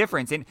 There's a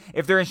difference. And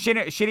if they're a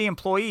shitty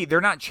employee,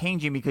 they're not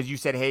changing because you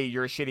said, hey,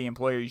 you're a shitty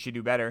employer, you should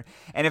do better.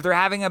 And if they're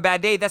having a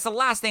bad day, that's the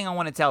last thing I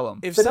want to tell them.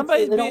 If But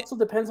somebody's it being, also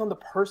depends on the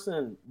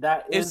person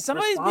that if is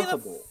somebody's being a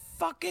responsible.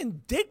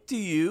 fucking dick to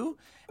you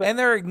and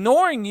they're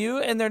ignoring you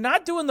and they're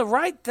not doing the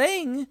right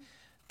thing,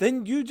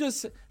 then you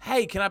just,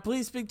 hey, can I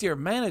please speak to your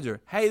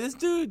manager? Hey, this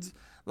dude's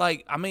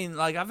like,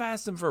 I've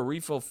asked him for a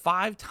refill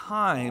 5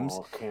 times.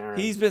 Oh, Karen.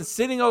 He's been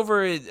sitting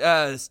over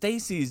at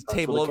Stacy's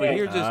table the over case.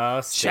 here just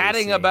Oh,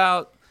 chatting Stacey.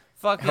 about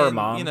fucking, Her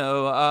mom.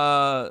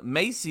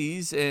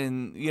 Macy's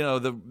and,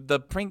 the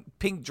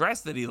pink dress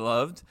that he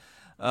loved.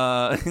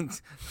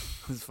 It's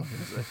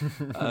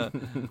fucking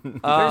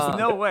There's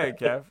no way,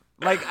 Kev.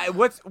 Like,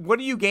 what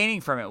are you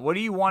gaining from it? What do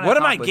you want to What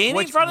am I accomplish?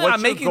 gaining from it? what's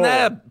I'm your making goal?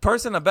 that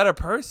person a better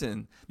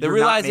person. They're You're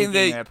not realizing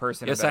making that that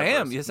person a yes, better I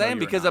am. person. Yes, No, I am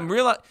you're because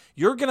not.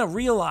 you're gonna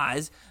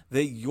realize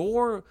that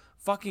your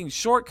fucking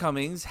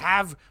shortcomings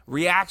have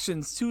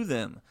reactions to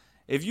them.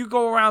 If you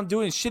go around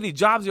doing shitty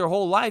jobs your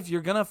whole life,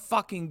 you're gonna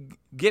fucking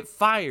get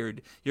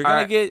fired. You're gonna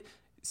All right. get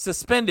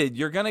suspended.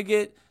 You're gonna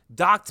get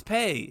docked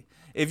pay.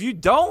 If you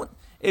don't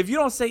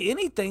say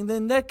anything,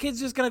 then that kid's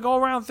just gonna go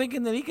around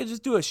thinking that he could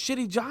just do a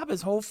shitty job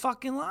his whole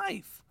fucking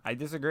life. I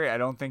disagree. I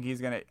don't think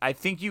he's gonna. I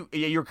think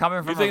you're coming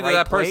from. You think a right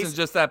that place. person's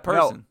just that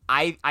person?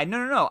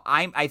 No, no.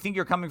 I think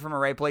you're coming from a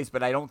right place,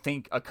 but I don't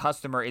think a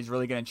customer is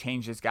really gonna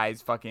change this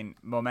guy's fucking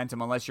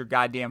momentum unless you're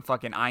goddamn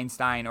fucking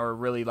Einstein or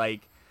really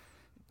like.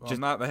 Just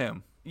not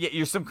him. Yeah,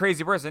 you're some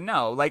crazy person.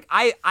 No, like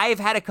I've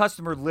had a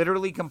customer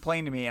literally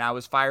complain to me, and I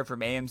was fired from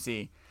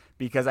AMC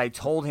because I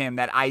told him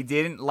that I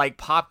didn't like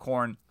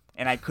popcorn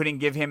and I couldn't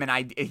give him an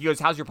idea. He goes,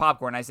 "How's your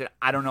popcorn?" I said,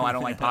 "I don't know. I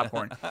don't like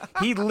popcorn."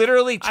 He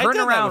literally turned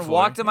done that around, before,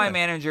 walked to my yeah.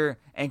 manager,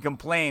 and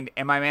complained.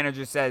 And my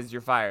manager says,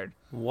 "You're fired."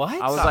 What?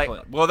 I was Stop like,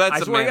 it. well, that's I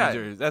a swear to God.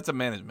 manager. That's a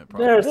management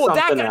problem. There's Well,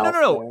 that something guy, else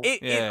no. there.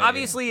 It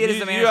obviously it is the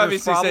You manager's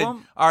obviously problem.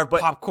 said our but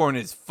popcorn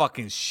is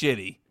fucking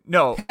shitty.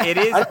 no, it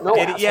is. No,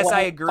 Yes, I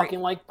I agree. fucking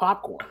like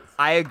popcorn.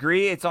 I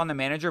agree. It's on the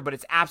manager, but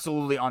it's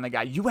absolutely on the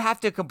guy. You have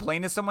to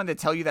complain to someone to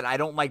tell you that I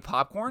don't like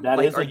popcorn. That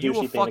like, is a are you douchey a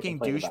thing to fucking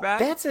complain douchebag? about.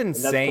 That's And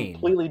that's insane.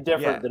 completely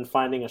different Yeah. than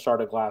finding a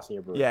shard of glass in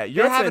your burrito. Yeah,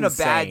 you're That's having a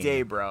bad insane.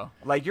 day, bro.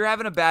 Like you're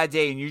having a bad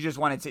day, and you just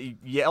wanted to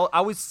yell.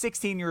 I was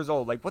 16 years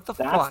old. Like what the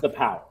That's fuck? the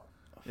power.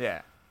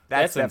 Yeah,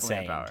 That's definitely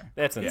insane. a power.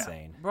 That's Yeah.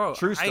 insane. Bro,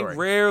 True story.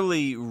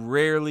 I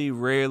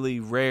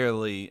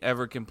rarely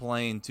ever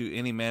complain to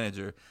any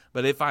manager.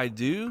 But if I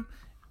do,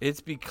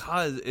 it's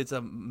because it's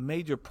a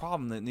major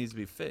problem that needs to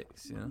be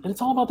fixed. You know? And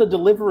it's all about the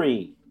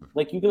delivery.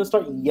 Like you're gonna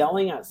start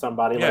yelling at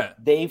somebody Yeah. like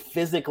they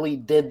physically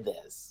did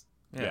this.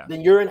 Yeah.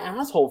 Then you're an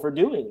asshole for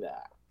doing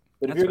that.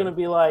 But if That's you're right. gonna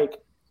be like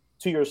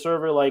to your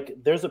server, like,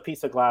 there's a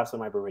piece of glass in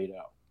my burrito.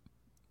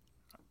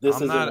 This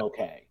I'm isn't not-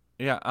 okay.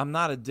 Yeah, I'm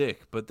not a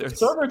dick, but The there's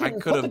server I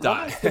didn't could put the have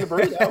died. glass in the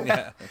burrito.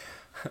 yeah.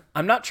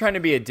 I'm not trying to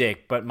be a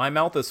dick, but my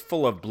mouth is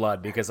full of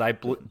blood because I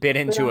bit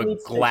into on a these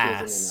stitches in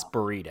glass your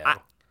burrito.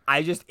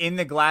 I just in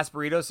the glass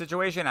burrito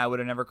situation, I would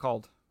have never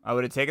called. I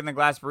would have taken the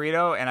glass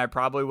burrito, and I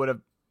probably would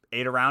have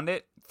ate around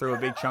it, threw a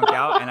big chunk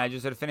out, and I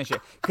just would have finished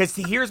it. Because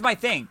here's my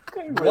thing: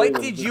 really what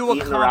was did just you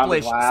eating around the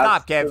accomplish? glass,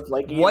 Stop, Kev. just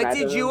like you What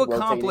imagine did you rotating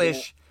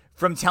accomplish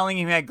from telling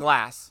him he had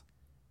glass?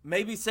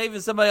 Maybe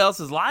saving somebody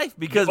else's life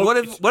because what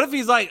if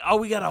he's like, oh,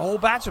 we got a whole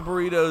batch of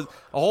burritos,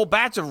 a whole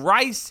batch of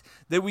rice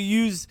that we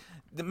use.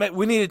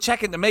 We need to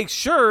check it to make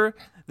sure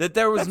that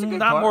there was That's a good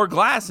not call. more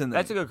glass in there.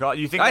 That's a good call.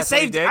 You think I that's what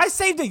he saved did? I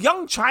saved a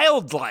young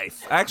child's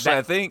life. Actually,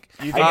 I think.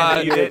 You think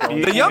that you did?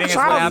 You The young think that's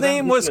what child's happened?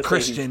 name was He's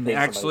gonna say he Christian. saved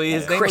Actually,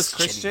 his somebody's name was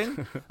Christian.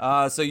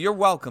 Christian. So you're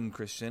welcome,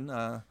 Christian.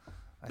 I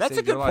That's a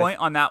saved good your life. point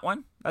on that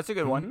one. That's a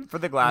good one for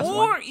the glass Or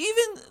one.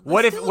 even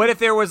What if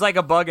there was like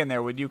a bug in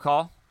there? Would you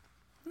call?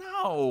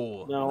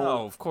 No,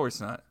 of course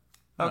not.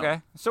 No.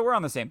 Okay, so we're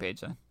on the same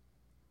page then.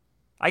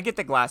 I get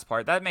the glass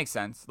part. That makes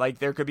sense. Like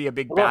there could be a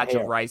big What about batch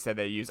of hair? rice that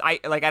they use. I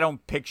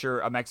don't picture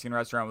a Mexican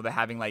restaurant where they're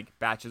having like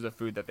batches of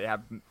food that they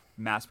have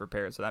mass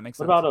prepared. So that makes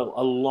What sense. about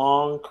a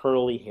long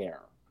curly hair?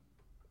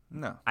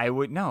 No. I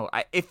would no.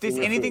 If there's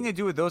In your anything food. to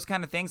do with those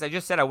kind of things, I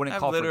just said I wouldn't I've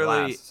call for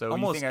literally glass. So you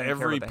almost think I don't care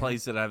every about the hair?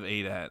 place that I've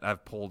ate at,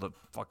 I've pulled a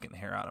fucking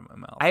hair out of my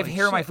mouth. I have Like,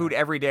 hair in my shit. food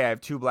every day. I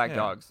have 2 black Yeah.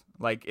 dogs.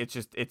 Like it's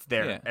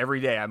there Yeah. every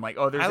day. I'm like,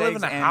 oh, there's I live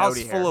eggs in a and house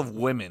Odie full hair. of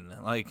women.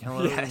 Like,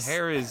 hello, Yes.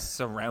 hair is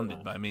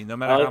surrounded by me. No I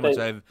matter like how much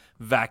that- I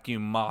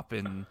vacuum, mop,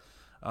 and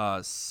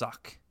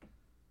suck.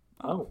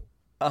 Oh.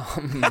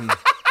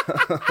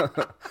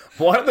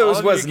 One of those All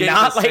of was you gave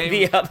not the like same-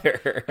 the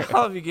other.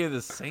 All of you gave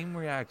the same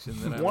reaction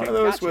that I One of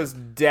did. those was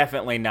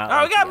definitely not. All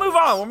right, like we gotta the move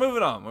others. on. We're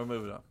moving on. We're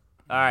moving on.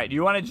 All right, do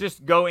you want to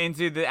just go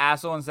into the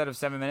asshole instead of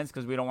 7 minutes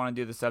because we don't want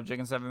to do the subject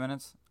in 7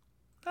 minutes?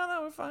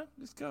 No, we're fine.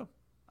 Just go.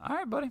 All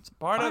right, buddy.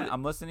 part of Fine. it.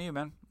 I'm listening to you,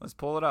 man. Let's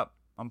pull it up.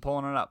 I'm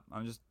pulling it up.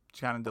 I'm just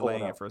kind of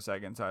delaying it up. for a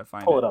second until I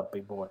find Pull it. it up,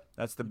 big boy.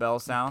 That's the bell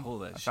sound. Pull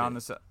that I found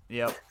shit. this.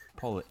 Yep.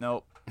 Pull it.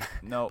 Nope.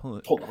 Nope. Pull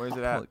it. Pull it. Where's it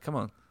Pull at? it. Come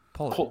on.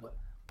 Pull it. Pull it.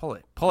 Pull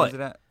it. Pull Where's it.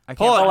 it at? I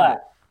Pull can't it. find it.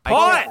 I Pull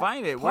can't it.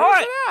 find it. Pull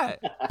Where's it. it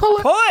at? Pull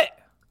it.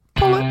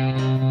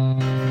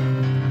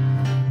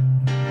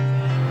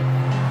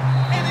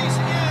 And he's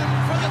in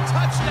for the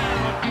touchdown.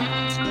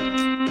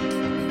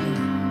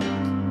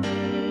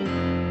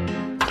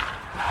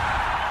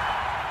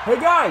 Hey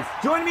guys,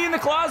 join me in the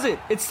closet.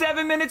 It's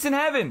 7 minutes in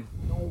heaven.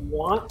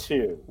 Want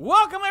to.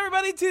 Welcome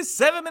everybody to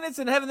 7 Minutes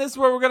in Heaven. This is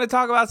where we're going to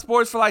talk about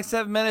sports for like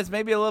 7 minutes,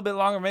 maybe a little bit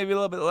longer, maybe a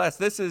little bit less.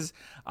 This is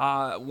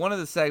one of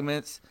the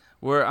segments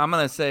where I'm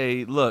going to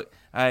say, look,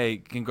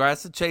 hey,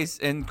 congrats to Chase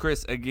and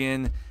Chris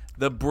again.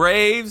 The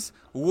Braves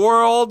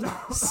World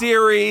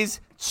Series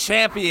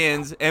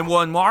champions, and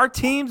when our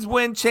teams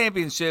win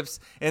championships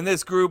in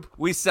this group,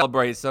 we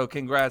celebrate. So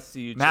congrats to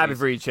you, Chase. I'm happy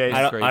for you, Chase.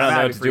 I don't, Great. I don't know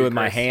Happy what to for do you, with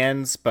my Chris.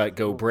 hands, but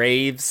go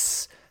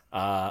Braves.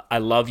 I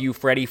love you,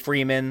 Freddie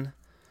Freeman.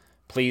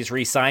 Please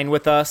re-sign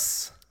with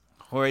us.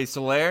 Jorge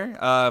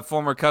Soler,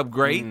 former Cub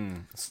great.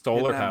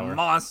 Solar And that power.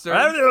 monster.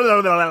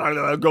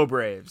 Go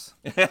Braves.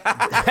 that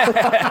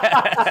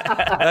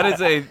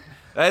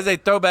is a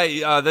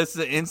throwback. This is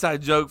an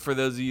inside joke for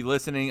those of you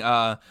listening.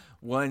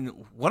 When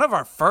one of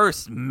our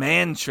first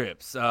man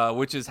trips,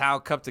 which is how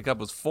Cup to Cup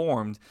was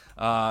formed,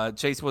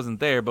 Chase wasn't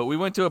there, but we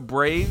went to a Who was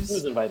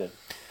Braves invited?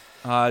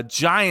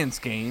 Giants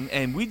game,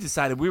 and we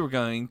decided we were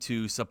going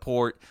to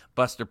support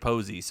Buster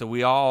Posey. So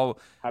we all,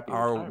 Happy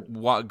our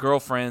retirement.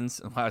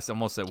 girlfriends, I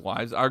almost said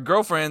wives, our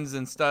girlfriends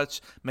and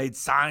such made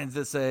signs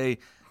that say,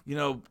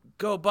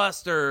 go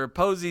Buster,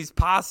 Posey's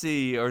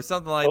posse, or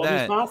something like Posey's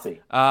that.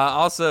 posse.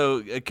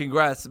 Also,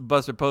 congrats,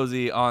 Buster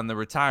Posey, on the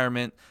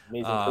retirement.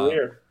 Amazing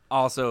career.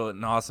 Also,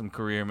 an awesome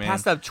career, man.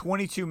 Passed up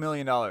 $22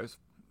 million.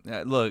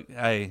 Look,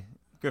 hey,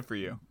 Good for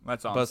you.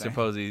 That's all Buster I'm saying.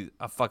 Posey,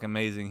 a fucking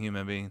amazing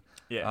human being.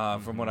 Yeah.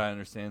 From what I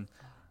understand,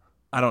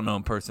 I don't know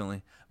him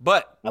personally,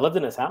 but I lived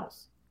in his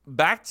house.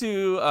 back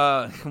to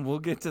we'll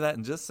get to that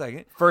in just a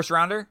second. First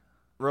rounder,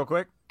 real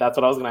quick. That's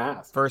what I was gonna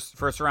ask.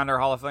 First rounder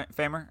Hall of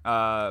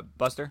Famer,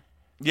 Buster.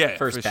 Yeah,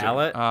 First for sure.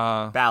 ballot?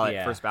 Ballot,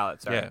 Yeah. first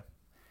ballot. Sorry. Yeah.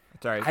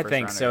 Sorry. I first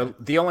think rounder. so.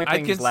 The only I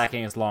thing he's cons-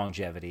 lacking is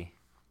longevity.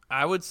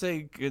 I would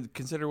say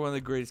consider one of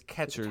the greatest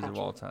catchers of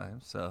all time.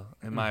 So,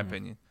 in my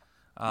opinion,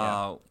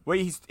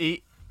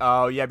 Wait,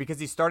 oh yeah, because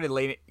he started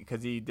late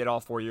because he did all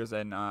 4 years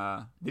and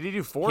did he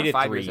do 4 He or did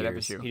 5 3 years at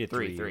years. FSU? He did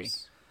 3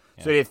 years.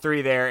 So he did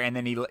 3 there, and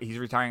then he's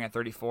retiring at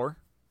 34.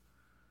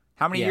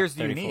 How many Yeah, years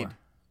do 34. you need?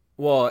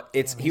 Well, he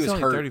he's was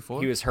only hurt.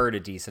 34. He was hurt a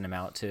decent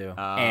amount too,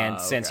 and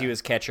since he okay.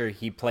 was catcher,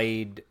 he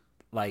played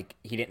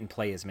he didn't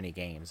play as many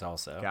games.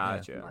 Also,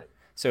 Gotcha.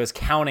 so his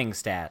counting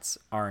stats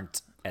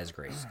aren't as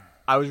great.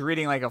 I was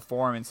reading like a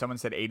forum, and someone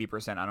said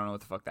 80%. I don't know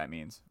what the fuck that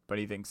means, but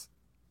he thinks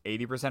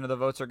 80% of the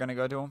votes are going to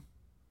go to him.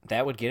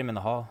 That would get him in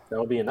the Hall. That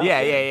would be enough.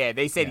 Yeah.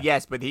 They said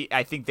yes, but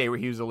I think he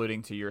was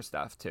alluding to your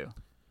stuff too.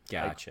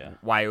 Gotcha.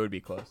 Why it would be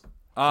close.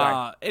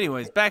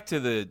 Anyways, back to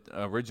the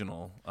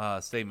original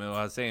statement. What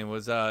I was saying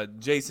was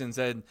Jason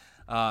said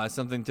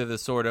something to the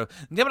sort of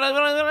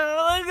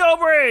 "Go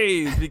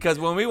Braves," because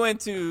when we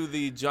went to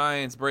the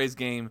Giants Braves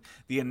game,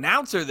 the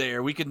announcer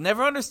there, we could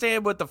never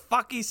understand what the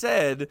fuck he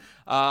said.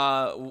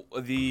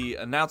 The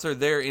announcer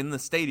there in the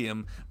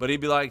stadium, but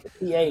he'd be like,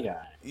 PA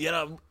guy.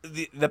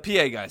 the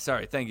PA guy.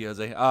 Sorry, thank you,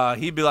 Jose.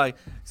 He'd be like,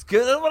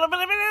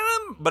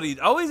 but he'd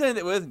always end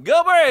it with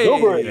 "Go Braves."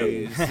 Go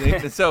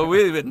Braves. So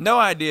we had no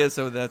idea.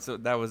 So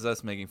that was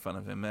us making fun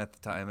of him at the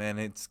time, and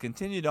it's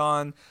continued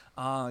on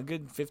a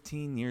good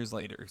 15 years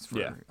later.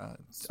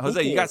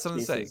 Jose, you got something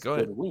to say? Go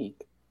ahead. Good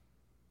week.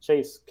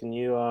 Chase, can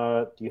you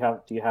do you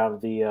have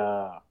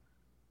the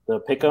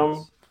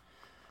pick'em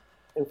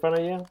in front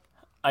of you?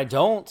 I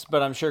don't,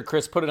 but I'm sure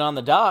Chris put it on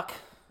the doc.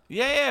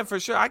 Yeah, for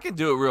sure. I can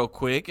do it real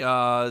quick.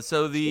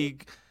 So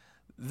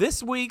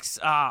this week's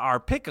our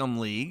Pick'em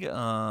League.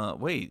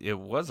 Wait, it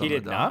was on He the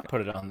did doc. not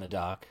put it on the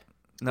doc.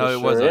 No, It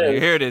it wasn't. sure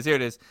is. Here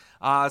it is.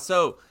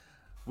 So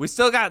we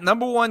still got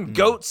number 1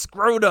 Goat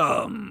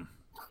Scrotum.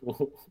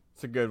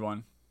 It's a good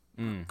one.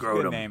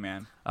 Scrotum. Good name,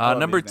 man. I love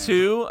Number these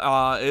names.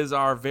 2 is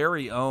our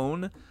very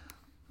own,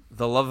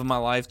 the love of my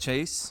life,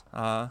 Chase.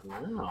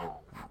 Wow.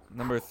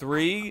 Number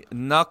 3,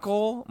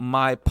 Knuckle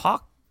My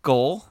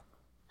Pockle.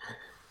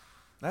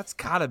 That's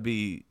gotta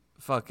be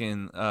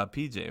fucking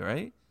PJ,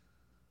 right?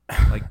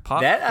 Like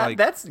pop.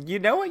 That's you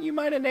know what, you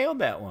might have nailed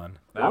that one.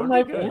 I'm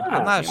like, good. yeah,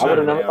 I'm not I sure. would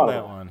have never Nailed thought that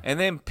of that. one. And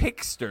then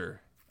Pixter.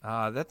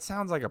 That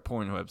sounds like a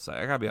porn website.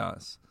 I gotta be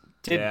honest.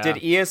 Did Yeah. did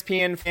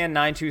ESPN fan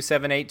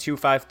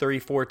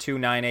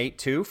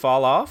 92782534298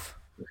 fall off?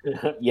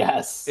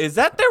 Yes. Is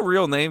that their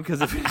real name?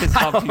 Because if it is,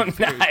 I'll be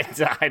very, I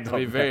I'll be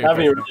don't very That'd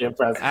be impressed. really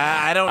impressive.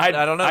 I don't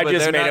know, I but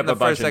just they're made not up in the a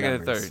bunch first, of second,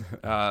 and numbers.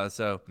 third.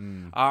 So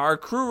our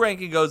crew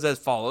ranking goes as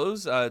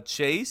follows: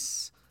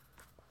 Chase.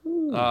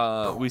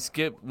 We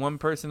skip one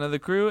person of the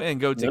crew and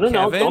go to No,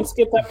 Kevin. don't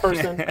skip that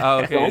person. Oh,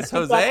 okay, Don't it's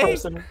skip that Jose.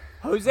 person.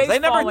 Jose's Jose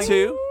number falling,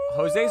 2.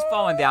 Jose's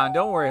falling down.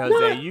 Don't worry,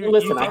 Jose. You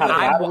listen, I think had a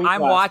bad week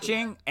I'm last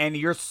watching, and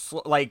you're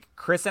like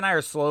Chris and I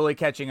are slowly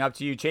catching up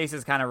to you. Chase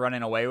is kind of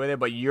running away with it,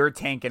 but you're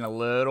tanking a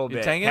little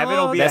bit. tanking a Kevin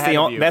little will be bit? ahead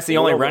of you. That's the A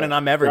only little running bit.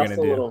 I'm ever Just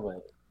gonna a do. little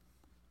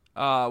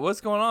bit.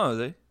 What's going on,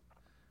 Jose?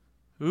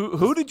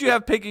 Who did you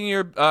have picking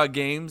your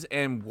games,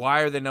 and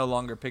why are they no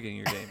longer picking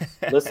your games?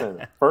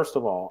 Listen, first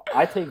of all,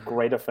 I take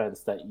great offense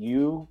that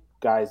you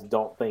guys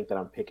don't think that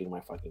I'm picking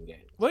my fucking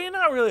game. Well, you're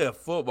not really a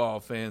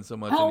football fan so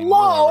much Hello, anymore,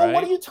 right?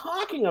 what are you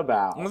talking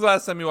about? When was the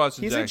last time you watched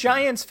the He's a Jackson?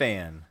 Giants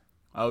fan.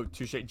 Oh,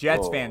 touche.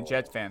 Jets Oh. fan.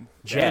 Jets fan.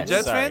 Jets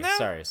sorry, fan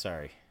now?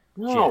 Sorry.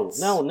 No, Jets.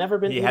 no, never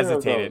been He either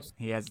hesitated. of those.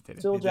 He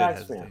hesitated. Still He did Jags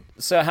hesitate. fan.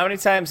 So how many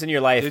times in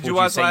your life Did would you you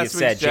watch say you last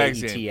said week's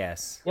Jags game?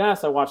 JETS?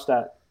 Yes, I watched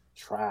that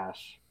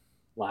trash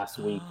last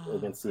week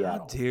against How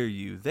Seattle. dare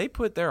you? They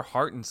put their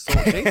heart and soul.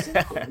 Jason,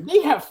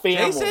 They have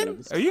families.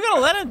 Jason, are you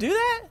gonna let him do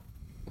that?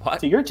 What?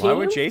 To your Why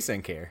would team?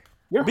 Jason care?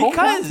 Your hometown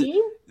Because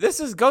team?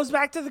 this goes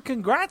back to the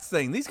congrats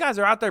thing. These guys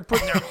are out there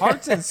putting their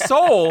hearts and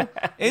soul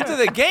into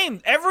the game.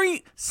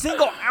 Every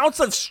single ounce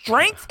of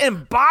strength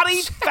and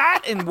body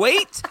fat and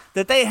weight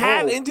that they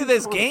have Oh, into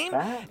this oh, game,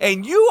 fat.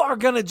 and you are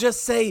gonna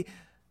just say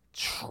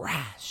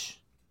trash.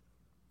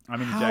 I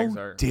mean, the How Jags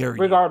are dare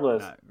you?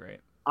 Regardless, not great.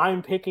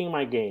 I'm picking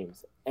my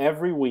games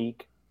every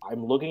week.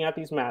 I'm looking at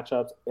these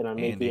matchups and I'm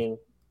Andy. making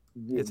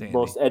It's the Andy.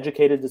 most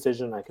educated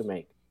decision I can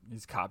make.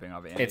 He's copying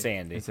off Andy. It's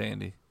Andy. It's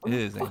Andy. It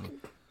is Andy.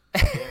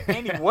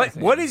 Andy,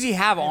 what does he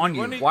have on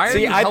you? Why are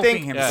See, you I helping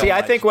think. him? Yeah. so See, I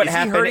much? think what Is he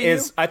happened hurting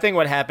is. you? I think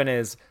what happened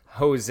is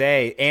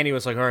Jose. Andy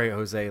was like, "All right,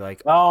 Jose,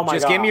 like, Oh my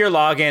just give me God. your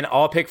login.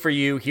 I'll pick for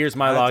you. Here's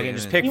my I login. think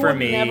Just it pick He for would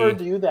me." never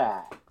do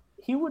that.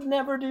 He would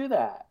never do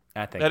that.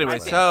 I think. Anyway,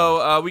 that's what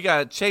so we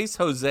got Chase,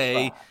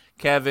 Jose,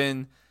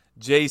 Kevin,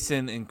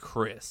 Jason, and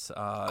Chris.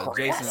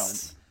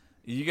 Jason,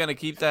 you gonna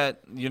keep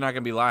that? You're not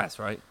gonna be last,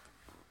 right?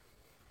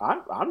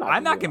 I'm not.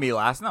 I'm not gonna be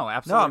last. No, No,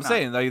 absolutely. I'm not.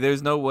 saying like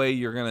there's no way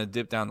you're gonna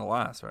dip down to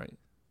last, right?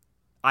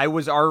 I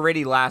was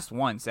already last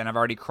once, and I've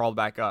already crawled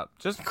back up.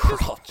 Just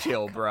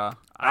chill, bro.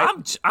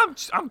 I'm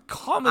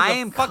calm as I a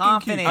am fucking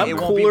confident cucumber. it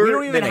I'm won't be. cooler We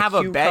don't even than have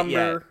a bet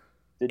yet. cucumber.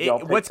 y'all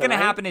pick what's going to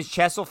tonight? happen is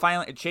Chase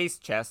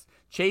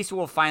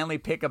will finally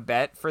pick a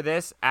bet for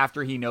this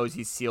after he knows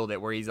he's sealed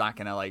it, where he's not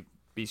going to like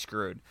be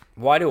screwed.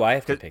 Why do I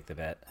have to pick the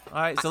bet?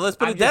 All right, so let's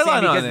put I'm a just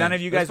saying deadline on it. because none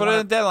of you guys Let's put a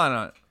wanna- deadline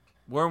on it.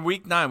 We're in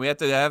week 9. We have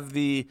to have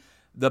the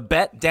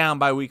bet down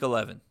by week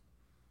 11.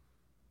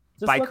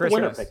 Just by let the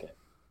winner Christmas. pick it.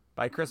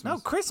 By Christmas. No,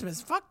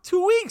 Christmas. Fuck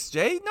 2 weeks,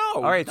 Jay. No.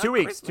 All right, not 2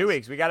 weeks. Christmas. 2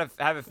 weeks. We got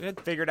to have it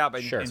figured out by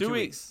in 2 2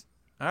 weeks.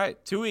 All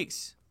right, 2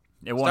 weeks.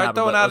 It won't Start happen,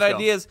 throwing but out let's go.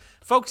 ideas,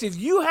 folks. If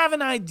you have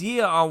an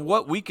idea on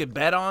what we could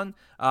bet on,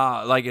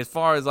 like as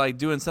far as like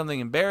doing something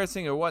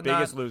embarrassing or whatnot,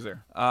 Biggest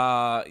loser.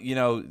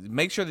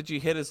 Make sure that you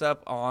hit us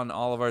up on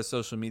all of our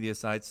social media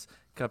sites,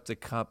 Cup to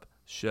Cup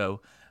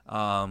Show,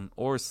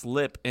 or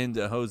slip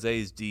into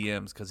Jose's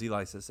DMs because he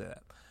likes to say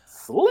that.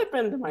 Slip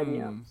into my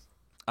DMs.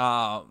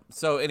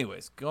 So,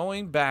 anyways,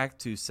 going back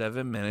to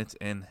 7 minutes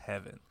in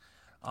heaven.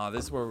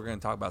 This is where we're going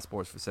to talk about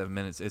sports for 7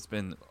 minutes. It's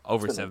been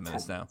over 7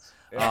 minutes now.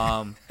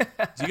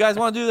 Do you guys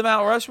want to do the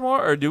Mount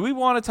Rushmore, or do we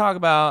want to talk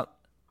about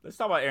Let's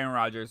talk about Aaron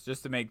Rodgers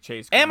just to make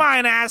Chase. Am I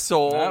an I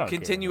asshole? don't care.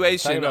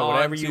 Continuation Talk about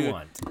whatever on to you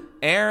want.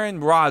 Aaron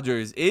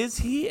Rodgers. Is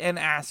he an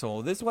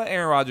asshole? This is what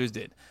Aaron Rodgers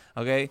did.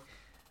 Okay,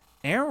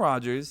 Aaron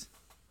Rodgers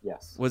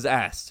Yes. was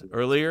asked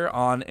earlier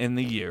on in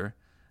the year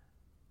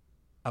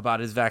about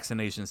his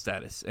vaccination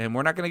status. And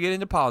we're not going to get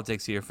into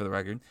politics here for the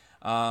record.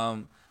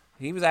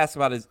 He was asked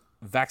about his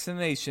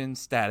vaccination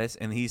status,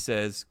 and he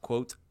says,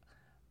 quote,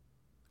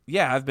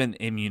 "Yeah, I've been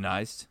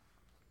immunized."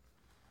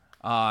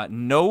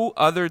 No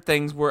other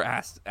things were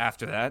asked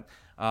after that.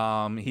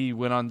 He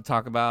went on to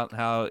talk about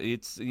how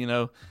it's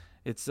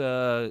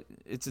a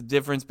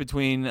difference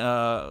between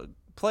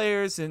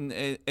players in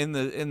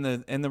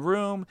the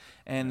room,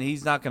 and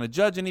he's not going to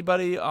judge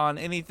anybody on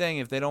anything.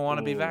 If they don't want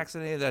to be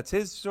vaccinated, that's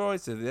his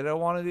choice. If they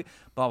don't want to,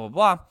 blah blah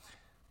blah.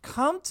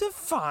 Come to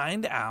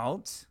find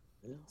out,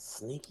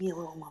 Sneaky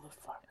little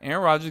motherfucker.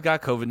 Aaron Rodgers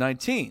got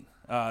COVID-19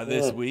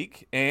 this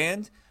week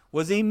and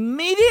was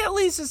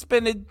immediately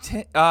suspended.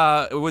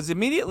 Was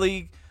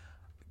immediately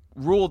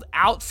ruled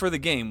out for the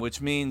game,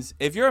 which means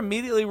if you're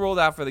immediately ruled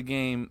out for the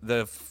game,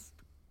 the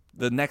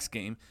next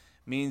game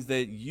means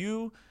that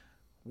you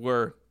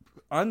were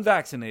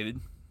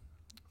unvaccinated.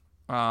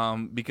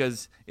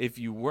 Because if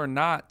you were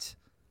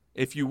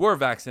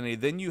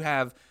vaccinated, then you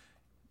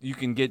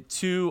can get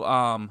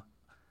 2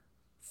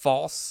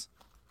 false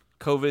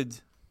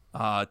COVID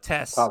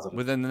tests Positive.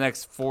 within the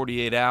next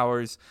 48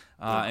 hours,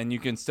 and you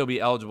can still be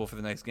eligible for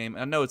the next game.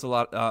 I know it's a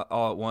lot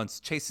all at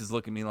once. Chase is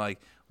looking at me like,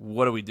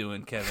 "What are we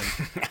doing, Kevin?"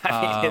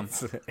 I mean,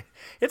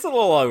 it's a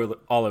little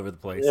all over the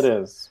place. It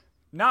is.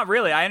 Not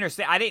really. I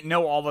understand. I didn't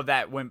know all of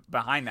that went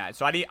behind that.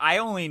 So I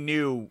only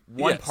knew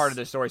one Yes. part of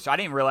the story. So I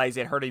didn't realize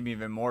it hurt him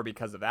even more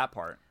because of that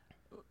part.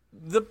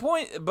 The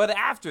point, but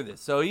after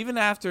this, so even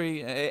after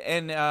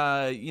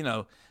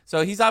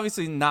so he's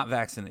obviously not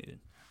vaccinated.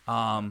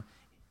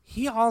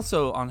 He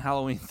also on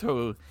Halloween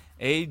threw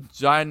a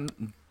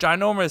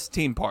ginormous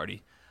team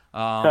party.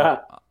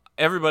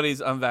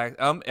 Everybody's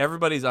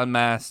everybody's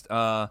unmasked.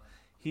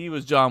 He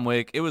was John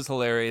Wick. It was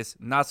hilarious.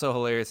 Not so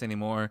hilarious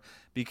anymore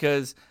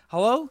because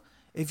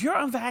if you're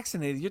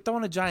unvaccinated, you're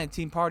throwing a giant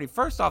team party.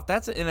 First off,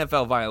 that's an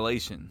NFL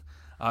violation.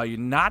 You're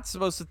not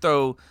supposed to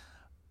throw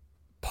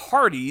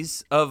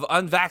parties of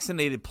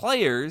unvaccinated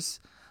players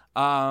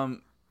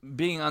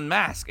being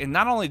unmasked. And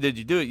not only did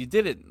you do it, you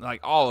did it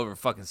like all over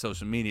fucking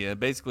social media,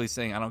 basically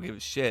saying I don't give a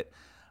shit.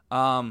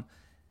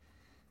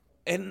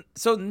 And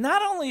so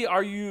not only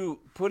are you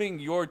putting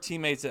your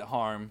teammates at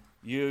harm,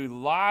 you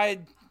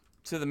lied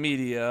to the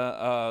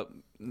media.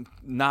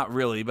 Not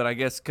really, but I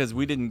guess because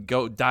we didn't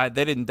they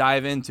didn't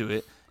dive into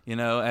it,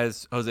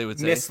 as Jose would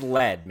say.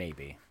 Misled,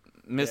 maybe.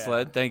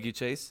 Misled. Yeah. Thank you,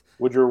 Chase.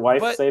 Would your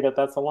wife But- say that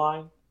that's a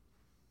lie?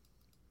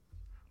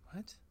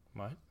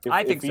 What?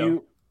 I think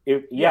so.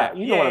 You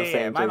know what I'm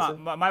saying,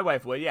 Jason. My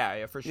wife would.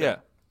 Yeah, for sure. Yeah.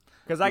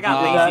 Because I You got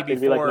do that, lazy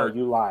they'd be like, before. no,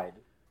 you lied.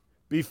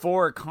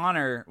 Before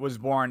Connor was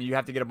born, you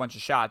have to get a bunch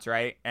of shots,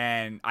 right?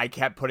 And I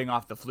kept putting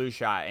off the flu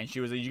shot. And she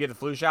was like, "You get the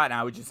flu shot?" And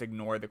I would just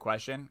ignore the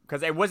question.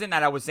 Because it wasn't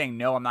that I was saying,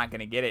 no, I'm not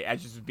going to get it. I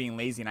just was being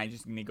lazy, and I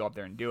just need to go up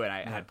there and do it.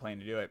 I had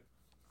planned to do it.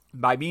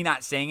 By me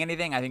not saying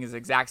anything, I think it's the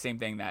exact same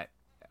thing that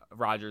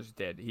Rodgers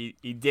did. He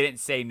didn't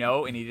say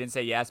no, and he didn't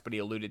say yes, but he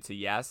alluded to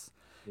yes.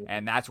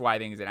 And that's why I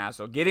think he's an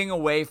asshole. Getting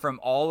away from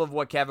all of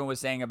what Kevin was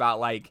saying about,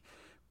 like,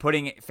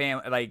 putting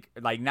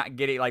not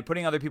getting, like,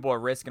 putting other people at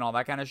risk and all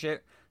that kind of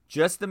shit.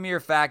 Just the mere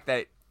fact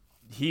that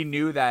he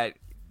knew that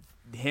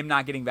him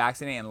not getting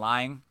vaccinated and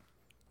lying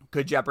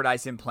could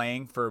jeopardize him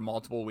playing for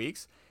multiple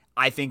weeks,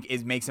 I think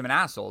makes him an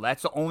asshole.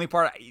 That's the only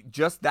part.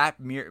 Just that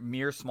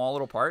mere small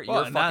little part.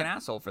 You're a fucking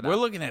asshole for that. We're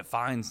looking at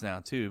fines now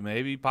too.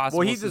 Maybe possible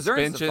Well, he deserves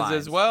the suspensions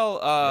as fines.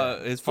 well.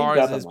 As He far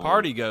got as the his money.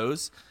 party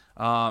goes,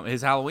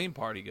 his Halloween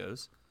party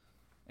goes.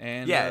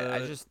 And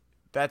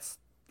that's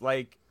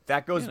like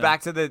that goes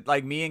back to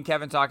the me and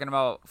Kevin talking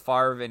about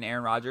Favre and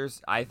Aaron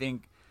Rodgers. I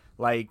think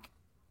my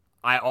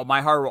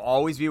heart will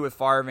always be with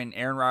Favre and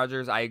Aaron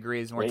Rodgers. I agree,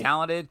 he's more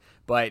talented,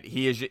 but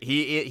he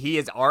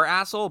is our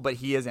asshole. But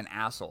he is an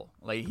asshole.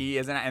 Like he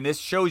isn't, and this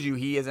shows you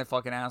he is a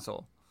fucking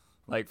asshole.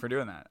 like for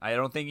doing that. I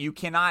don't think you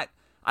cannot.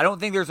 I don't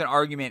think there's an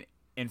argument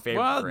in favor.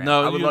 Well, for him.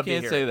 no, I would you love to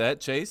can't hear say it. that.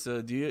 Chase,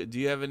 do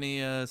you have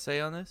any say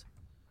on this?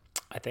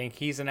 I think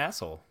he's an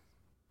asshole.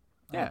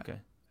 Yeah. Okay.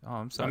 Oh,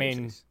 I'm I sorry.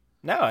 mean, Chase.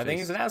 no, I think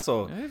he's an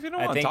asshole. If you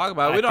don't I want to think- talk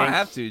about it, I we don't think-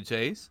 have to,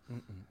 Chase.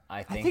 I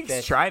I think think that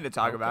he's trying to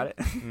talk about it.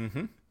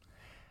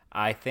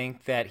 I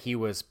think that he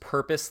was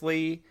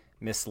purposely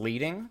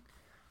misleading,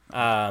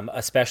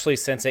 especially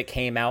since it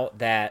came out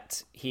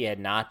that he had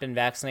not been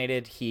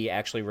vaccinated. He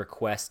actually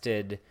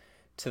requested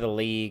to the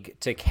league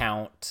to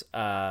count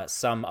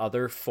some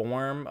other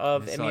form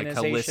of It's like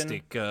immunization.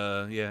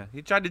 holistic. Yeah,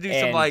 he tried to do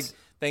some And- like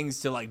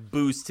things to like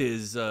boost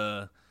his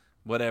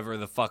whatever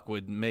the fuck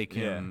would make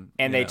him.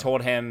 And you they know.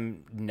 told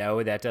him,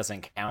 no, that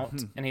doesn't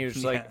count. And he was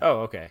just like, Yeah. oh,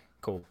 okay,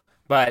 cool.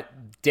 But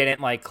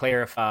didn't like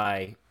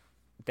clarify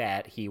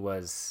that he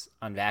was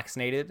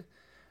unvaccinated.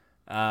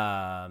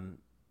 And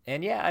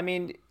yeah, I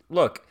mean,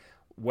 look,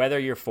 whether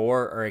you're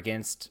for or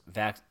against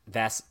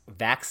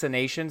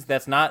vaccinations,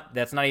 that's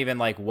not even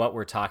like what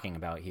we're talking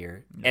about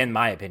here, in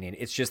my opinion.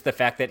 It's just the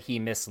fact that he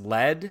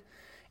misled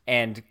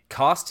and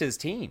cost his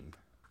team.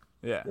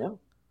 Yeah.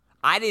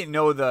 I didn't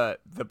know the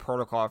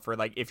protocol for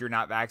like if you're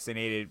not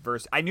vaccinated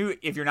versus I knew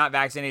if you're not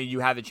vaccinated you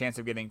have the chance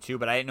of getting 2,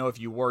 but I didn't know if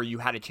you were you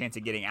had a chance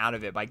of getting out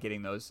of it by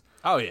getting those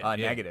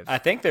negatives. I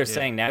think they're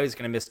saying now he's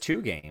going to miss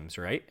 2 games,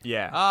 right?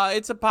 Yeah.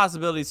 It's a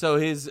possibility. So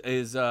his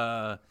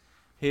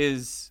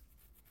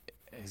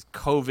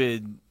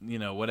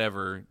COVID,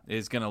 whatever,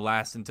 is going to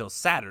last until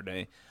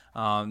Saturday.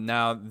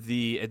 Now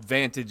the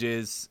advantage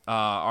is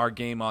our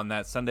game on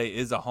that Sunday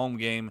is a home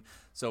game,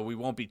 so we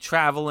won't be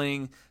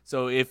traveling.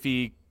 So if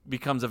he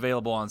becomes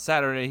available on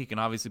Saturday, he can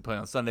obviously play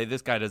on Sunday.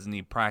 This guy doesn't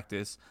need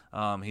practice.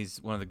 He's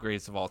one of the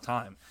greatest of all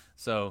time,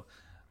 so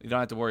you don't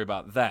have to worry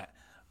about that.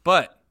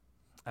 But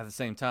at the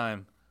same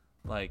time,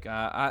 like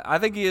I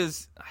think he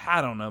is.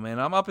 I don't know, man.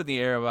 I'm up in the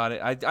air about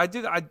it.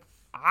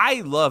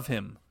 I love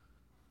him.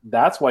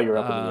 That's why you're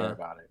up in the air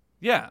about it.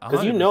 Yeah,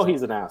 because you know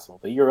he's an asshole,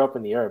 but you're up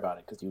in the air about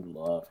it because you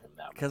love him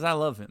that much. Because I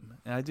love him,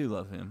 and I do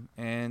love him,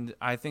 and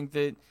I think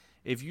that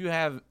if you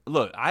have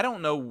I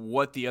don't know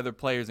what the other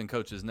players and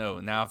coaches know.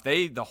 Now, if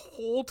they the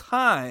whole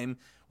time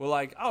were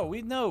like, "Oh,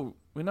 we know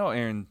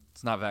Aaron's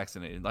not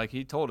vaccinated," like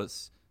he told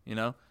us,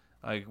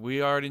 like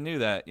we already knew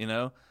that,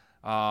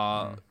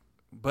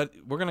 but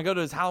we're gonna go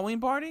to his Halloween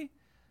party.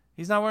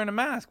 He's not wearing a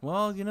mask.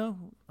 Well,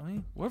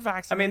 we're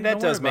vaccinated. I mean, that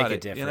Don't worry does make about a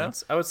it,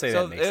 difference. I would say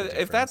so that makes a difference.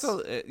 if that's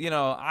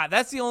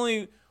that's the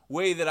only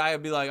way that I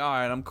would be like, all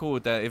right, I'm cool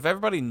with that. If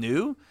everybody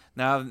knew,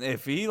 now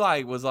if he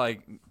was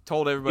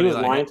told everybody, He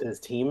was lying to his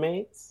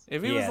teammates.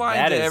 If he was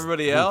lying to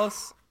everybody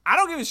else, I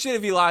don't give a shit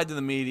if he lied to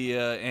the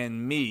media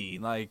and me.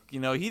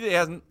 He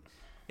hasn't.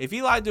 If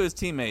he lied to his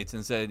teammates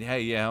and said,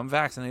 "Hey, yeah, I'm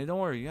vaccinated. Don't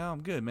worry, yeah,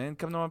 I'm good, man.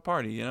 Come to my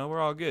party.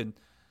 We're all good."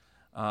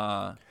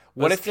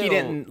 What if he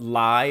didn't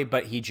lie,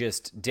 but he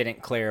just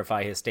didn't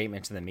clarify his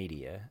statement to the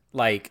media?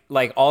 Like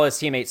all his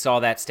teammates saw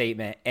that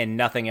statement and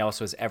nothing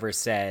else was ever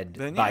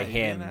said by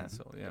him.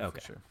 Yeah, okay.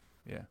 for sure.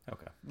 Yeah.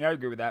 Okay. Yeah, I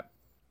agree with that.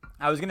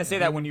 I was gonna say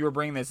that when you were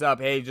bringing this up,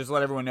 hey, just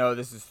let everyone know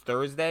this is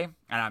Thursday,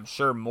 and I'm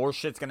sure more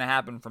shit's gonna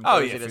happen from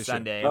Thursday to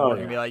Sunday. And we're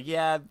gonna be like,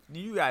 yeah,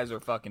 you guys are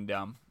fucking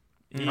dumb.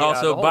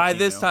 Also, the by whole team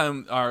this knew.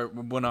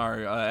 time, when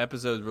our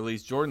episode's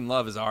released, Jordan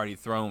Love has already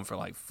thrown for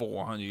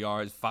 400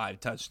 yards, 5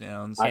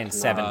 touchdowns, and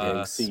 7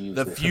 picks.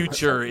 The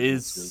future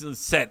is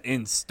set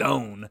in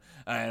stone,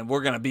 and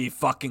we're gonna be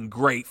fucking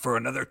great for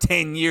another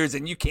 10 years,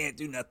 and you can't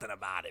do nothing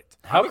about it.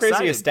 How I'm crazy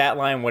excited. a stat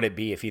line would it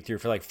be if he threw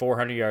for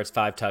 400 yards,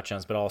 5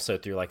 touchdowns, but also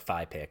threw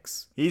 5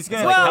 picks? He's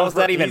gonna how is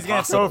that even he's gonna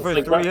possible? throw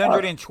for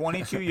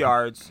 322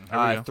 yards,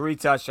 go. 3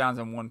 touchdowns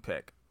and 1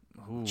 pick.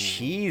 Ooh.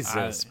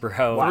 Jesus,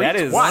 bro. Watch, That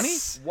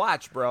is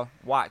watch, bro.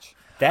 Watch.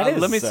 That is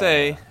let me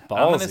say, ballsy,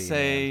 I'm gonna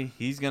say man.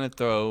 he's gonna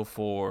throw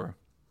for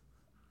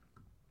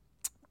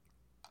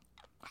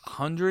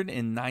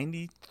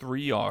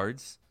 193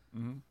 yards,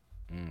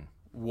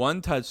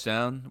 1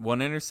 touchdown,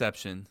 1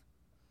 interception,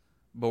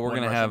 but we're One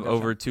gonna rushing have touchdown.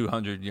 over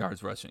 200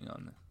 yards rushing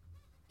on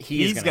it.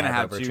 He's gonna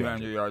have over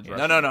 200 yards. No,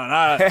 rushing. no,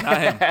 not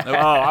him. Nope. Oh,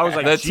 I was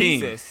like, The team.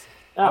 Jesus.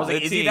 I was like,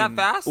 The is he that team.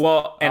 fast?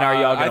 Well, and are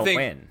y'all I going to think-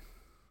 win?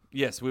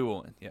 Yes, we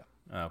will win. Yeah.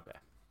 Okay.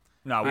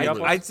 No, we lose,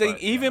 I'd say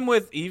but,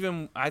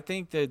 I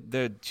think that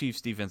the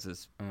Chiefs' defense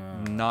is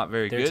not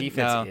very Their good.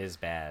 defense Now, is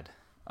bad.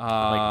 we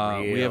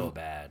Real have-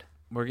 bad.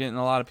 We're getting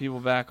a lot of people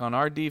back on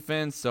our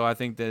defense, so I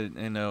think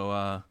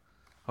that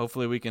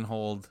hopefully we can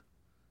hold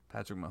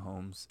Patrick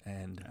Mahomes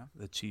and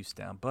the Chiefs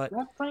down. But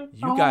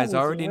you guys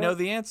already know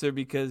the answer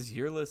because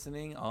you're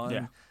listening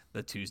on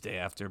the Tuesday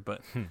after.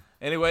 But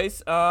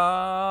anyways,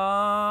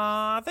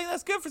 I think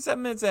that's good for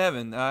 7 minutes of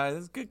heaven.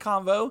 It's a good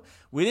convo.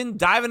 We didn't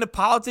dive into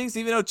politics,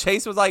 even though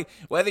Chase was like,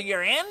 whether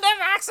you're into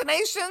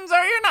vaccinations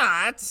or you're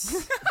not.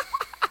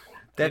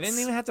 They didn't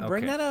even have to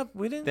bring that up.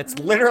 We didn't. That's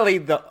literally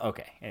the.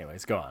 Okay.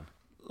 Anyways, go on.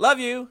 Love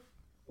you.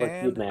 Let's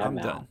And do that I'm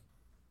now. done.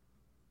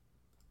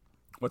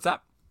 What's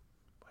up?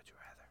 Would you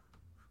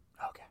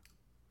rather? Okay.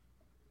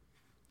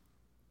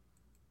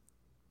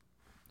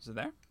 Is it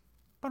there?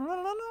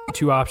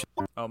 2 options.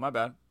 Oh, my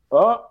bad.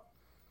 Oh,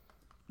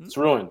 it's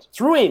ruined.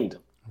 It's ruined.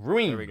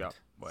 Ruined. There we go.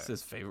 What's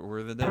his favorite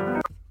word of the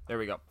day? There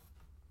we go.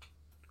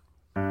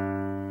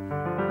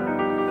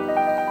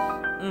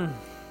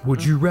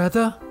 Would you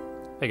rather?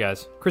 Hey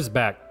guys, Chris is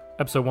back.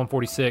 Episode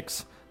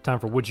 146. Time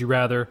for Would You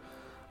Rather.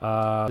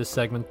 This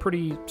segment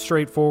pretty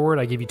straightforward.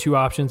 I give you two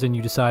options and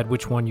you decide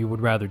which one you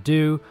would rather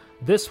do.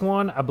 This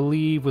one, I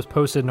believe, was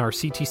posted in our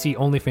CTC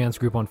OnlyFans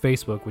group on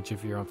Facebook, which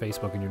if you're on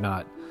Facebook and you're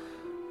not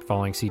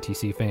following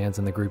CTC fans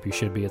in the group, you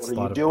should be. It's a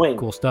lot of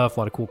cool stuff, a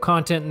lot of cool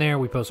content in there.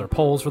 We post our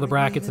polls for the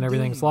brackets and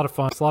everything. It's a lot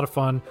of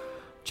fun.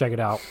 Check it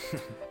out.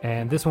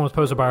 And this one was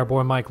posted by our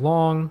boy Mike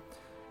Long.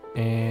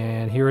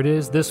 And here it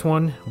is. This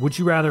one, would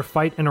you rather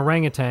fight an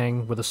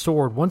orangutan with a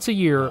sword once a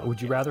year, or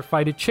would you rather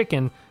fight a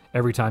chicken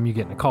every time you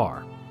get in a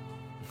car?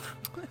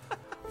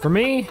 For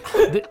me,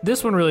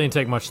 this one really didn't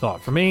take much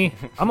thought. For me,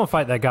 I'm going to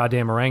fight that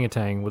goddamn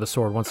orangutan with a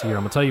sword once a year.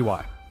 I'm going to tell you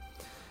why.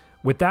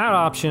 With that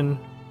option,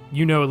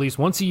 you know at least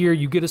once a year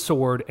you get a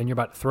sword and you're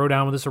about to throw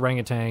down with this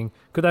orangutan.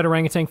 Could that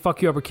orangutan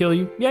fuck you up or kill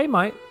you? Yeah, he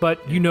might.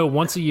 But you know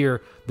once a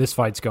year this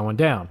fight's going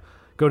down.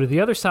 Go to the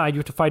other side, you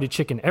have to fight a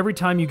chicken every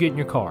time you get in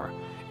your car.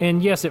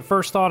 And yes, at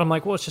first thought, I'm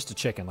like, well, it's just a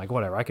chicken. Like,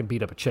 whatever, I can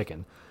beat up a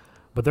chicken.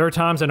 But there are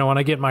times I know when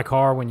I get in my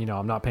car when,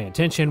 I'm not paying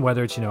attention,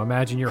 whether it's,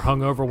 imagine you're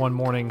hungover one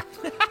morning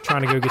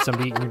trying to go get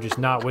something to eat and you're just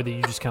not with it.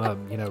 You just kind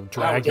of,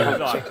 drag your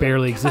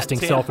barely existing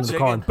self into the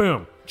car and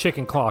boom,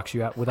 chicken clocks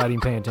you out without even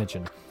paying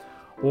attention.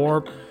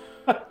 Or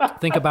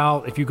think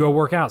about if you go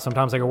work out.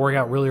 Sometimes I go work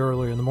out really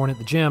early in the morning at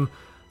the gym,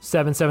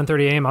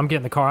 7:30 a.m. I'm getting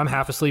in the car. I'm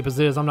half asleep as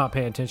is. I'm not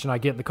paying attention. I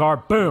get in the car.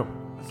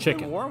 Boom.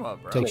 Chicken. Warm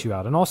up, bro. Takes you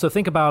out. And also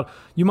think about,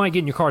 you might get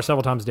in your car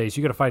several times a day, so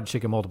you got to fight a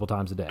chicken multiple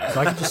times a day. So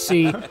I can just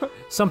see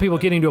some people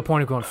getting to a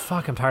point of going,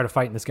 fuck, I'm tired of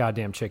fighting this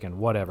goddamn chicken.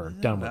 Whatever.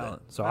 Done with it.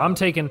 So I'm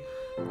fighting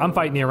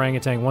the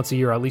orangutan once a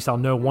year. At least I'll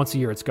know once a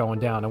year it's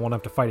going down. I won't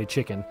have to fight a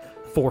chicken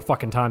 4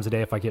 fucking times a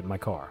day if I get in my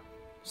car.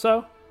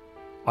 So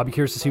I'll be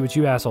curious to see what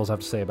you assholes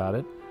have to say about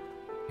it.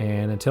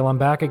 And until I'm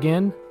back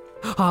again,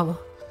 holla.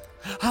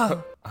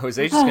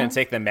 Jose's just going to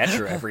take the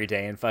metro every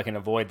day and fucking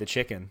avoid the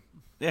chicken.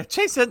 Yeah,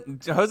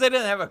 Jose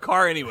didn't have a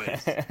car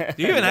anyways. Do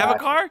you even have a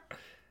car?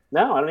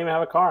 No, I don't even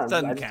have a car.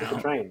 Doesn't I just take the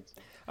count. train.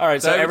 All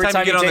right, so every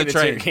time you get on take the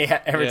train.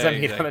 every time you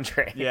get on the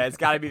train. Yeah, it's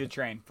got to be the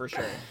train for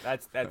sure.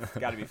 That's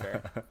got to be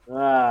fair.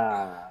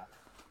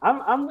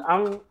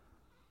 I'm.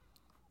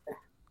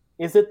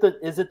 Is it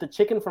the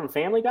chicken from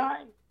Family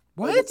Guy?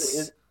 What?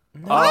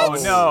 Oh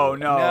no!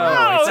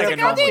 It's like a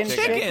normal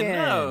chicken.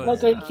 No.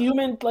 Like a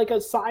human, like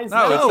a size.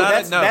 No,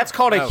 that's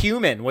called a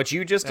human. What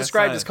you just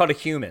described is called a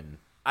human.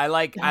 I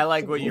like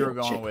what you were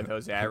going with,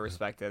 Jose. I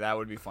respect it. That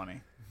would be funny.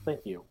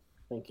 Thank you.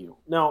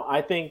 No,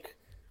 I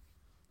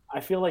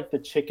feel like the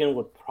chicken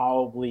would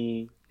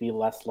probably be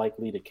less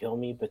likely to kill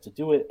me, but to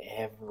do it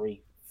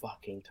every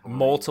fucking time.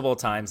 Multiple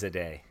times a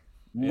day.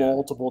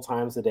 Multiple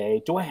times a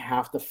day. Do I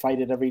have to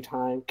fight it every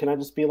time? Can I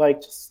just be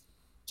like,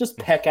 just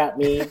peck at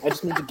me? I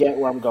just need to get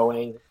where I'm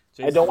going.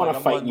 I don't want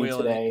to fight you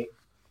today.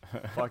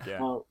 Fuck yeah.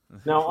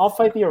 No, I'll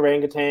fight the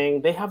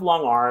orangutan. They have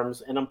long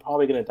arms, and I'm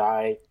probably going to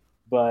die.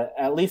 But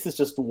at least it's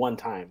just one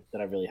time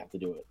that I really have to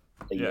do it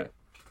a year.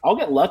 I'll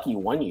get lucky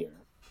one year.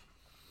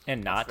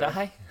 And not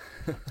die?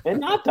 And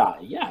not die,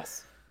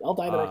 yes. I'll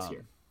die the next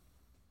year.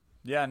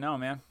 Yeah, no,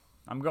 man.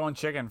 I'm going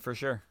chicken for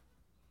sure.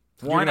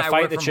 You're going to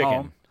fight the chicken.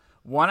 Home.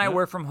 One, I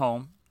work from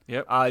home.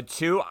 Yep.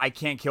 2, I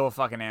can't kill a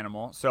fucking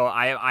animal. So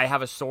I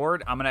have a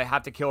sword. I'm going to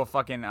have to kill a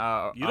fucking...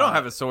 you don't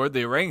have a sword.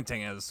 The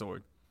orangutan has a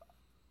sword.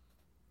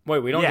 Wait,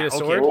 we don't get a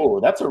sword? Oh,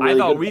 that's a really I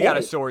thought good we point. got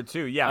a sword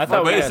too. Yeah, I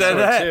thought we Wait, had a said sword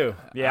that? too.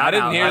 Yeah, I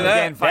didn't hear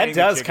that. That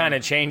does kind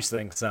of change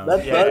things some.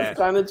 That does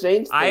kind of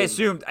change things. I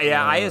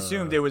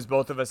assumed it was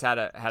both of us had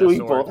a Do we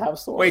sword. both have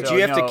swords? Wait, So, do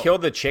you have no. to kill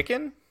the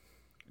chicken?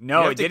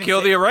 No, You it have to didn't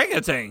kill say- the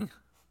orangutan.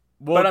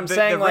 Well, But I'm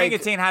saying, the like-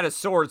 orangutan had a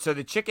sword, so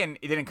the chicken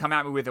didn't come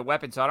at me with a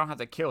weapon, so I don't have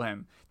to kill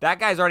him. That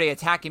guy's already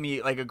attacking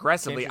me like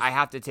aggressively. I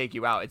have to take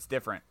you out. It's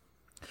different.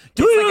 It's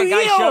like a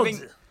guy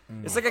shoving.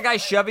 It's like a guy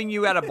shoving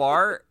you at a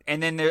bar,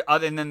 and then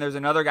there's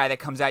another guy that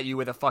comes at you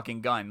with a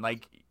fucking gun.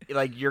 Like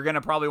you're gonna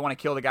probably want to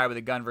kill the guy with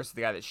a gun versus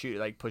the guy that's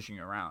pushing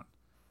you around.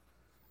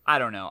 I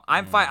don't know.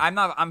 I'm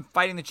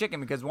fighting the chicken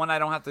because 1, I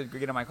don't have to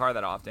get in my car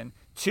that often.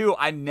 2,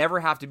 I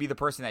never have to be the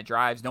person that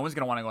drives. No one's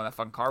gonna want to go in that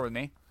fucking car with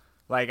me.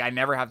 Like I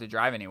never have to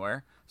drive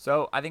anywhere.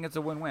 So I think it's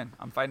a win-win.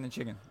 I'm fighting the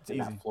chicken. It's easy.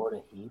 That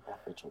Florida heat,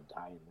 that bitch will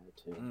die in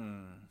there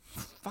too.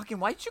 Fucking,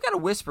 why'd you gotta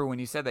whisper when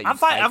you said that? I'm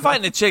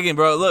fighting the chicken,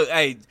 bro. Look,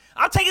 hey,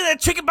 I'm taking that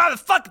chicken by the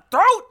fucking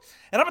throat,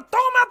 and I'm gonna throw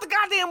him out the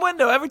goddamn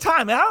window every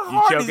time. How You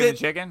hard is choking it? the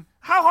chicken?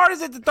 How hard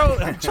is it to throw?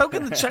 I'm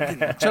choking the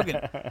chicken. I'm choking.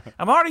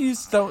 I'm already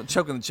used to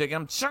choking the chicken.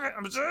 I'm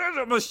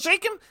gonna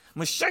shake him. I'm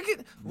gonna shake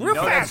it real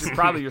fast. That's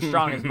probably your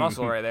strongest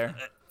muscle right there.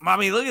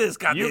 Mommy, look at this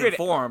goddamn could-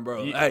 forearm,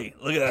 bro. Hey,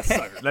 look at that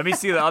sucker. Let me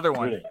see the other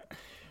one.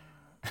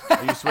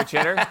 Are you a switch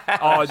hitter?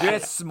 Oh, dude,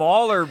 it's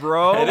smaller,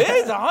 bro. It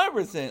is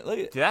 100%. Look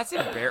at Dude, that's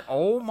embarrassing.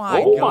 Oh my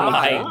Oh god.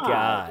 my My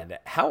God.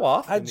 How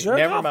often? I jerk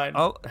Never off. mind.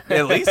 Oh,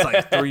 at least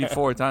like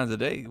 3-4 times a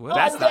day. Well,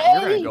 That's not.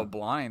 You're gonna go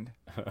blind.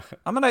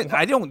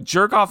 I don't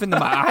jerk off into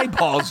my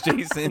eyeballs,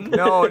 Jason.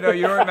 No,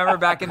 you don't remember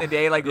back in the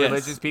day, like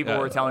religious people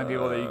were telling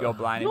people that you go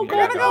blind. And you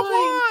gotta go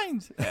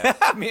mind.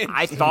 I mean,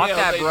 I thought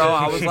that, bro.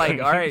 I was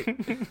like, all right.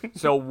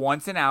 So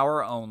once an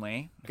hour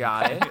only.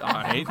 Got it. All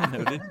right,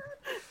 noted.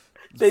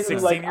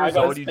 Jason's 16 years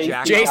old, you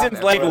jack Jason's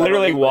off. like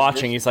literally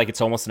watching. He's like, it's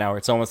almost an hour.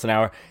 It's almost an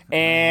hour.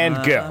 And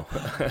go.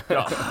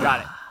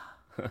 Got it.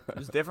 It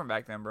was different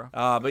back then, bro.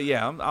 But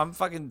yeah, I'm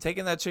fucking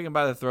taking that chicken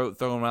by the throat,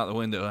 throwing him out the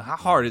window. How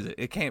hard is it?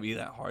 It can't be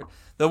that hard.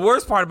 The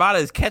worst part about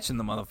it is catching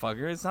the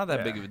motherfucker. It's not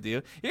that big of a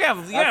deal. You're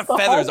gonna have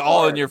feathers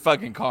all in your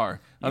fucking car.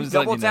 I'm just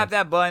double letting you tap know.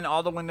 that button,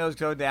 all the windows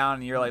go down,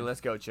 and you're like,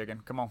 "Let's go, chicken.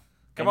 Come on."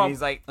 Come and on.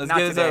 he's like, Let's "Not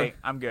get it today. done.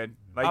 I'm good."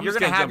 Like I'm you're just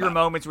gonna gonna have jump your out.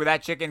 moments where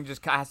that chicken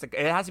just has to.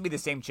 It has to be the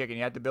same chicken.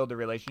 You have to build a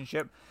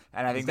relationship,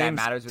 and I think that name's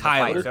matters with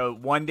Tyler. the fight. So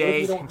one What if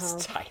day, you don't have,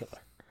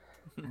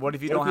 Tyler. what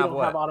if you what don't if have you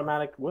what? have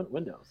automatic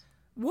windows?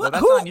 What?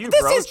 that's Who? on you,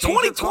 this bro. is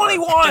Change your car.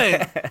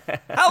 2021.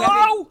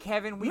 Hello,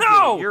 Kevin, we no,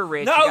 get it. You're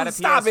rich. no, you got a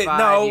stop it, PS5,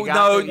 no, you got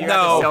no, the- you got the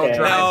no,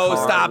 self-driving no,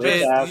 car. stop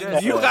it.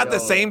 That's You got the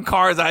so- same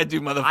cars I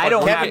do, motherfucker. I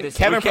don't have Kevin, this.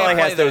 Kevin We can't probably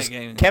play has that those.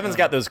 game. Kevin's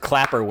got those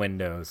clapper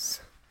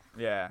windows.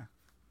 Yeah.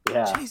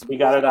 Yeah, Jeez, we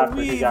got it what are after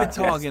we he even got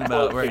talking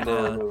about right paper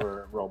now?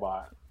 remover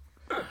robot.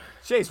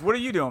 Chase, what are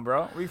you doing,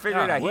 bro? We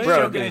figured it out. He's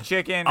Bro, choking a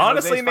chicken. and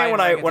Honestly, Jose's man,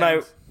 fighting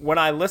orangutans. when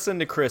I listened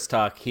to Chris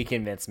talk, he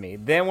convinced me.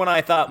 Then when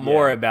I thought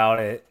more about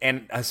it,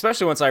 and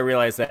especially once I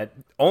realized that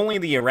only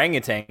the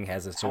orangutan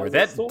has a sword,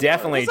 that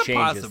definitely Is it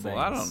changes possible? things.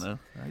 I don't know.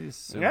 I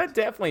just assume. That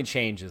definitely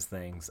changes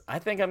things. I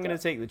think I'm gonna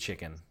take the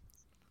chicken.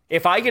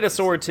 If I get a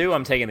sword too,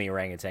 I'm taking the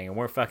orangutan,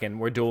 and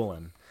we're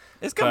dueling.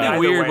 It's gonna Either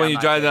be weird way, when I'm you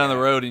not drive down the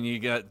taking road and you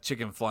got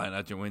chicken flying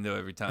out your window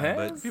every time.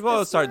 Yes, But people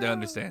will start to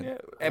understand.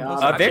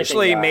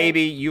 Eventually, chicken guy.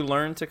 maybe you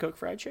learn to cook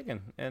fried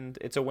chicken, and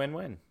it's a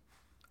win-win.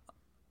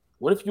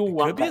 What if you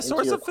want be a that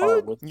source into of your car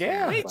food. with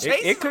Yeah, Wait, it,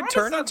 Chase it is could onto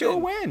turn into a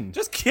something. win.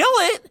 Just kill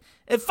it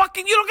and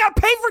fucking you don't gotta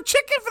pay for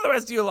chicken for the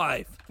rest of your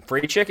life.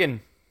 Free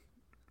chicken,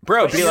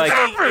 bro. Be like,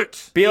 Stop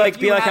it. be like, If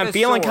be you like. had I'm a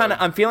feeling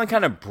sword-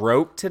 kind of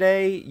broke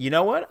today. You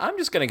know what? I'm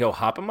just gonna go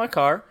hop in my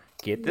car,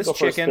 get this Go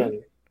for a chicken.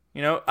 spin.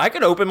 You know, I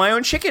could open my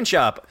own chicken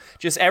shop.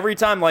 Just every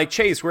time, like,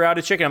 Chase, we're out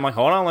of chicken. I'm like,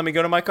 hold on, let me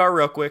go to my car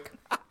real quick.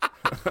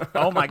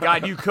 Oh my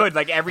God, you could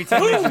like every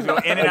 10 minutes just go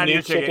in and A out of new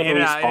your chicken, chicken in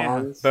and out. in and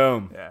out. respawns.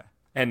 Boom. Yeah.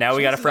 And now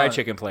we got a Jesus, fried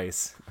chicken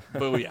place.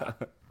 Booyah.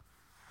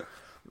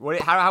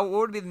 What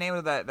would be the name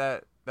of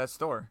that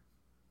store?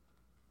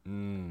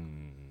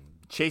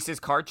 Chase's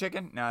Car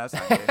Chicken? No, that's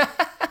not good.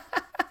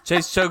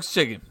 Chase chokes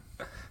chicken.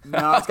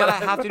 No, it's gotta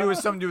have to do with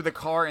something to do with the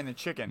car and the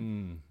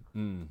chicken.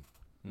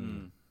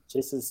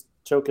 Chase's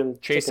choking.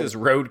 Chase's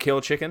chicken.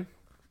 roadkill chicken.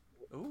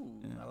 Ooh,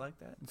 I like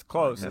that. It's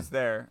close. It's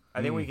there.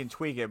 I think we can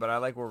tweak it, but I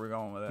like where we're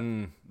going with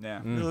it.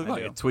 Yeah. You look I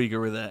like do. a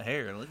tweaker with that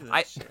hair. Look at that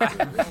I- shit.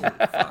 Holy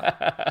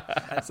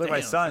fuck. It's like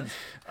my Damn. son's.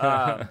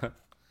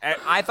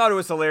 I thought it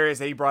was hilarious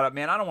that he brought up,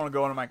 man, I don't want to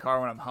go into my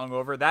car when I'm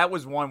hungover. That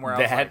was one where I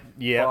was That- like,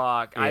 yeah,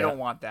 fuck, I yeah. don't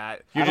want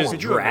that. You're just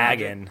Could you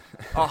dragging. imagine?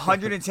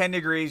 110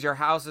 degrees, your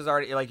house is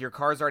already, like, your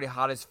car's already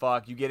hot as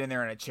fuck. You get in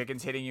there and a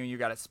chicken's hitting you and you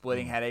got a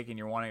splitting headache and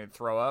you're wanting to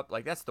throw up.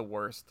 Like, that's the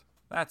worst.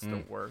 That's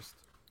the worst.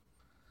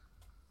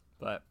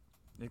 But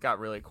it got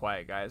really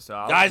quiet, guys. So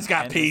I just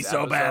got end pee this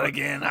so bad episode.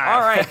 again.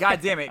 All right,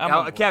 God damn it, I'm Now,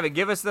 on board. Kevin,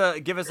 give us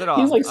it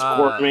all. He's, like,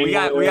 squirming we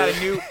got over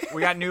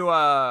there. new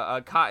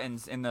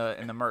cottons in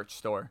the merch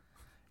store.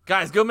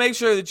 Guys, go make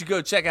sure that you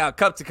go check out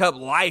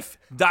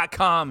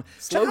cuptocuplife.com.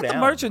 Slow Check out the down.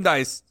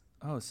 merchandise.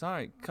 Oh,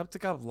 sorry.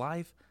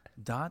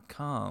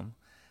 cuptocuplife.com.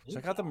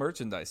 Check out the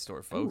merchandise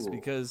store, folks,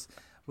 because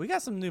we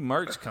got some new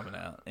merch coming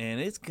out,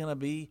 and it's going to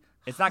be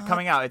It's not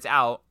coming out. It's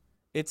out.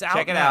 It's out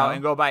Check it now. out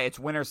and go buy it. It's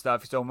winter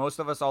stuff. So most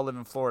of us all live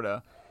in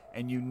Florida,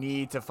 and you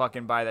need to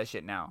fucking buy that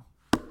shit now.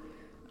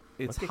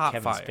 It's Look at hot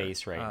Kevin's fire.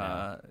 face right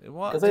now.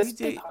 Well, Because it's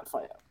big hot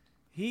fire.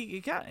 he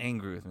got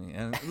angry with me.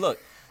 And look,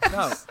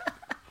 no.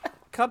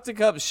 Cup to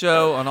Cup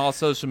show on all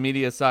social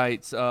media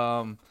sites.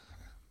 Yeah.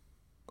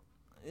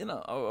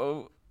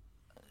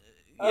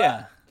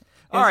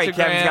 All right,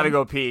 Kevin's Instagram. got to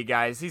go pee,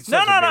 guys. He's No,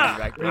 such no, a baby no.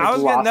 back there. I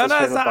was gonna, no, Lost no,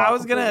 his it's not. train of I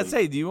was gonna thought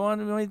say, do you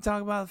want me to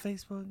talk about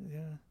Facebook? Yeah.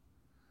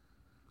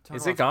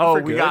 Is it gone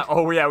for we good? got kicked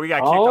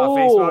off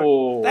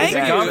Facebook. Thank Is it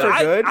you. gone for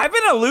good? I've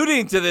been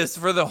alluding to this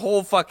for the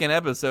whole fucking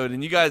episode,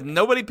 and you guys,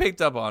 nobody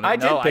picked up on it. I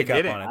did No, I pick up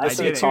didn't. on it. I The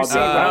didn't. C2C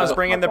when I was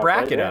bringing the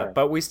Right bracket there. up,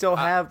 but we still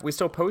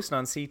post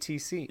on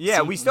CTC.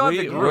 Yeah, we still have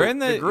the group. We're in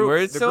the, group.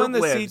 we're the still in the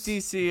group lives.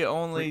 CTC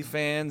only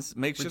fans.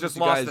 Make We sure just that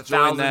you lost guys the join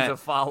thousands that. of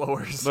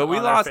followers. But we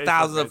on our lost Facebook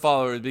thousands of page.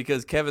 followers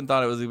because Kevin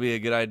thought it was going to be a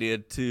good idea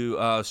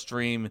to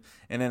stream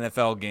an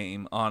NFL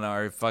game on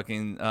our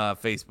fucking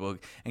Facebook.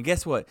 And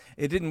guess what?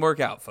 It didn't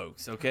work out,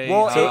 folks, okay?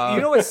 Well,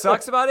 you know what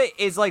sucks about it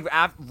is like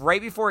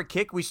right before it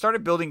kicked, we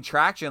started building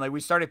traction.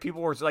 Like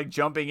people were like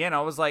jumping in.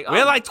 I was like, we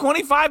had like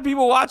 25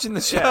 people watching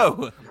the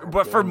show.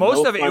 but for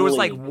most of it, it was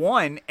like fun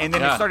one, and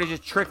then Yeah. it started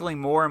just trickling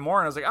more and more.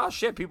 And I was like, oh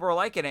shit, people are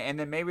liking it. And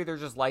then maybe they're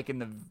just liking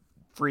the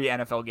free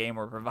NFL game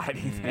we're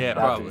providing. Yeah, That's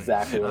probably.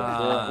 exactly what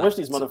I wish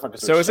these motherfuckers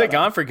So would is it shut up.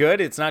 gone for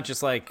good? It's not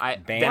just like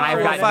banned. Then I've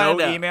We'll got find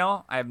no out.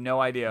 email. I have no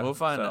idea. We'll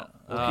find So out.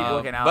 We'll keep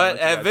looking out. But and let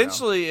you guys know.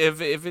 eventually,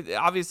 if it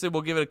obviously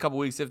we'll give it a couple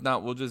weeks. If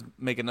not, we'll just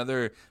make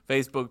another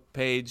Facebook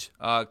page.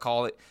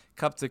 Call it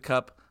Cup to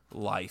Cup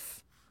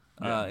Life.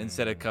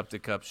 instead of Cup to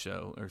Cup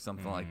show or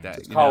something like that.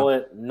 Just call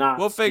it not.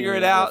 We'll figure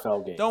it seeing out.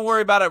 NFL games. Don't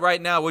worry about it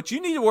right now. What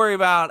you need to worry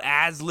about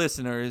as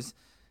listeners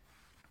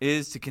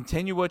is to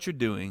continue what you're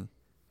doing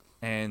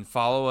and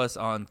follow us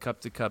on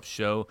Cup to Cup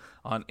Show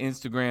on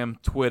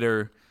Instagram,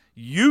 Twitter,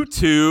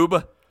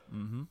 YouTube,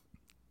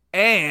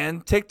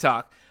 and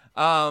TikTok.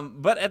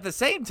 But at the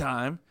same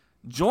time,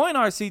 join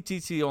our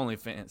CTC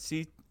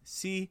OnlyFans.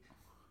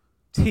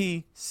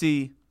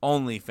 CTC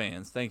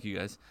OnlyFans. Thank you,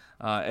 guys.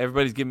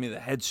 Everybody's giving me the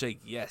head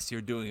shake. Yes,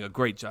 you're doing a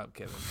great job,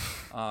 Kevin.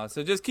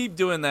 So just keep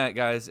doing that,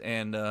 guys,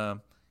 and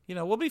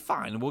we'll be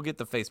fine. We'll get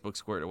the Facebook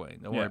squared away.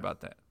 Don't worry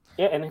about that.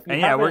 Yeah, and if you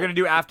we're gonna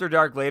do After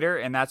Dark later,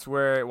 and that's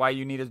why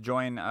you need to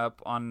join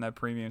up on the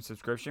premium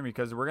subscription,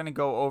 because we're gonna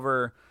go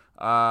over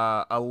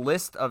a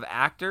list of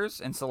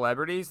actors and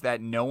celebrities that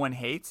no one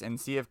hates, and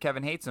see if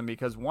Kevin hates them,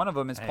 because one of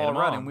them is Paul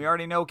Rudd, and we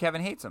already know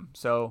Kevin hates him.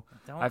 So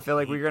I feel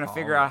like we're gonna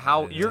figure out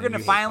how you're gonna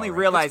finally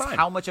realize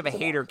how much of a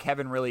hater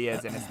Kevin really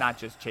is, and it's not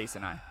just Chase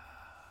and I.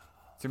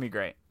 It's gonna be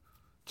great.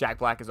 Jack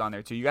Black is on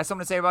there too. You got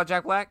something to say about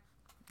Jack Black?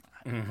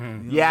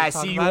 Yeah, I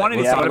see. You wanted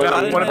to talk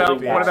about it. What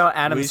about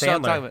Adam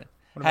Sandler?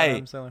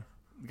 Hey,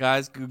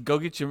 guys, go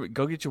get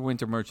your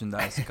winter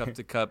merchandise. Cup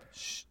to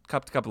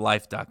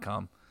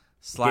cuplife.com.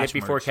 Get it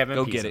before Kevin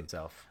go pees get it.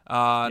 himself. No,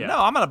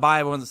 I'm gonna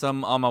buy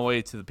some on my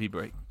way to the pee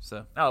break.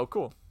 So. Oh,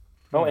 cool.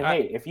 Oh, and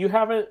hey, if you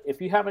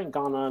haven't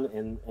gone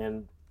on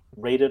and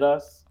rated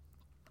us,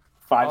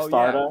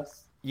 5-starred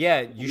us.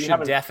 Yeah, you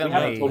should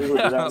definitely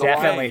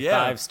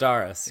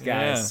 5-star us, guys.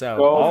 Yeah. So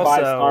go also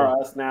 5-star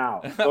us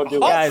now. Go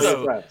do guys,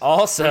 it.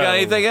 also, we got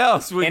anything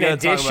else? In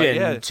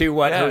addition to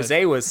what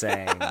Jose was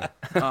saying,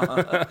 go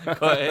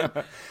ahead.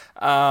 Words.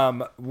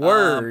 I'm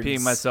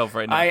peeing myself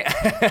right now.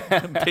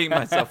 I'm peeing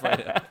myself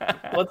right now.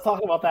 Let's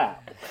talk about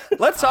that.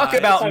 Let's talk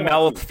about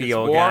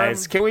mouthfeel,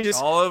 guys. Can we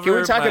talk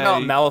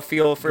about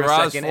mouthfeel for a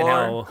second? And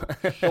how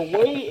the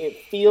way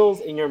it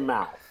feels in your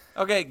mouth.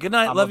 Okay, good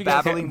night. Love you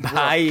guys.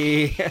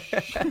 Bye.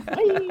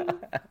 Bye.